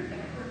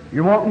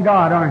 you're wanting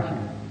God, aren't you?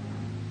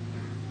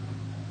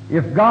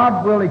 If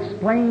God will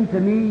explain to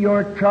me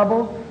your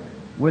trouble,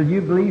 will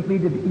you believe me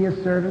to be His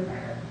servant?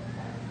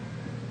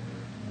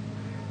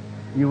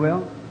 You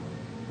will?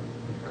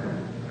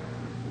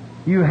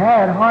 You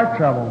had heart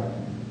trouble.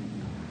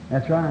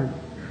 That's right.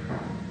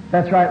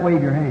 That's right,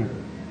 wave your hand.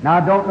 Now,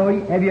 I don't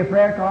know, have you a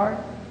prayer card?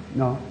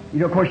 No.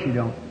 Of course you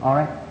don't. All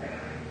right.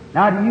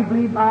 Now, do you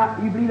believe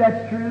you believe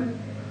that's true?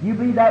 You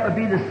believe that would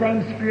be the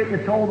same spirit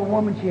that told the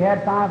woman she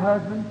had 5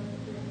 husbands?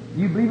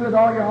 You believe it with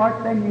all your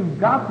heart, then you've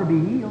got to be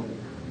healed.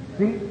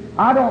 See,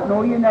 I don't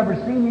know you, never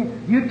seen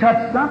you. You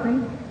touched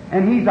something,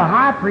 and He's a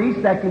high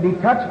priest that can be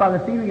touched by the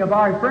feeling of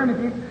our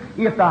infirmities.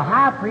 If the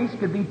high priest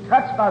could be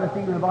touched by the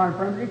feeling of our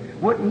infirmities,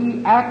 wouldn't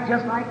He act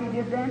just like He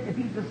did then if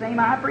He's the same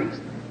high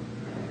priest?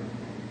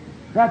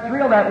 That's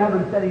real, that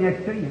woman sitting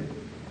next to you.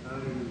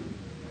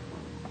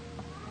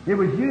 It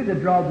was you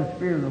that drawed the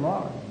Spirit of the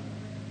Lord.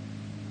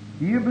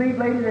 Do you believe,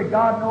 lady, that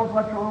God knows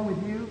what's wrong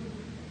with you?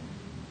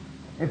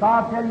 If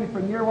I'll tell you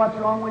from here what's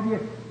wrong with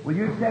you, will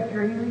you accept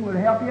your healing? Will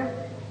it help you?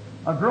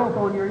 A growth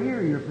on your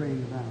ear you're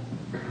praying about.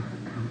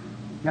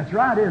 That's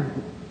right, isn't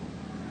it?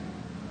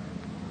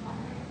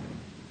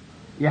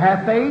 You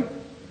have faith?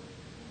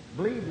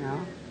 Believe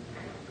now.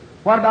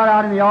 What about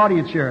out in the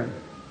audience here?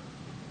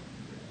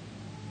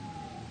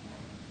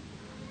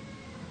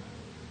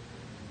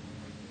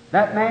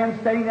 That man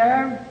sitting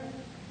there,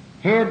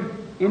 head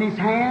in his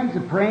hands,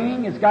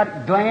 praying, has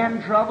got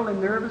gland trouble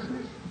and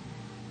nervousness.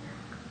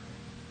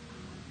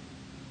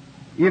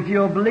 If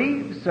you'll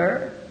believe,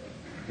 sir,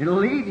 it'll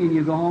leave you and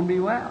you go home and be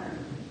well.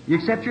 You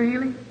accept your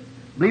healing?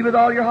 Believe with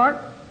all your heart?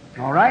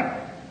 All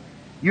right.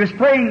 You was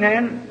praying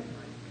then.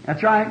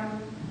 That's right.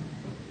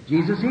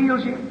 Jesus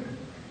heals you.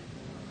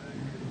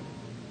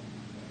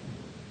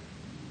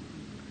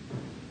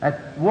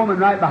 That woman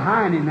right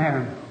behind him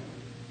there.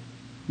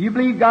 You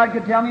believe God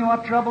could tell me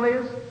what trouble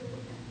is?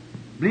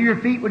 Believe your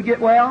feet would get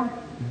well?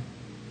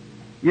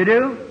 You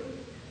do?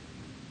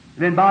 It's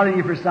been bothering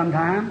you for some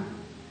time.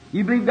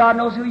 You believe God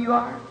knows who you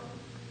are?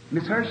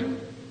 Miss Hershey?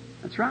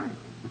 That's right.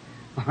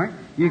 All right.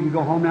 You can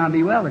go home now and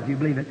be well if you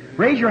believe it.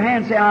 Raise your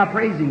hand and say, I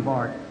praise Him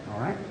for it. All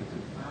right.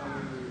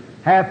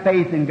 Have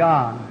faith in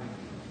God.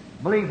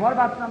 Believe. What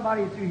about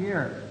somebody through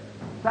here?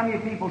 Some of you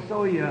people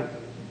so you...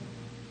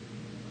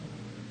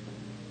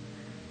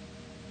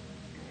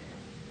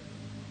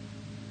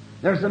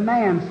 There's a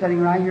man sitting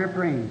right here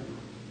praying.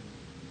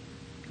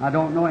 I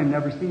don't know him,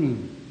 never seen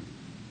him.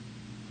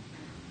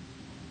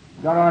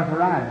 Got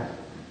arthritis.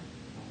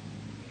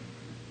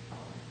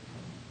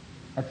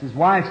 That's his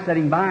wife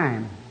sitting by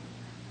him.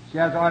 She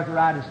has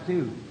arthritis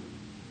too.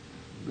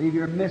 Believe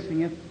you're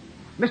missing it.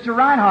 Mr.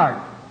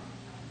 Reinhardt,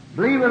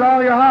 believe with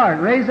all your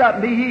heart. Raise up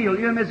and be healed.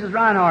 You and Mrs.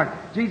 Reinhardt.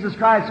 Jesus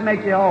Christ will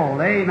make you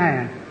whole.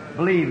 Amen.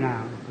 Believe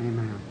now.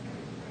 Amen.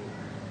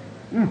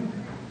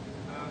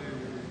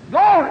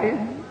 Glory.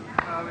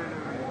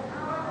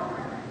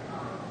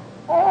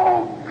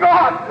 Oh,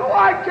 God,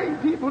 why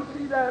can't people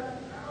see that?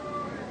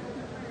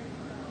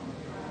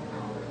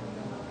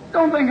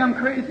 Don't think I'm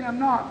crazy, I'm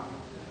not.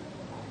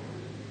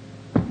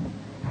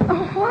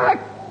 Why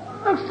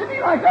Looks to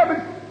me like I've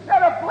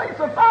set a place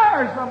of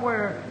fire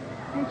somewhere.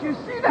 Can't you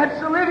see that's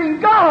the living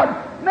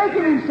God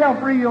making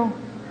Himself real?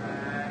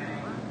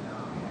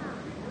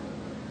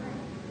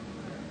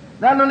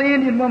 That little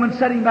Indian woman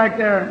sitting back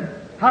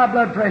there, high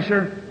blood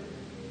pressure,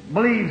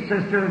 believe,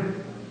 sister,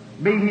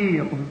 be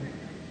healed.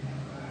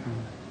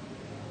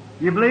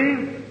 You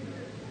believe?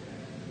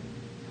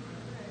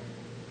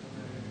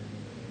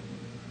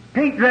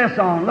 Pink dress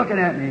on, looking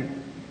at me.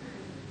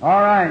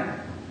 All right.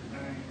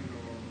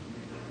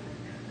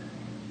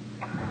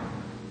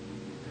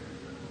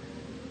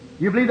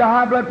 You believe the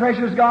high blood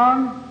pressure's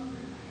gone?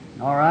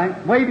 All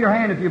right. Wave your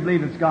hand if you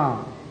believe it's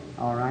gone.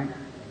 All right.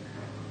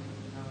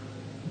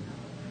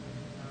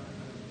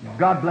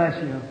 God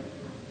bless you.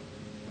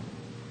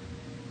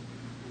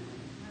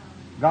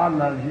 God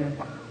loves you.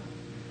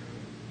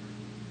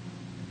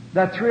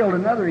 That thrilled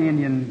another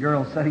Indian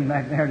girl sitting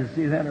back there to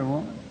see that, or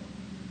woman.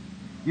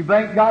 You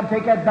believe God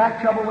take that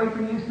back trouble away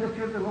from you,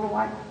 sister, the little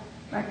white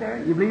back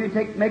there? You believe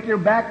He make your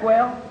back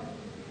well?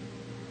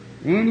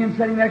 The Indian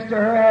sitting next to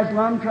her has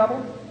lung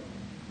trouble.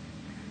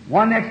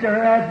 One next to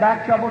her has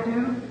back trouble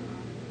too.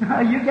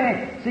 You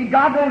can't. See,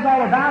 God knows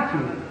all about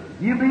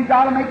you. You believe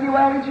God will make you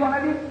well, each one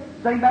of you?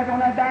 Sitting back on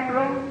that back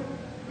road?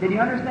 Can you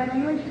understand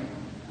English?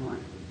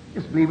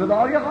 Just believe with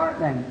all your heart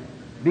then.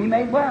 Be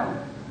made well.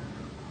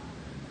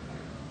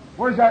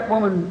 Where's that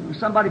woman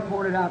somebody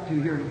pointed out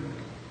to here?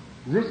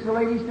 Is this the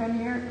lady standing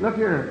here? Look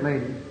here,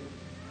 lady.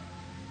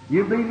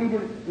 You believe me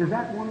to... Is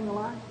that one in the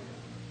line?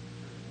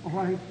 Oh,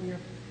 what is here?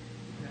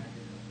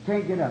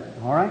 Can't get up,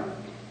 all right?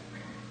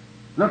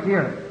 Look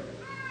here.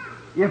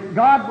 If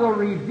God will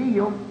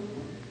reveal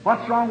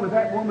what's wrong with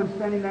that woman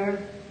standing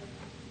there,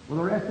 will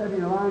the rest of you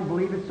in the line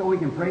believe it so we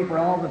can pray for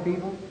all the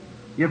people?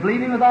 You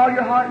believe Him with all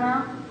your heart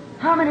now?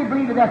 How many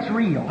believe that that's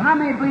real? How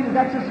many believe that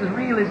that's just as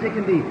real as it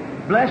can be?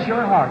 Bless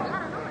your hearts.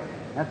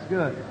 That's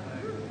good.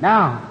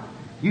 Now,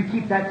 you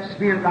keep that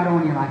Spirit right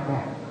on you like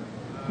that.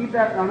 Keep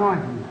that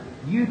anointing.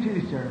 You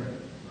too, sir.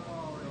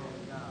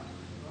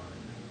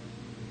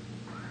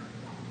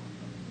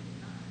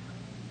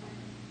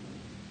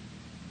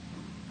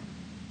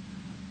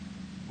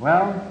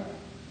 Well,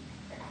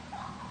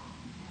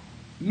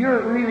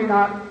 you're really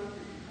not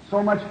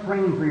so much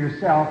praying for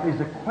yourself.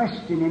 There's a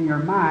question in your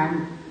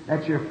mind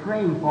that you're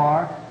praying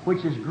for,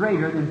 which is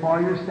greater than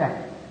for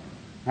yourself.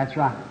 That's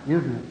right,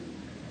 isn't it?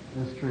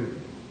 That's true.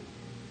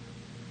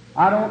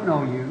 I don't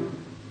know you.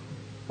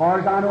 As far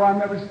as I know, I've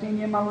never seen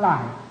you in my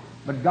life.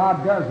 But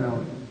God does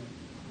know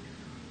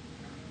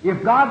you.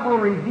 If God will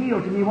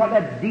reveal to me what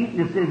that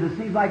deepness is, it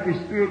seems like your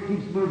spirit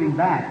keeps moving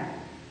back.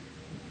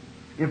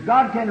 If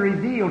God can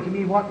reveal to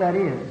me what that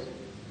is,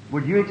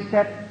 would you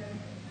accept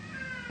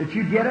that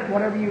you get it,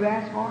 whatever you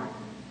ask for?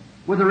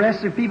 Will the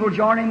rest of the people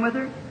join in with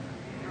her?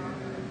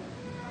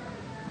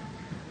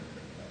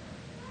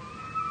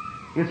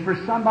 It's for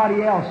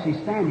somebody else she's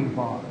standing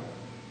for.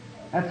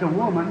 That's a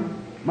woman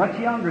much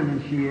younger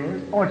than she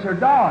is, or it's her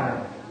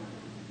daughter.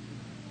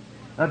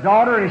 The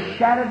daughter is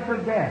shattered for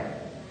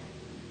death.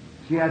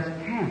 She has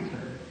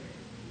cancer.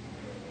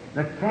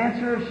 The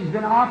cancer, she's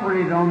been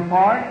operated on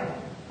for it,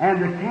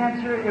 and the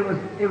cancer,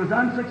 it was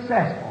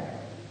unsuccessful.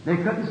 They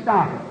couldn't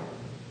stop it.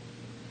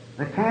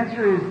 The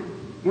cancer is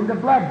in the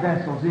blood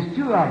vessels. There's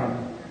two of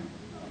them.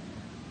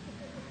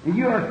 And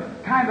you're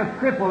kind of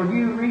crippled. The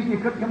reason you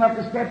couldn't come up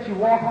the steps, you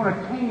walk on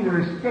a cane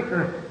or a stick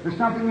or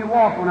something you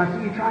walk on. I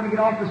see you trying to get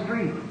off the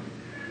street.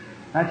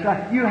 That's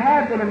right. You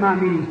have been in my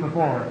meetings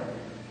before.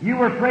 You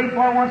were prayed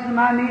for once in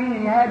my meeting,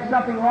 and you had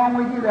something wrong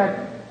with you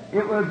that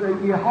it was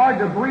you hard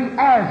to breathe,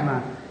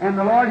 asthma, and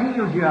the Lord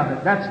heals you of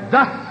it. That's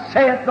thus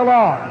saith the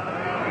Lord.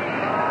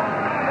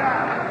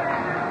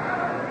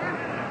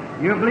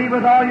 You believe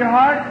with all your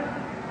heart?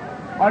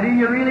 Or do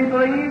you really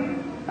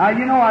believe? Now,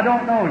 you know I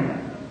don't know you.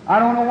 I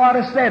don't know what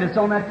I said. It's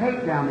on that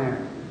tape down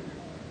there.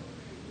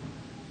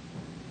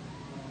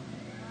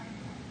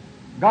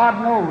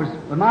 God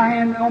knows, with my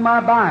hand on my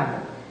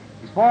Bible,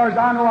 as far as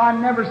I know, I've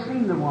never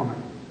seen the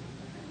woman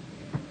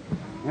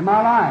in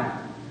my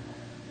life.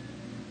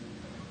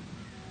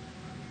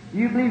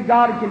 You believe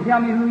God can tell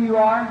me who you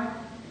are?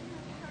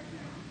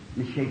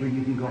 Miss Shaker,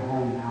 you can go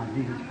home now.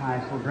 Jesus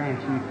Christ will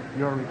grant you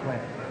your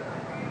request.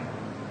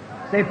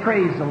 Say,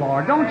 praise the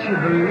Lord. Don't you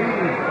believe?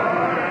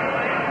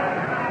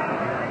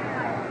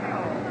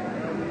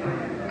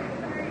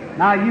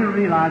 Now you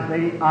realize,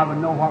 lady, I would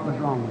know what was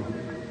wrong with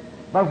you.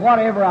 But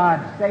whatever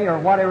I'd say or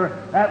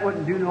whatever, that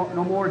wouldn't do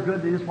no more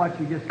good than just what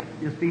you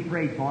just be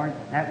prayed for.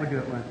 That would do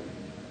it, wouldn't it?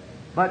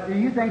 But do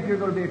you think you're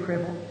going to be a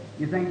cripple?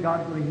 You think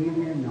God's going to heal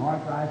you and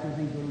arthritis is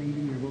going to leave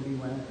you, you're going to be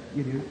well?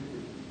 You do.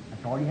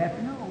 That's all you have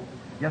to know.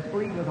 Just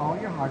believe with all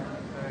your heart.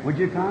 Would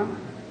you come?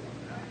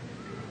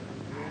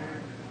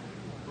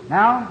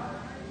 Now,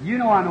 you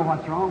know I know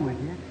what's wrong with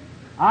you.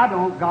 I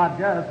don't, God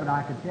does, but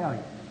I could tell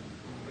you.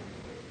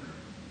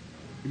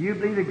 Do you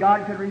believe that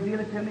God could reveal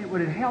it to me?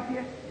 Would it help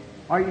you?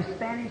 Are you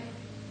Spanish?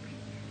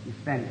 You're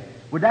Spanish.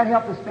 Would that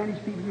help the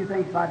Spanish people, you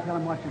think, if I'd tell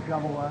them what your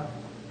trouble was?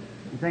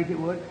 You think it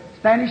would?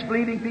 Spanish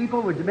believing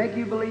people, would it make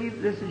you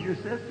believe this is your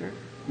sister?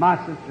 My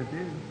sister,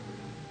 too.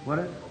 Would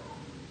it?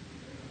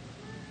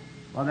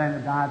 Well, then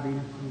the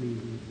diabetes will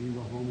leave you. You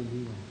go home and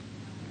be well.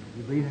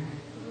 You believe it?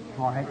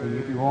 All right, then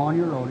you can go on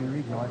your road and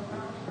rejoice.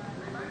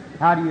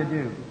 How do you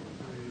do?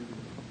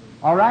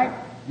 All right?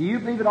 Do you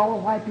believe it? All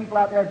the white people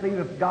out there believe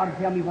if God will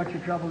tell me what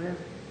your trouble is?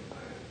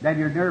 Then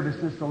your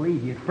nervousness will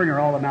leave you. Pretty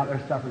all of them out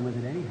there suffering with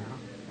it anyhow.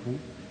 See?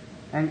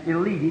 And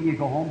it'll leave you. You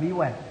go home, be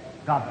well.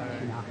 God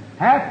bless you now.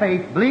 Have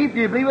faith. Believe.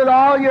 Do you believe with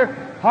all your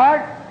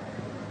heart?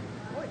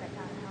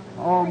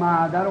 Oh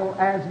my, that old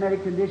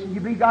asthmatic condition.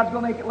 You believe God's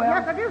going to make it well?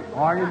 Yes, I do.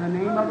 Lord, in the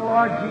name of the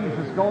Lord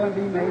Jesus, go and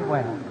be made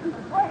well.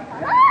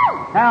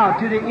 Now,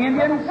 to the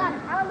Indians,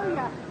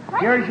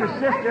 here's your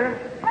sister.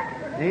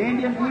 The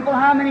Indian people,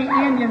 how many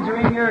Indians are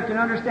in here that can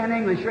understand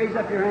English? Raise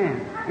up your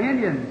hand.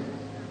 Indians.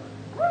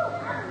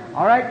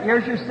 All right,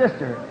 here's your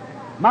sister.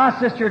 My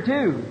sister,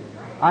 too.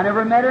 I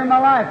never met her in my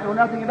life, know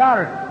nothing about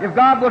her. If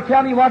God will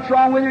tell me what's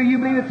wrong with her, you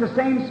believe it's the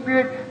same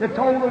spirit that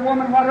told the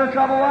woman what her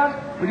trouble was?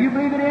 Will you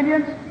believe it,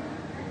 Indians?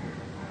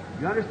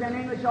 You understand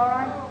English all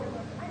right?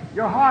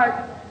 Your heart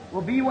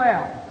will be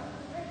well.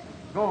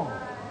 Go.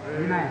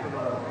 Amen.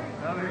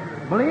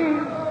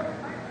 Believe.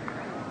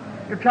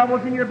 Your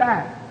trouble's in your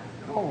back.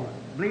 Go.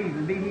 Believe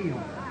and be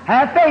healed.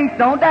 Have faith.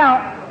 Don't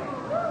doubt.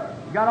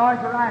 You got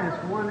arthritis.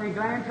 One of the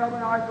gland trouble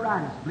and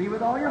arthritis. Believe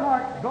with all your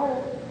heart.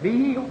 Go. Be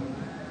healed.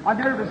 A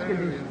nervous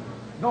condition.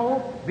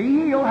 Go. Be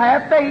healed.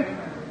 Have faith.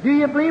 Do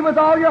you believe with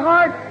all your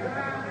heart?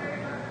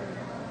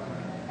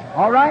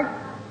 All right.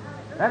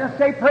 Let us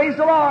say, praise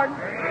the Lord.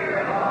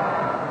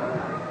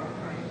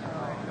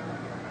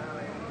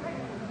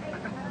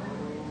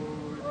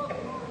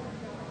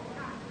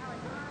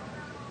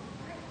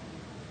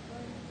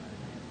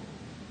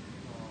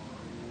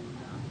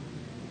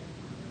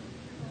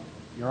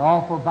 You're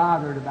awful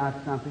bothered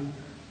about something.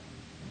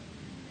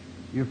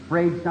 You're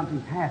afraid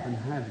something's happened,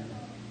 haven't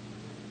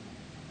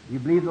you? You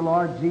believe the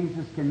Lord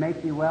Jesus can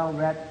make you well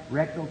that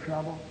rectal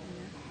trouble?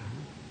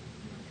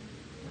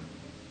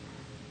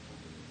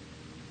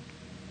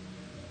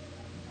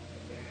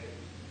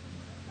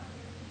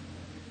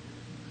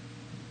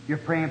 You're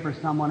praying for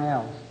someone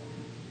else.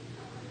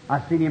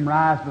 I seen him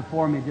rise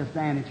before me just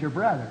then. It's your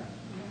brother.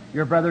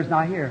 Your brother's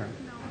not here.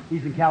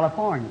 He's in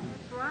California.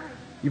 That's right.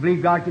 You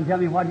believe God can tell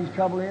me what his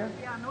trouble is?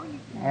 Yeah, I know you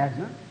can.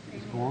 Asthma.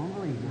 Just go on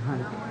believing.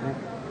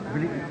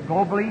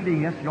 Go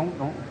believing. Yes, don't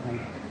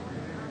think.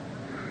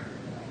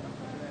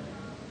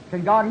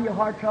 Can God heal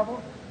heart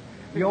trouble?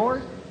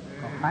 Yours?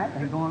 All right,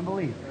 then go and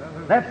believe.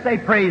 Let's say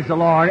praise the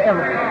Lord.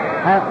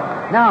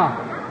 Now,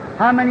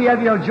 how many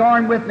of you will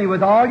join with me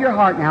with all your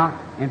heart now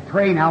and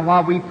pray now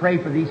while we pray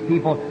for these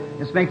people?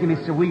 It's making me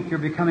so weak. You're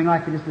becoming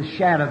like just a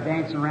shadow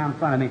dancing around in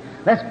front of me.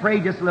 Let's pray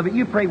just a little bit.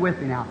 You pray with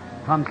me now.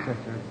 Come,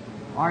 sister.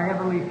 Our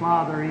Heavenly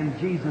Father, in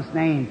Jesus'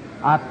 name,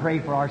 I pray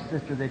for our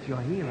sister that you'll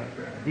heal her.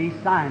 These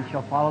signs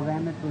shall follow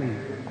them that believe.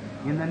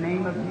 In the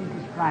name of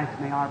Jesus Christ,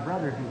 may our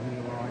brother be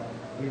healed, Lord.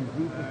 In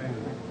Jesus'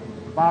 name.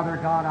 Father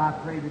God, I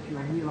pray that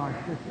you'll heal our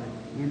sister.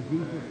 In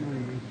Jesus'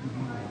 name, may she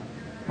be well.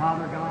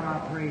 Father God, I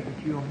pray that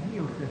you'll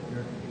heal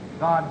sister.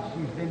 God,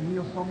 she's been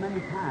healed so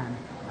many times.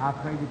 I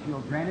pray that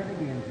you'll grant it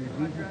again in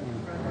Jesus'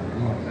 name.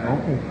 Yes,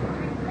 okay.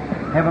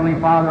 Heavenly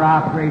Father,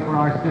 I pray for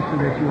our sister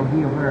that you'll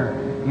heal her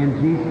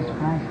in Jesus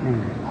Christ's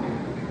name.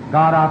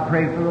 God, I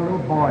pray for the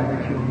little boy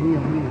that you'll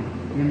heal him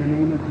in the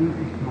name of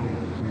Jesus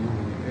Christ.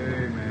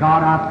 Amen.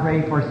 God, I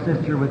pray for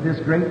sister with this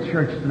great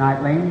church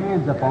tonight, laying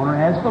hands upon her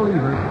as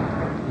believers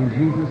in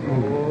Jesus'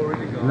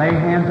 name. Lay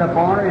hands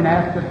upon her and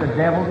ask that the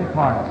devil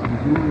departs in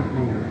Jesus'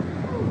 name.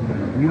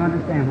 You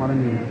understand what I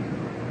mean?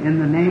 In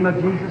the name of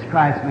Jesus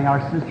Christ, may our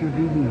sister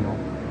be healed.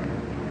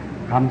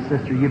 Come,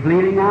 sister. You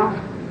bleeding now?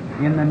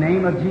 In the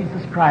name of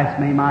Jesus Christ,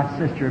 may my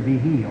sister be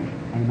healed.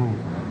 Amen.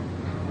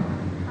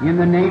 In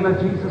the name of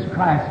Jesus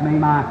Christ, may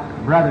my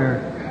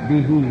brother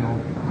be healed.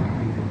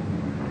 Amen.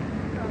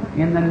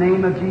 In the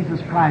name of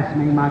Jesus Christ,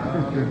 may my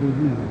sister be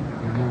healed.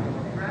 Amen.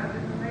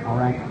 All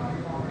right.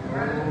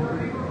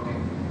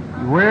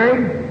 You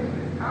worried?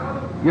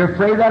 You're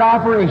afraid of that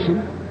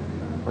operation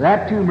or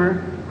that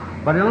tumor,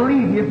 but it'll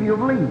leave you if you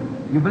believe.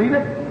 You believe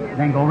it?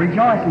 Then go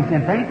rejoice and say,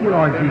 thank you,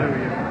 Lord Jesus.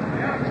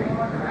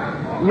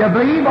 You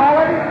believe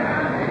already?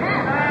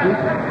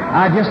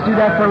 I just do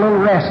that for a little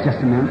rest just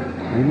a minute.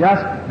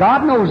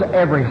 God knows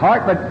every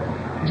heart, but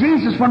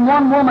Jesus, when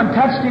one woman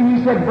touched him,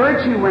 he said,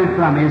 virtue went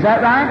from me. Is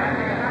that right?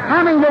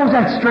 How many knows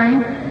that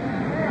strength?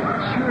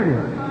 Sure it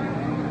is.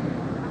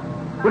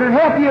 Would it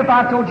help you if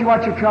I told you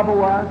what your trouble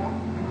was?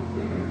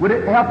 Would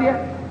it help you?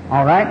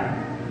 All right.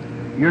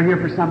 You're here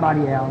for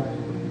somebody else.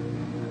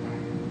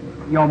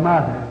 Your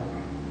mother.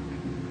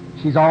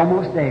 She's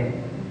almost dead.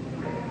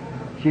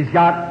 She's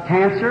got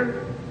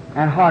cancer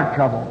and heart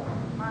trouble.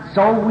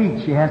 So weak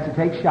she has to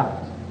take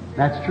shots.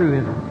 That's true,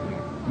 isn't it?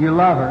 You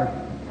love her.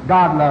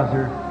 God loves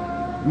her.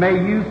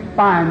 May you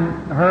find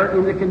her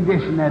in the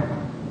condition that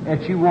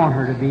you want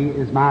her to be,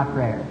 is my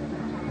prayer.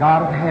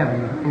 God of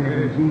heaven,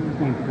 in Jesus'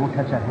 name, don't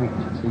touch that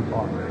handkerchief, see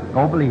for her.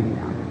 Go believe me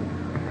now.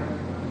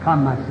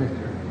 Come, my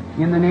sister.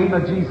 In the name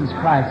of Jesus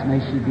Christ, may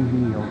she be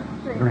healed.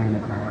 Grant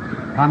it, Lord.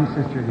 Come,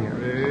 sister dear.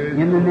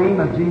 In the name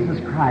of Jesus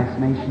Christ,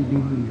 may she be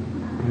healed.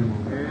 Amen.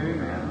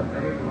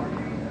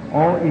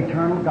 Oh,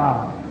 eternal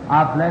God,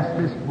 I bless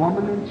this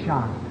woman and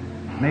child.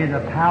 May the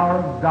power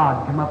of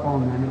God come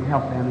upon them and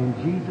help them. In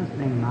Jesus'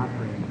 name I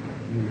pray.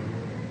 Amen.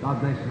 God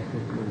bless you,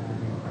 sister.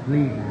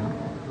 Leave now.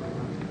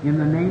 In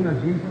the name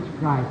of Jesus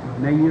Christ,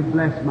 may you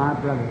bless my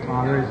brother,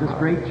 Father, as this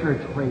great church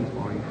prays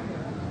for you.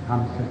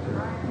 Come,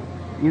 sister.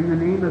 In the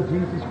name of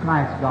Jesus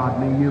Christ, God,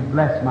 may you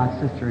bless my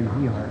sister and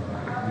heal her.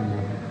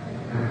 Amen.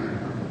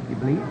 You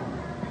believe?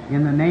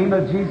 In the name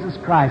of Jesus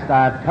Christ,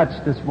 I have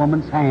touched this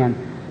woman's hand.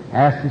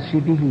 Ask that she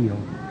be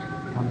healed.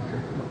 Come,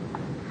 sister.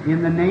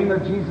 In the name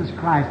of Jesus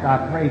Christ, I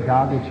pray,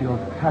 God, that you'll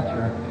touch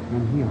her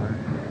and heal her.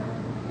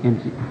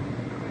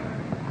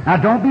 Now,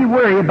 don't be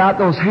worried about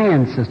those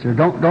hands, sister.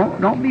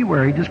 Don't be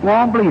worried. Just go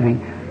on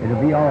believing.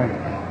 It'll be all right.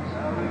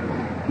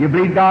 You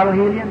believe God will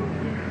heal you?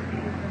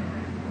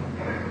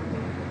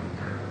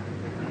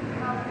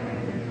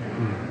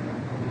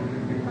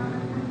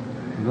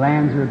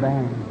 Glands are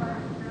bad.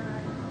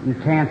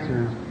 And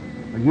cancer.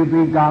 Will you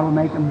believe God will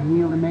make them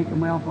heal and make them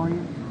well for you?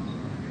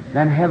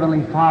 Then,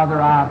 Heavenly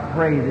Father, I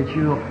pray that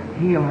you'll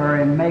heal her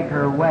and make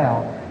her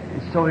well,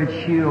 so that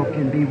she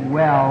can be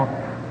well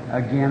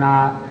again.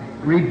 I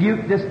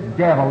rebuke this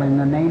devil in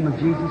the name of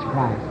Jesus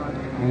Christ.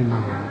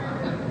 Amen.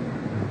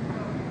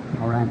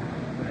 All right.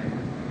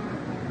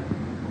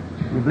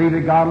 You believe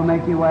that God will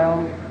make you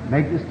well,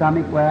 make the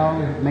stomach well,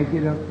 make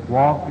you to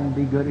walk and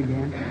be good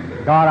again?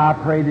 God, I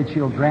pray that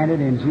you'll grant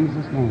it in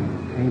Jesus'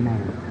 name.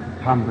 Amen.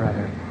 Come,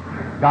 brother.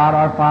 God,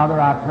 our Father,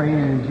 I pray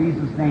in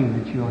Jesus' name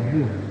that you'll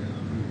heal her.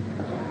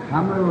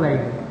 Come, little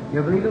lady.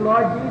 You believe the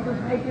Lord Jesus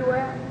make you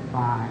well?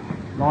 Fine.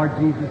 Lord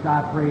Jesus,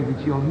 I pray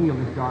that you'll heal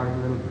this daughter,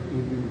 little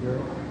Indian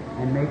girl,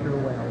 and make her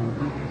well in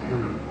Jesus'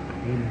 name.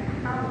 Amen.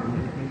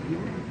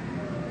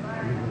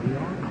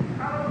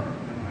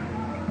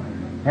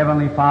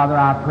 Heavenly Father,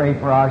 I pray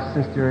for our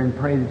sister and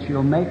pray that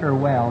you'll make her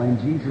well in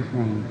Jesus'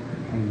 name.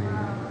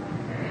 Amen.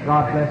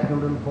 God bless the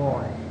little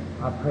boy.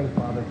 I pray,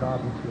 Father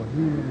God, that you'll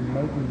heal him and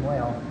make him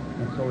well,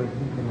 and so that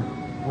he can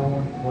go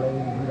and play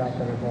and be like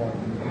other boys.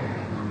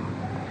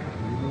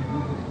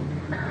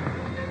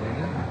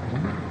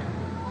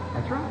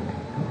 That's right.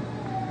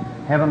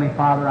 Heavenly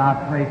Father, I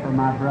pray for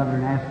my brother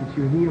and ask that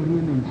you heal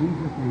him in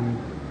Jesus' name.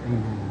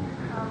 Amen.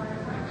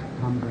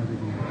 Come, brother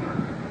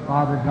dear.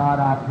 Father God,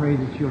 I pray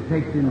that you'll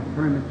take the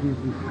infirmities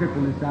and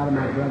crippleness out of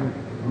my brother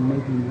and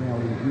make him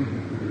well in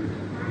Jesus' name.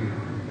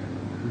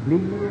 You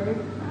believe me, lady?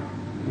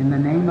 In the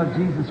name of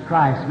Jesus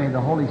Christ, may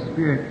the Holy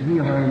Spirit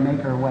heal her and make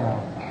her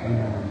well.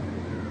 Amen.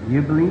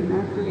 You believe,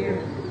 Master?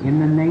 Yes. In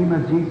the name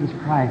of Jesus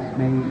Christ,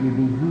 may you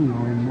be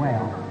healed and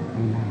well.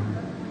 Amen.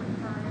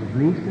 You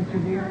believe, sister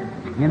dear?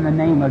 In the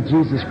name of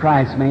Jesus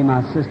Christ, may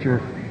my sister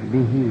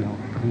be healed.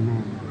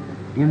 Amen.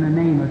 In the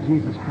name of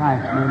Jesus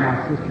Christ, may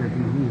my sister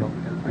be healed.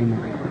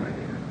 Amen.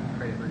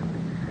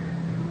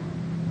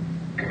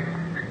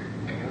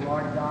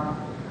 Lord God,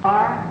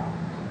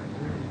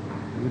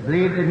 you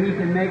believe that He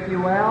can make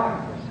you well?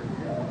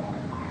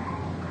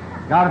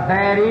 Got a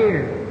bad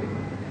ear.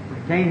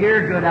 Can't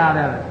hear good out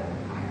of it.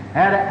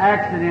 Had an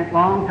accident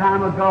long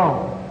time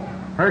ago.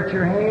 Hurt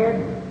your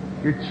head,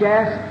 your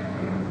chest.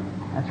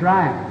 That's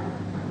right.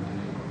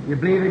 You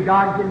believe that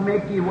God can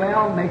make you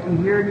well, make you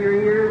hear in your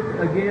ears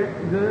again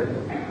good?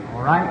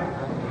 All right?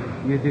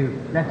 You do.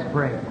 Let's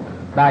pray.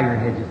 Bow your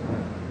heads just a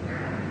minute.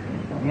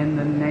 In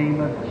the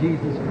name of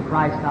Jesus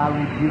Christ, I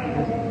rebuke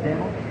this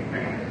devil.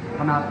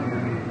 Come out here.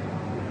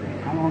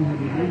 How long have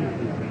you been with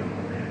me?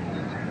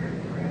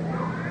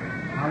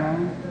 How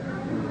long?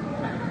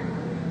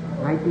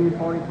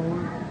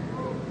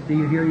 1944? See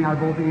you hearing out of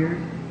both ears?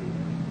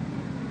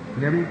 You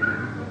hear me?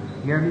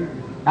 You hear me?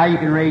 Now you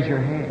can raise your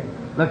head.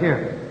 Look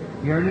here.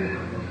 You hear me?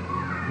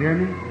 You hear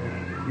me?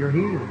 You're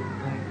healed.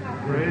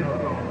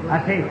 I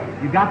tell you,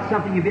 you got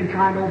something you've been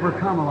trying to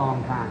overcome a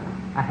long time.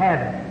 I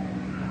haven't.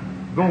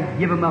 Go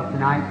give them up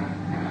tonight.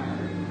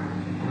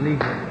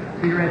 Leave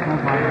it. Cigarettes on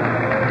fire.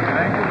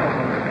 Thank you, Lord.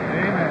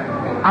 Amen.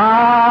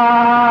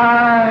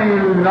 I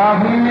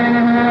love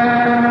Him.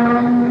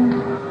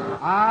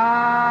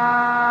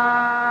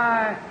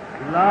 I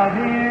love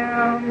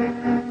Him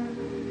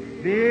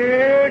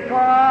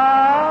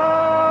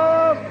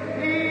because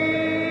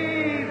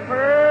He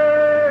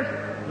first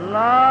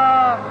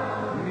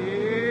loved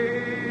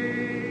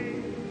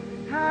me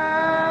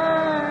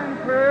and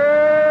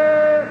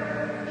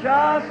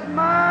purchased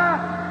my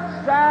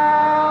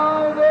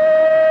salvation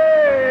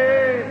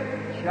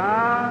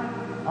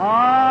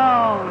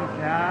on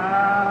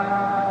Calvary's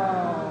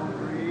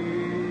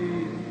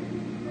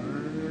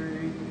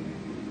tree.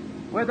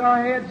 With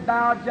our heads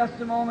bowed just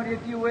a moment,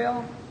 if you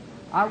will,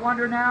 I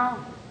wonder now,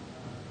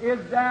 is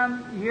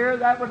them here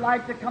that would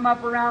like to come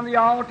up around the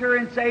altar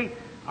and say,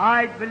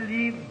 I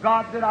believe,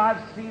 God, that I've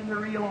seen the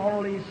real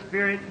Holy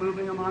Spirit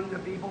moving among the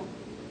people?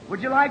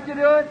 Would you like to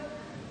do it?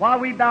 While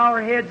we bow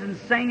our heads and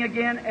sing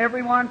again,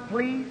 everyone,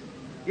 please,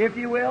 if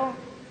you will,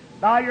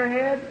 bow your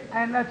head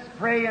and let's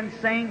pray and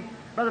sing.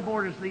 Brother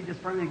Borders, lead this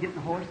for me and get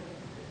the horse.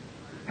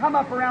 Come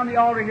up around the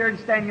altar here and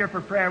stand here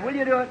for prayer. Will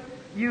you do it?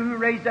 You who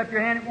raised up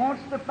your hand,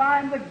 wants to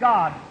find the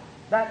God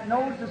that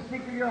knows the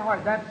secret of your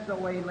heart. That's the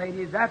way,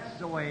 ladies. That's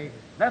the way.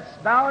 Let's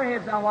bow our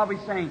heads now while we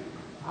sing.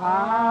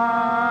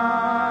 I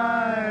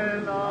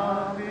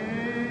love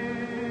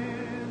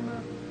Him.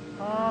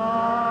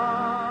 I